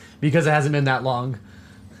 Because it hasn't been that long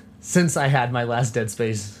since I had my last Dead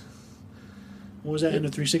Space. What was that, end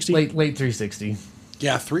of 360? Late 360.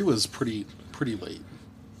 Yeah, 3 was pretty late.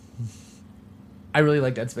 I really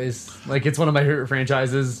like Dead Space. Like, it's one of my favorite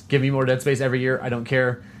franchises. Give me more Dead Space every year. I don't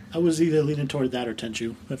care. I was either leaning toward that or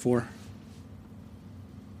Tenchu at 4.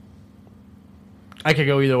 I could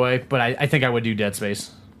go either way, but I think I would do Dead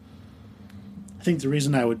Space. I think the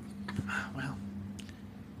reason I would... Well...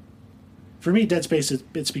 For me, Dead Space,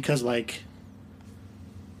 it's because, like...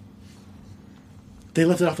 They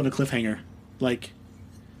left it off on a cliffhanger. Like...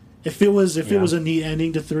 If it was a neat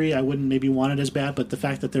ending to 3, I wouldn't maybe want it as bad, but the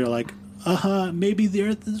fact that they're like... maybe the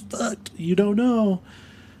Earth is fucked. You don't know.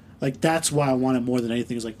 Like, that's why I want it more than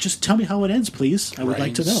anything. Is like, just tell me how it ends, please. I would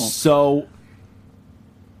like to know. So,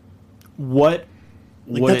 what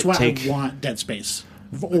like, would that's it why take? I want Dead Space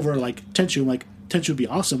over, like, Tenchu. Like, Tenchu would be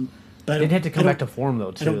awesome. But It had to come back to form,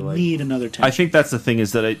 though, too. I don't need another Tenchu. I think that's the thing,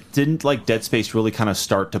 is that it didn't, like, Dead Space really kind of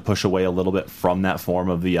start to push away a little bit from that form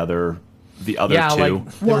of the other two.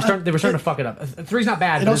 Like, they were starting to fuck it up. 3's not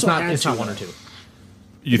bad, but it's not 1 or 2.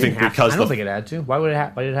 You think because I don't think it had to. Why did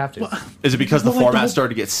it have to? Is it because the format started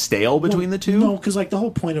to get stale between the two? No, because like the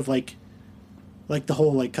whole point of like the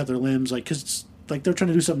whole like cut their limbs, like because like they're trying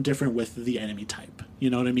to do something different with the enemy type.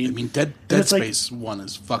 You know what I mean? I mean, Dead Space 1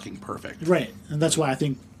 is fucking perfect, right? And that's why I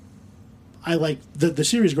think I like the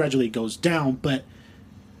series gradually goes down, but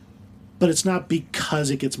it's not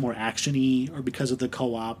because it gets more actiony or because of the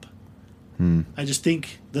co-op. I just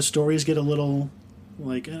think the stories get a little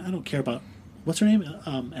like I don't care about. What's her name?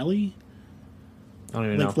 Ellie? I don't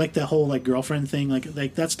even know. Like the whole like girlfriend thing, like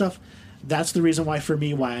that stuff. That's the reason why for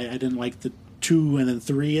me why I didn't like the 2 and then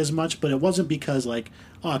 3 as much, but it wasn't because like,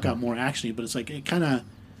 oh, it got more actiony, but it's like it kind of.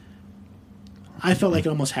 I felt like it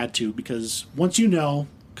almost had to, because once you know,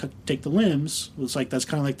 take the limbs. It's like that's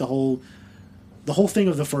kind of like the whole thing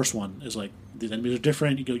of the first one is like the enemies are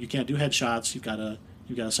different. You can't do headshots. You've got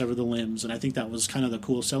to sever the limbs, and I think that was kind of the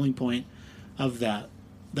cool selling point of that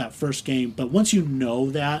first game. But once you know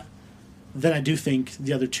that, then I do think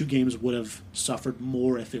the other 2 games would have suffered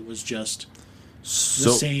more if it was just the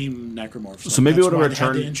same necromorphs. So maybe that's what why would they had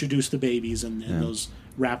return to introduce the babies and those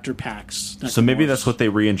raptor packs. So maybe necromorphs. that's what they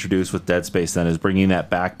reintroduced with Dead Space then, is bringing that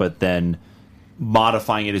back, but then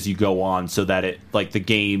modifying it as you go on so that it like the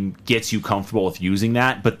game gets you comfortable with using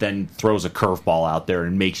that, but then throws a curveball out there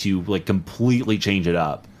and makes you like completely change it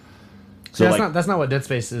up. So that's not what Dead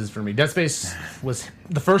Space is for me. Dead Space was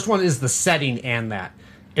the first one is the setting and that.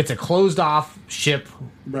 It's a closed off ship,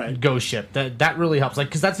 Right. ghost ship. That really helps. Like,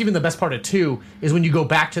 because that's even the best part of 2 is when you go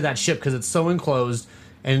back to that ship because it's so enclosed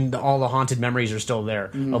and all the haunted memories are still there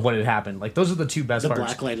of what had happened. Like, those are the 2 best The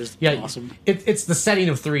parts. blacklight is yeah, awesome. It's the setting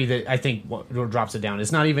of 3 that I think what drops it down.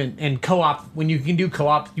 It's not even and co-op. When you can do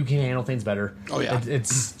co-op, you can handle things better. Oh, yeah.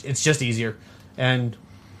 It's just easier, and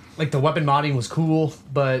like the weapon modding was cool,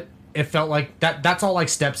 but it felt like that's all like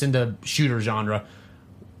steps into shooter genre.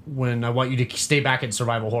 When I want you to stay back in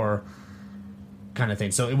survival horror kind of thing.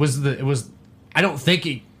 So it was I don't think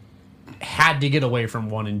it had to get away from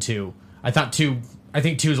 1 and 2. I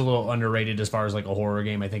think 2 is a little underrated as far as like a horror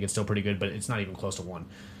game. I think it's still pretty good, but it's not even close to 1.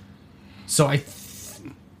 So I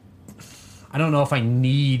don't know if I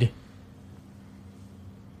need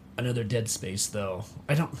another Dead Space though.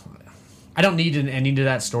 I don't need an ending to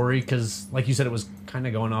that story because like you said, it was kind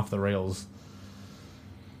of going off the rails.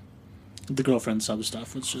 The girlfriend sub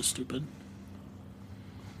stuff was just stupid.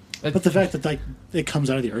 But the fact that like it comes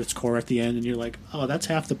out of the Earth's core at the end, and you're like, oh, that's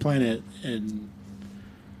half the planet, and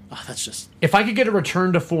that's just. If I could get a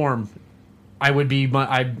return to form, I'd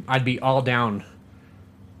be all down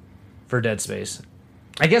for Dead Space.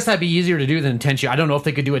 I guess that'd be easier to do than Tenchu. I don't know if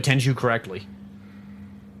they could do a Tenchu correctly.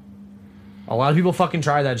 A lot of people fucking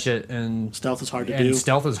try that shit, and Stealth is hard to do.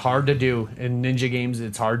 Stealth is hard to do in ninja games.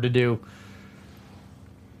 It's hard to do.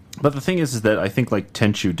 but the thing is that I think like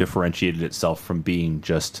Tenchu differentiated itself from being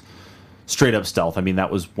just straight up stealth. I mean,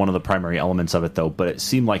 that was one of the primary elements of it, though. But it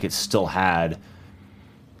seemed like it still had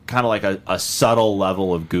kind of like a subtle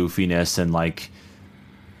level of goofiness and like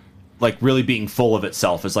really being full of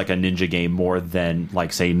itself as like a ninja game more than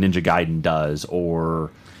like say Ninja Gaiden does,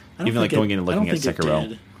 or even like going in and looking at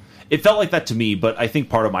Sekiro. It felt like that to me, but I think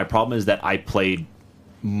part of my problem is that I played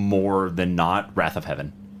more than not Wrath of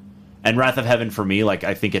Heaven. And Wrath of Heaven for me, like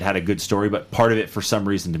I think it had a good story, but part of it for some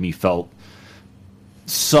reason to me felt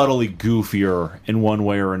subtly goofier in one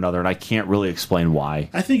way or another, and I can't really explain why.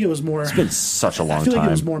 I think it was more. It's been such a long I feel time. like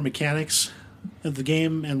it was more mechanics of the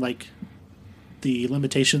game and like the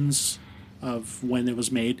limitations of when it was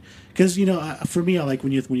made. Because for me, I like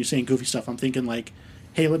when you're saying goofy stuff, I'm thinking like,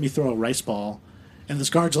 hey, let me throw a rice ball, and this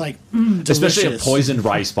guard's like, Especially a delicious. poisoned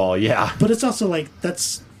rice ball, yeah. But it's also like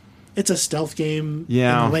it's a stealth game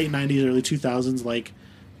Yeah. in the late 90s, early 2000s. Like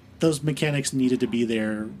those mechanics needed to be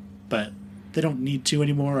there, but they don't need to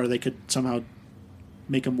anymore, or they could somehow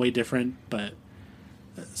make them way different. But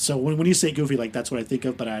so when you say goofy, like that's what I think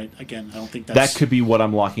of. But I don't think that's That could be what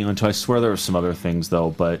I'm locking onto. I swear there were some other things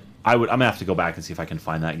though, but I'm gonna have to go back and see if I can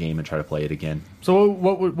find that game and try to play it again. So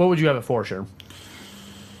what would you have it for, Sherm?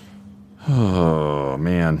 Oh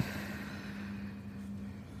man,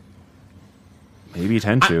 maybe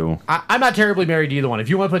Tenchu. I'm not terribly married to either one. If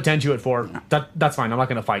you want to put Tenchu at 4, that's fine. I'm not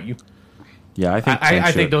going to fight you. Yeah, I think I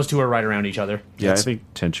Tenchu- think those two are right around each other. Yeah, I think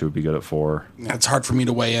Tenchu would be good at 4. It's hard for me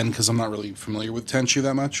to weigh in because I'm not really familiar with Tenchu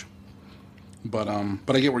that much. But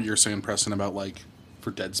I get what you're saying, Preston, about like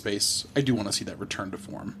for Dead Space. I do want to see that return to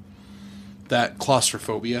form. That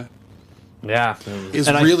claustrophobia Yeah. is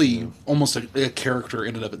And really almost a character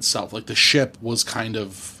in and of itself. Like the ship was kind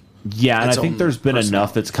of Yeah, and I its think own there's been enough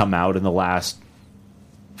personality. that's come out in the last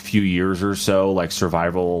few years or so, like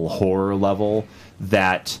survival horror level,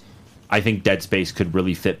 that I think Dead Space could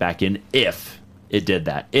really fit back in if it did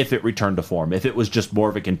that, if it returned to form, if it was just more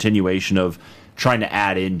of a continuation of trying to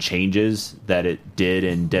add in changes that it did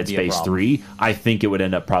in Dead Be a Space problem. 3, I think it would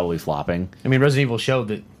end up probably flopping. I mean, Resident Evil showed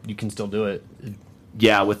that you can still do it.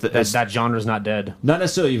 Yeah, with the, That genre's not dead. not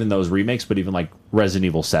necessarily even those remakes, but even like Resident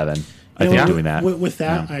Evil 7, I You think know, doing that. With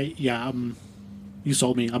that, Yeah. you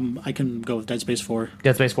sold me. I can go with Dead Space 4.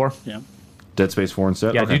 Dead Space 4? Yeah. Dead Space 4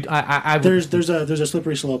 instead? Yeah, Okay. dude. I would, There's a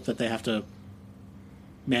slippery slope that they have to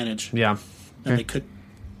manage, yeah. and they could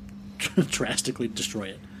drastically destroy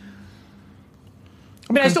it.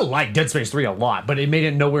 I mean, I still like Dead Space 3 a lot, but it made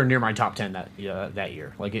it nowhere near my top 10 that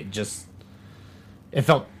year. Like, it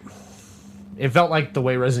felt like the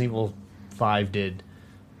way Resident Evil 5 did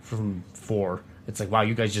from 4. It's like, wow,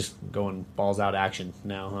 you guys just going balls out action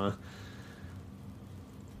now, huh?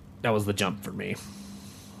 That was the jump for me.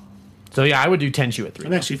 So yeah, I would do Tenchu at 3.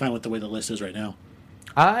 I'm actually fine with the way the list is right now.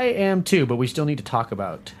 I am too, but we still need to talk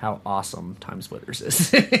about how awesome Time Splitters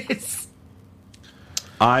is.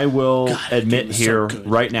 I will admit game is so here good.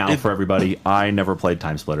 right now for everybody, I never played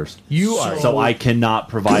Time Splitters. You are So I cannot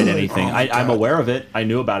provide anything. Oh my I'm God. aware of it. I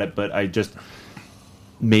knew about it, but I just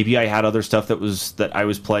maybe I had other stuff that I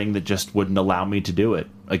was playing that just wouldn't allow me to do it.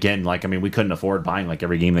 Again, like I mean, we couldn't afford buying like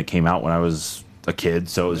every game that came out when I was a kid,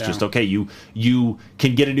 so it was just okay. You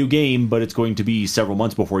can get a new game, but it's going to be several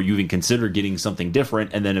months before you even consider getting something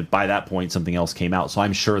different. And then by that point, something else came out. So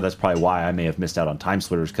I'm sure that's probably why I may have missed out on Time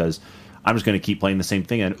Splitters because I'm just going to keep playing the same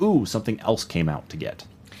thing. And ooh, something else came out to get.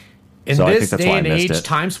 In So I this think that's day why I and missed age, it.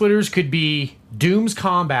 Time Splitters could be Doom's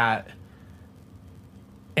combat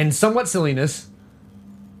and somewhat silliness,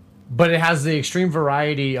 but it has the extreme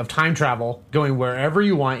variety of time travel going wherever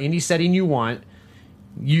you want, any setting you want.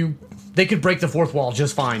 They could break the fourth wall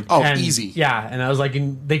just fine. Oh, And, easy. Yeah, and I was like,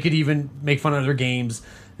 and they could even make fun of other games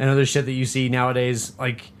and other shit that you see nowadays.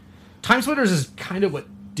 Like, Time Splitters is kind of what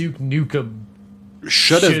Duke Nukem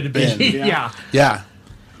Should have been. be. Yeah. Yeah. Yeah.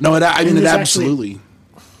 No, I mean, it there's absolutely.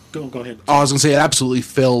 Go ahead. Oh, I was gonna say it absolutely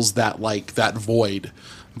fills that void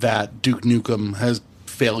that Duke Nukem has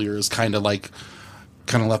failures kind of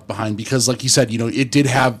left behind because, like you said, it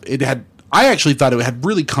had. I actually thought it had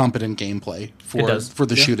really competent gameplay It does. for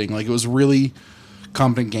the shooting. Like it was really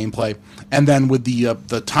competent gameplay, and then with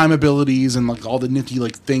the time abilities and like all the nifty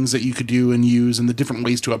like things that you could do and use and the different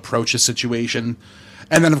ways to approach a situation,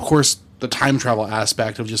 and then of course the time travel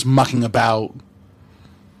aspect of just mucking about,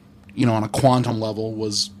 on a quantum level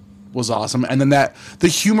was awesome. And then the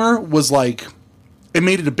humor was like, it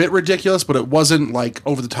made it a bit ridiculous, but it wasn't like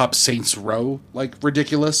over the top Saints Row like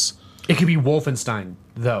ridiculous. It could be Wolfenstein,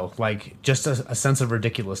 though. Like, just a sense of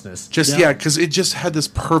ridiculousness. Yeah. Because it just had this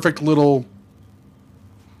perfect little.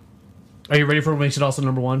 Are you ready for what makes it also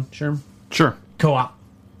number one, Sherm? Sure. Co-op.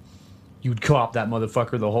 You'd co-op that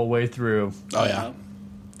motherfucker the whole way through. Oh yeah,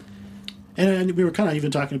 And we were kind of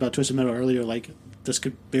even talking about Twisted Metal earlier. Like, this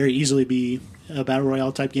could very easily be a battle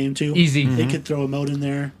royale type game too. Easy. They could throw a mode in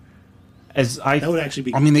there. That would actually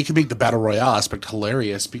be. I mean they could make the battle royale aspect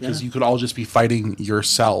hilarious because Yeah. you could all just be fighting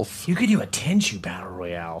yourself. You could do a Tenchu battle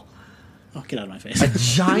royale. Oh, get out of my face! A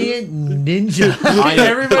giant ninja.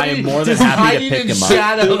 I am more than just happy to hiding pick in him up.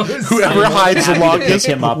 shadows. Whoever hides Happy along to pick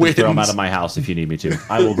him up and throw him wins. out of my house if you need me to.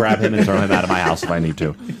 I will grab him and throw him out of my house if I need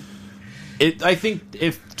to. I think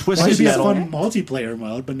if Well, Twisted it'd be a Metal, fun multiplayer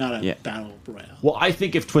mode, but not a Yeah. battle royale. well, I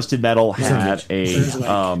think if Twisted Metal had There's, a,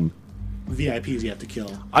 like, VIPs you have to kill.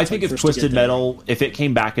 I It's think like if first to get Twisted there. Metal, if it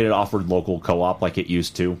came back and it offered local co-op like it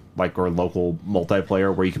used to, or local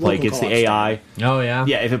multiplayer where you could play Local against the co-op's AI. Oh, yeah.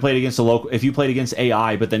 Yeah, if it played against if you played against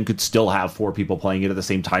AI, but then could still have 4 people playing it at the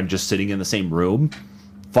same time, just sitting in the same room.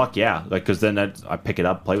 Fuck yeah, because then I pick it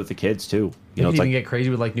up, play with the kids too. You It's can like even get crazy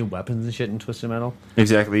with like new weapons and shit in Twisted Metal.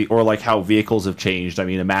 exactly, or like how vehicles have changed. I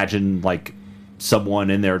mean, imagine like someone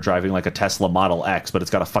in there driving like a Tesla Model X, but it's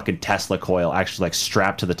got a fucking Tesla coil actually like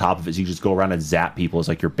strapped to the top of it, so you just go around and zap people as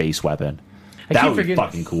like your base weapon. I That keep would be forgetting-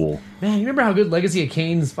 fucking cool. Man, you remember how good Legacy of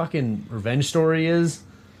Kain's fucking revenge story is?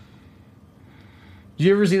 Did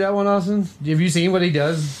you ever see that one, Austin? Have you seen what he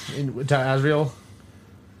does to Asriel?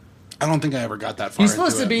 I don't think I ever got that far. He's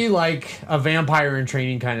supposed into to it. be like a vampire in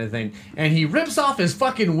training kind of thing, and he rips off his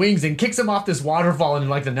fucking wings and kicks him off this waterfall into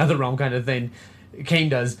like the Netherrealm kind of thing. Kane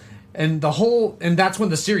does, and that's when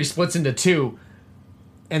the series splits into 2,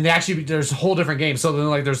 and there's a whole different game. So then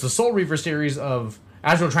like there's the Soul Reaver series of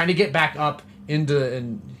Azrael trying to get back up into,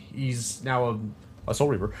 and he's now a Soul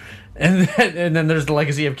Reaver, and then there's the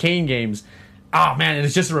Legacy of Kain games. Oh man, and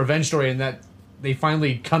it's just a revenge story, and that they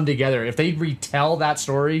finally come together. If they retell that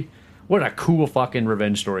story. What a cool fucking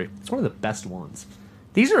revenge story. It's one of the best ones.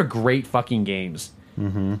 These are great fucking games.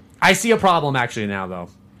 Mm-hmm. I see a problem actually now, though.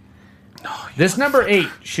 This number 8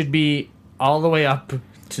 should be all the way up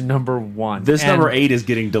to number 1. This And number 8 is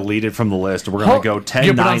getting deleted from the list. We're going to go 10,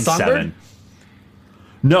 You put on 9, Songbird? 7.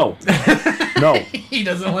 No. No. He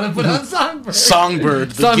doesn't want to put on Songbird. Songbird.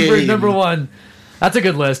 The Songbird game. number 1. That's a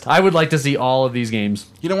good list. I would like to see all of these games.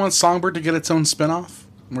 You don't want Songbird to get its own spinoff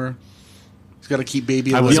where he's got to keep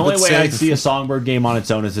baby The Elizabeth only way safe. I'd see a Songbird game on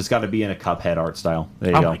its own is it's got to be in a Cuphead art style.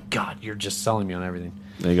 There you Oh go. my god, you're just selling me on everything.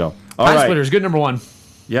 There you go. All Time right. Splitters, good number 1.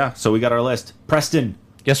 Yeah, so we got our list. Preston,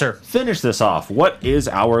 Yes, sir. finish this off. What is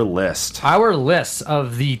our list? Our list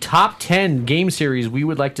of the top 10 game series we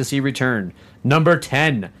would like to see return. Number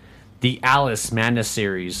 10, the Alice Madness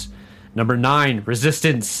series. Number 9,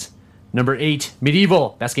 Resistance. Number 8,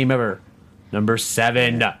 Medieval. Best game ever. Number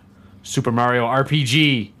 7, Super Mario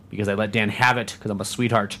RPG, because I let Dan have it because I'm a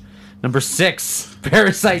sweetheart. Number 6,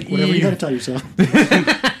 Parasite Whatever you gotta Eve. tell yourself.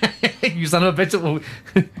 You son of a bitch.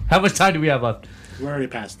 How much time do we have left? We're already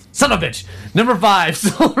past. Son of a bitch. Number 5,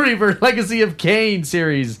 Soul Reaver Legacy of Kain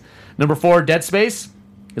series. Number 4, Dead Space.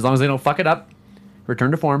 As long as they don't fuck it up.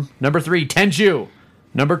 Return to form. Number 3, Tenchu.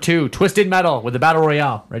 Number 2, Twisted Metal with the Battle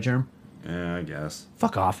Royale. Right, Jerem? Yeah, I guess.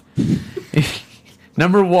 Fuck off.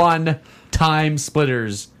 Number 1, Time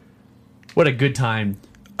Splitters. What a good time.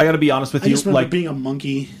 I got to be honest with I you. just remember Like, being a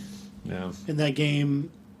monkey Yeah. in that game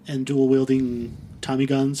and dual wielding Tommy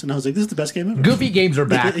guns, and I was like, "This is the best game ever." Goofy games are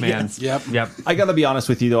back, man. Yes. Yep. Yep. I got to be honest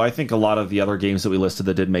with you, though. I think a lot of the other games that we listed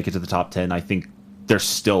that did make it to the top 10, I think there's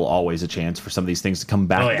still always a chance for some of these things to come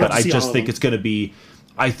back. Oh, yeah. But I See all just of think them. it's going to be,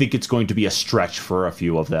 I think it's going to be a stretch for a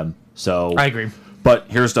few of them. So I agree. But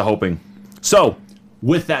here's to hoping. So,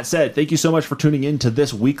 with that said, thank you so much for tuning in to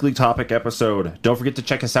this weekly topic episode. Don't forget to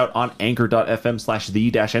check us out on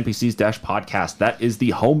anchor.fm/the-npcs-podcast. That is the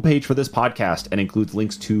homepage for this podcast and includes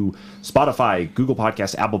links to Spotify, Google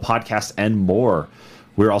Podcasts, Apple Podcasts, and more.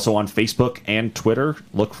 We're also on Facebook and Twitter.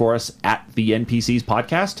 Look for us at the NPCs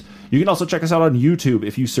Podcast. You can also check us out on YouTube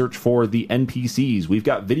if you search for the NPCs. We've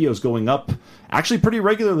got videos going up actually pretty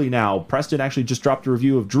regularly now. Preston actually just dropped a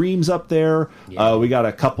review of Dreams up there. We got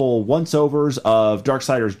a couple once-overs of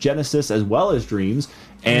Darksiders Genesis as well as Dreams.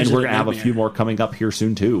 And Is it we're a going to have a nightmare? few more coming up here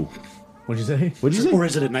soon, too. What'd you say? What'd you say? Or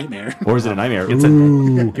is it a nightmare? Or is it a nightmare?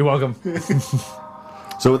 You're welcome.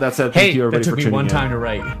 So with that said, thank Hey, you everybody that for took me tuning one in. time to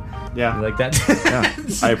write. Yeah, You like that?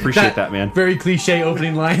 yeah. I appreciate that, man. Very cliche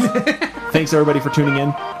opening line. Thanks everybody for tuning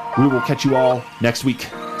in. We will catch you all next week.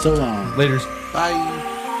 So long. Laters. Bye.